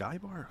bar. Sky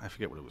Bar? I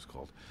forget what it was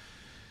called.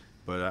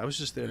 But I was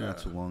just there not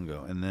too long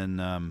ago. And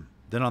then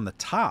on the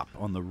top,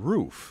 on the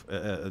roof,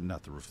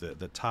 not the roof,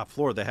 the top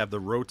floor, they have the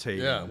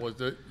rotating. Yeah,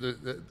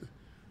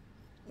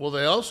 well,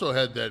 they also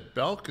had that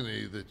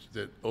balcony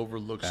that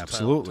overlooks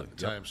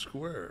Times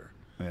Square.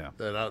 Yeah.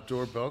 That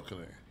outdoor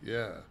balcony.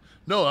 Yeah.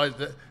 No,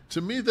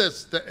 to me,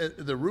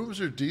 the rooms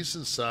are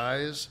decent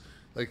size.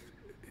 Like,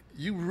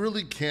 you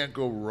really can't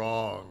go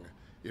wrong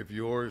if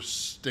you're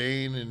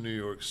staying in New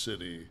York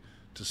City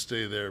to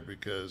stay there,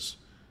 because,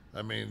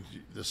 I mean,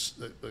 the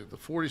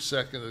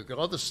 42nd,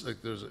 all this,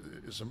 like, there's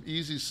some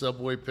easy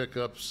subway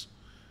pickups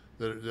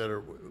that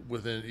are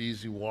within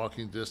easy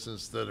walking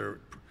distance that are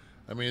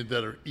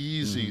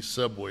easy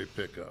subway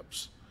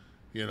pickups.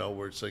 You know,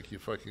 where it's like you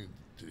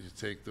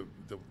take the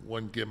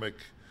one gimmick.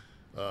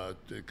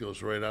 It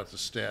goes right out to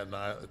Staten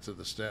Island, to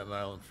the Staten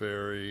Island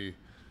Ferry.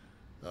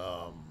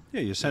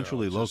 You're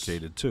centrally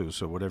located too,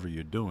 so whatever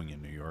you're doing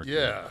in New York,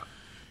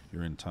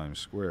 you're in Times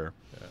Square.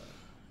 Yeah,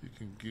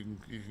 you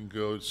can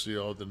go and see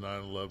all the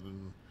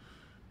 9/11,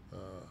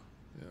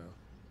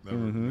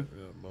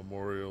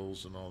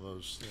 memorials and all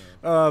those.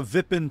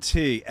 Vipin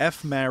T,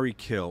 F, marry,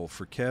 kill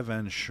for Kev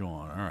and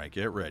Sean. All right,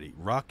 get ready.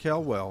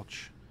 Raquel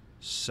Welch,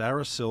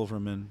 Sarah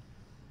Silverman,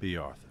 B.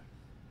 Arthur.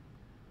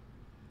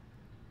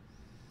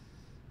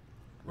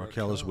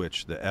 Raquel is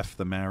which? The F,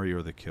 the marry,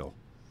 or the kill?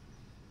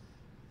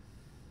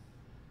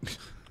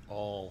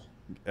 All.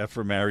 F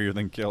for marry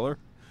than killer?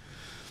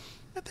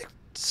 I think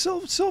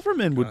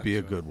Silverman would be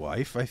a good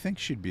wife. I think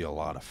she'd be a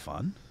lot of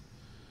fun.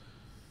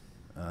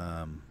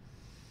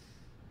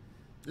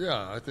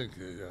 Yeah, I think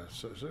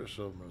Sarah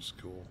Silverman's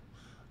cool.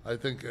 I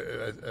think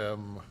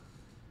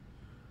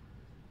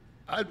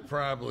I'd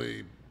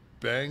probably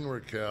bang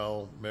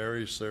Raquel,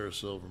 marry Sarah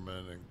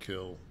Silverman, and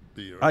kill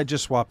B. I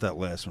just swapped that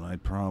last one.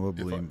 I'd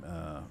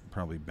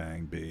probably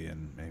bang B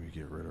and maybe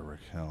get rid of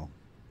Raquel,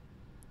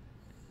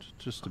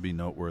 just to be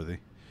noteworthy.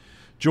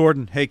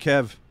 Jordan, hey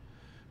Kev,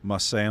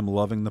 must say I'm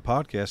loving the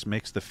podcast.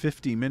 Makes the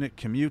 50-minute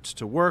commutes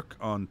to work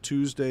on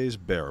Tuesdays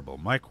bearable.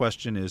 My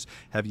question is,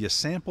 have you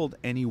sampled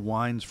any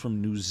wines from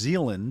New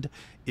Zealand?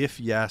 If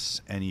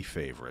yes, any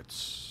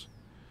favorites?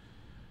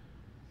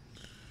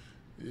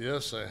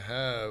 Yes, I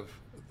have.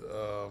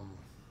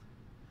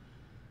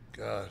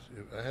 God,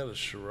 I had a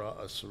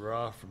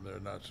Syrah from there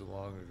not too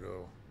long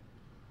ago.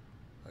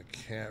 I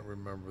can't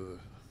remember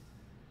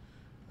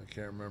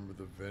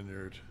the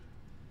vineyard.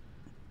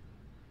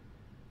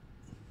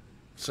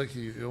 It's like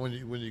when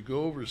you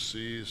go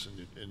overseas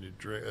and you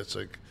drink. It's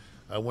like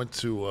I went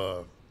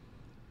to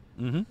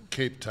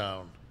Cape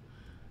Town,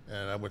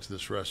 and I went to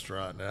this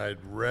restaurant, and I had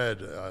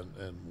read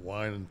in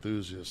Wine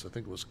Enthusiast, I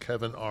think it was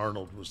Kevin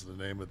Arnold was the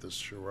name of this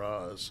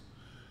Shiraz,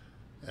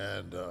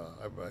 and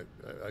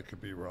I could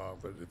be wrong,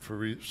 but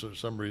for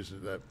some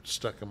reason that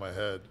stuck in my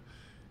head,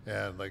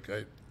 and like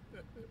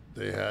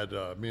they had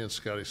me and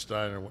Scotty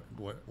Steiner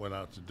went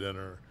out to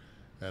dinner.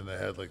 And they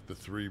had like the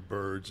three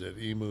birds. They had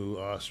emu,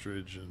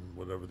 ostrich, and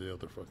whatever the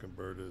other fucking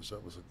bird is.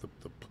 That was like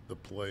the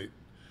plate,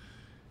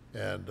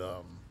 and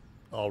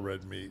all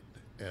red meat.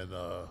 And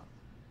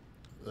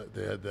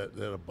they had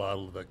a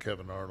bottle of that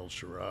Kevin Arnold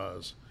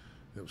Shiraz.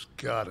 It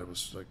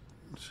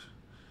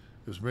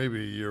was maybe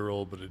a year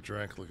old, but it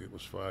drank like it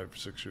was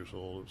 5-6 years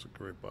old. It was a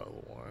great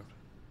bottle of wine.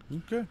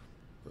 Okay.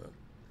 But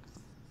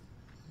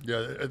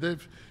yeah,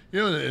 they've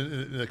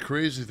and the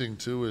crazy thing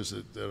too is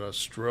that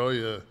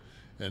Australia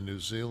and New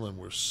Zealand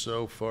were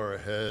so far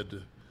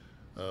ahead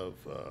of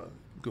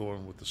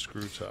going with the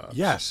screw tops.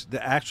 Yes,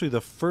 actually,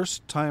 the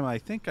first time I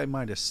think I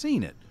might have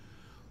seen it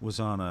was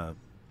on a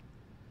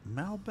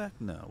Mailbag.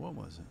 No, what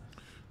was it?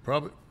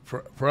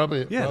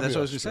 Probably. Yeah, that's what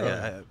I was Australia.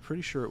 going to say. I'm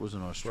pretty sure it was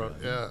in Australia.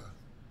 Yeah.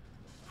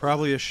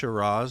 Probably a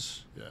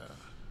Shiraz. Yeah.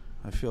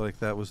 I feel like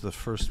that was the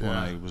first one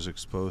I was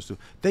exposed to.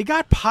 They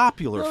got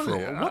popular for a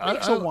while. What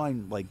makes a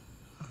wine like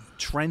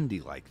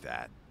trendy like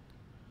that?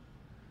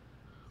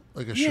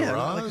 Like a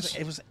Shiraz?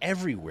 Like it was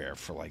everywhere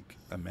for like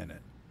a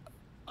minute.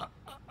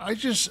 I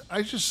just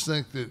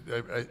think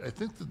that I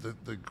think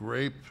that the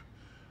grape,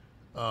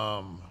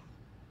 for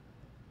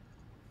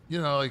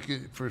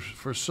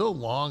so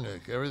long,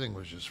 like everything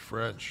was just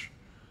French.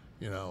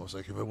 It was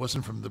like if it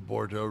wasn't from the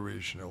Bordeaux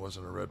region, it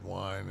wasn't a red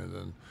wine. And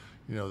then,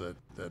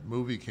 that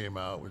movie came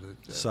out with it.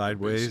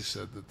 Sideways.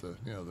 Said that the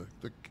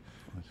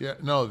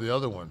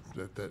other one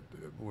that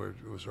where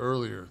it was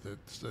earlier that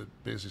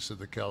basically said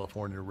the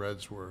California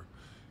Reds were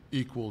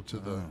equal to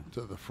the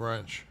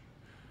French,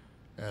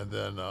 and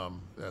then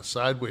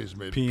Sideways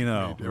made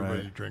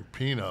everybody drink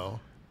Pinot,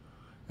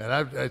 and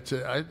I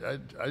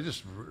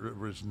just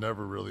was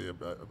never really a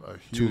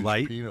huge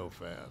Pinot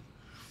fan.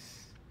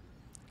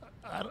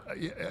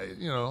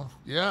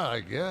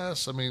 I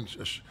guess. I mean,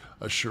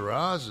 a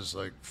Shiraz is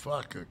like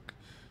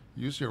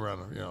usually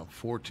around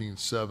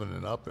 14.7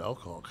 and up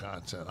alcohol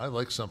content. I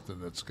like something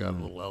that's got a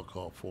little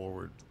alcohol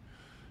forward,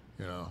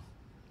 If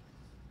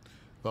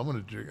I'm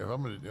gonna drink,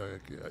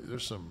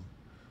 there's some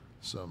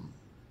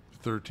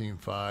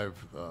 13.5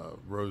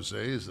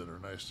 rosés that are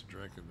nice to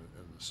drink in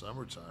the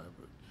summertime,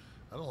 but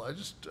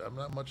I'm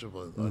not much of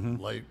a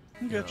light.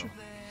 I get you.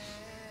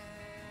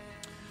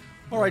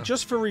 All right,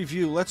 just for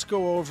review, let's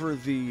go over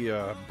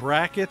the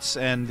brackets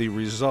and the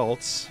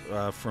results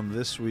from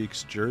this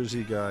week's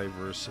Jersey Guy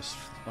versus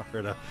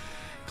Florida.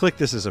 Kliq,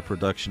 this is a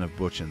production of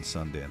Butch and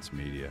Sundance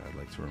Media. I'd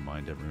like to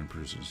remind everyone,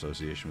 produced in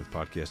association with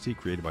Podcast Heat,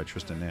 created by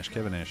Tristan Nash,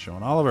 Kevin Nash,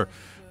 Sean Oliver.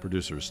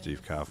 Producer is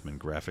Steve Kaufman.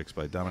 Graphics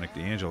by Dominic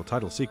D'Angelo.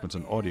 Title sequence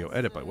and audio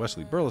edit by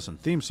Wesley Burleson.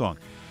 Theme song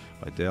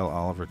by Dale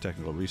Oliver.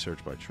 Technical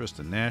research by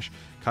Tristan Nash.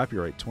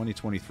 Copyright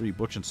 2023,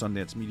 Butch and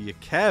Sundance Media.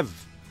 Kev,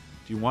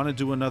 do you want to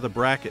do another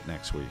bracket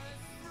next week?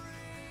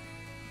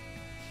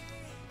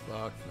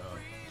 Fuck no.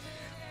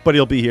 But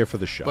he'll be here for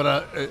the show.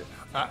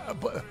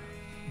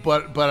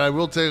 But I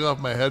will take off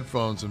my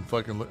headphones and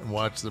fucking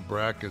watch the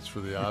brackets for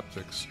the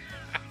optics.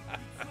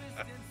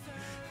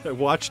 I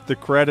watched the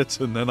credits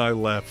and then I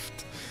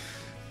left.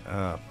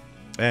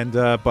 And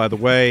by the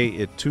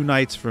way, 2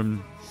 nights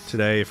from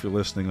today, if you're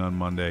listening on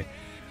Monday,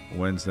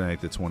 Wednesday night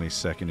the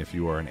 22nd, if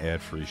you are an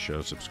ad-free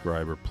show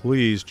subscriber,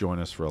 please join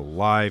us for a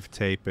live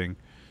taping.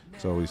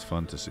 It's always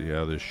fun to see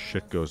how this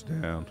shit goes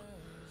down.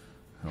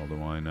 Hell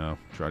do I know?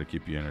 Try to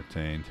keep you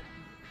entertained.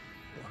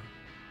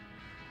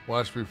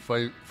 Watch me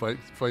fight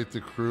the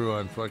crew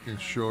on fucking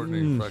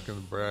shortening fucking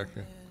the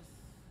bracket.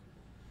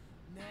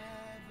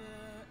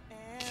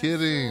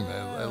 Kidding.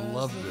 I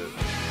loved it.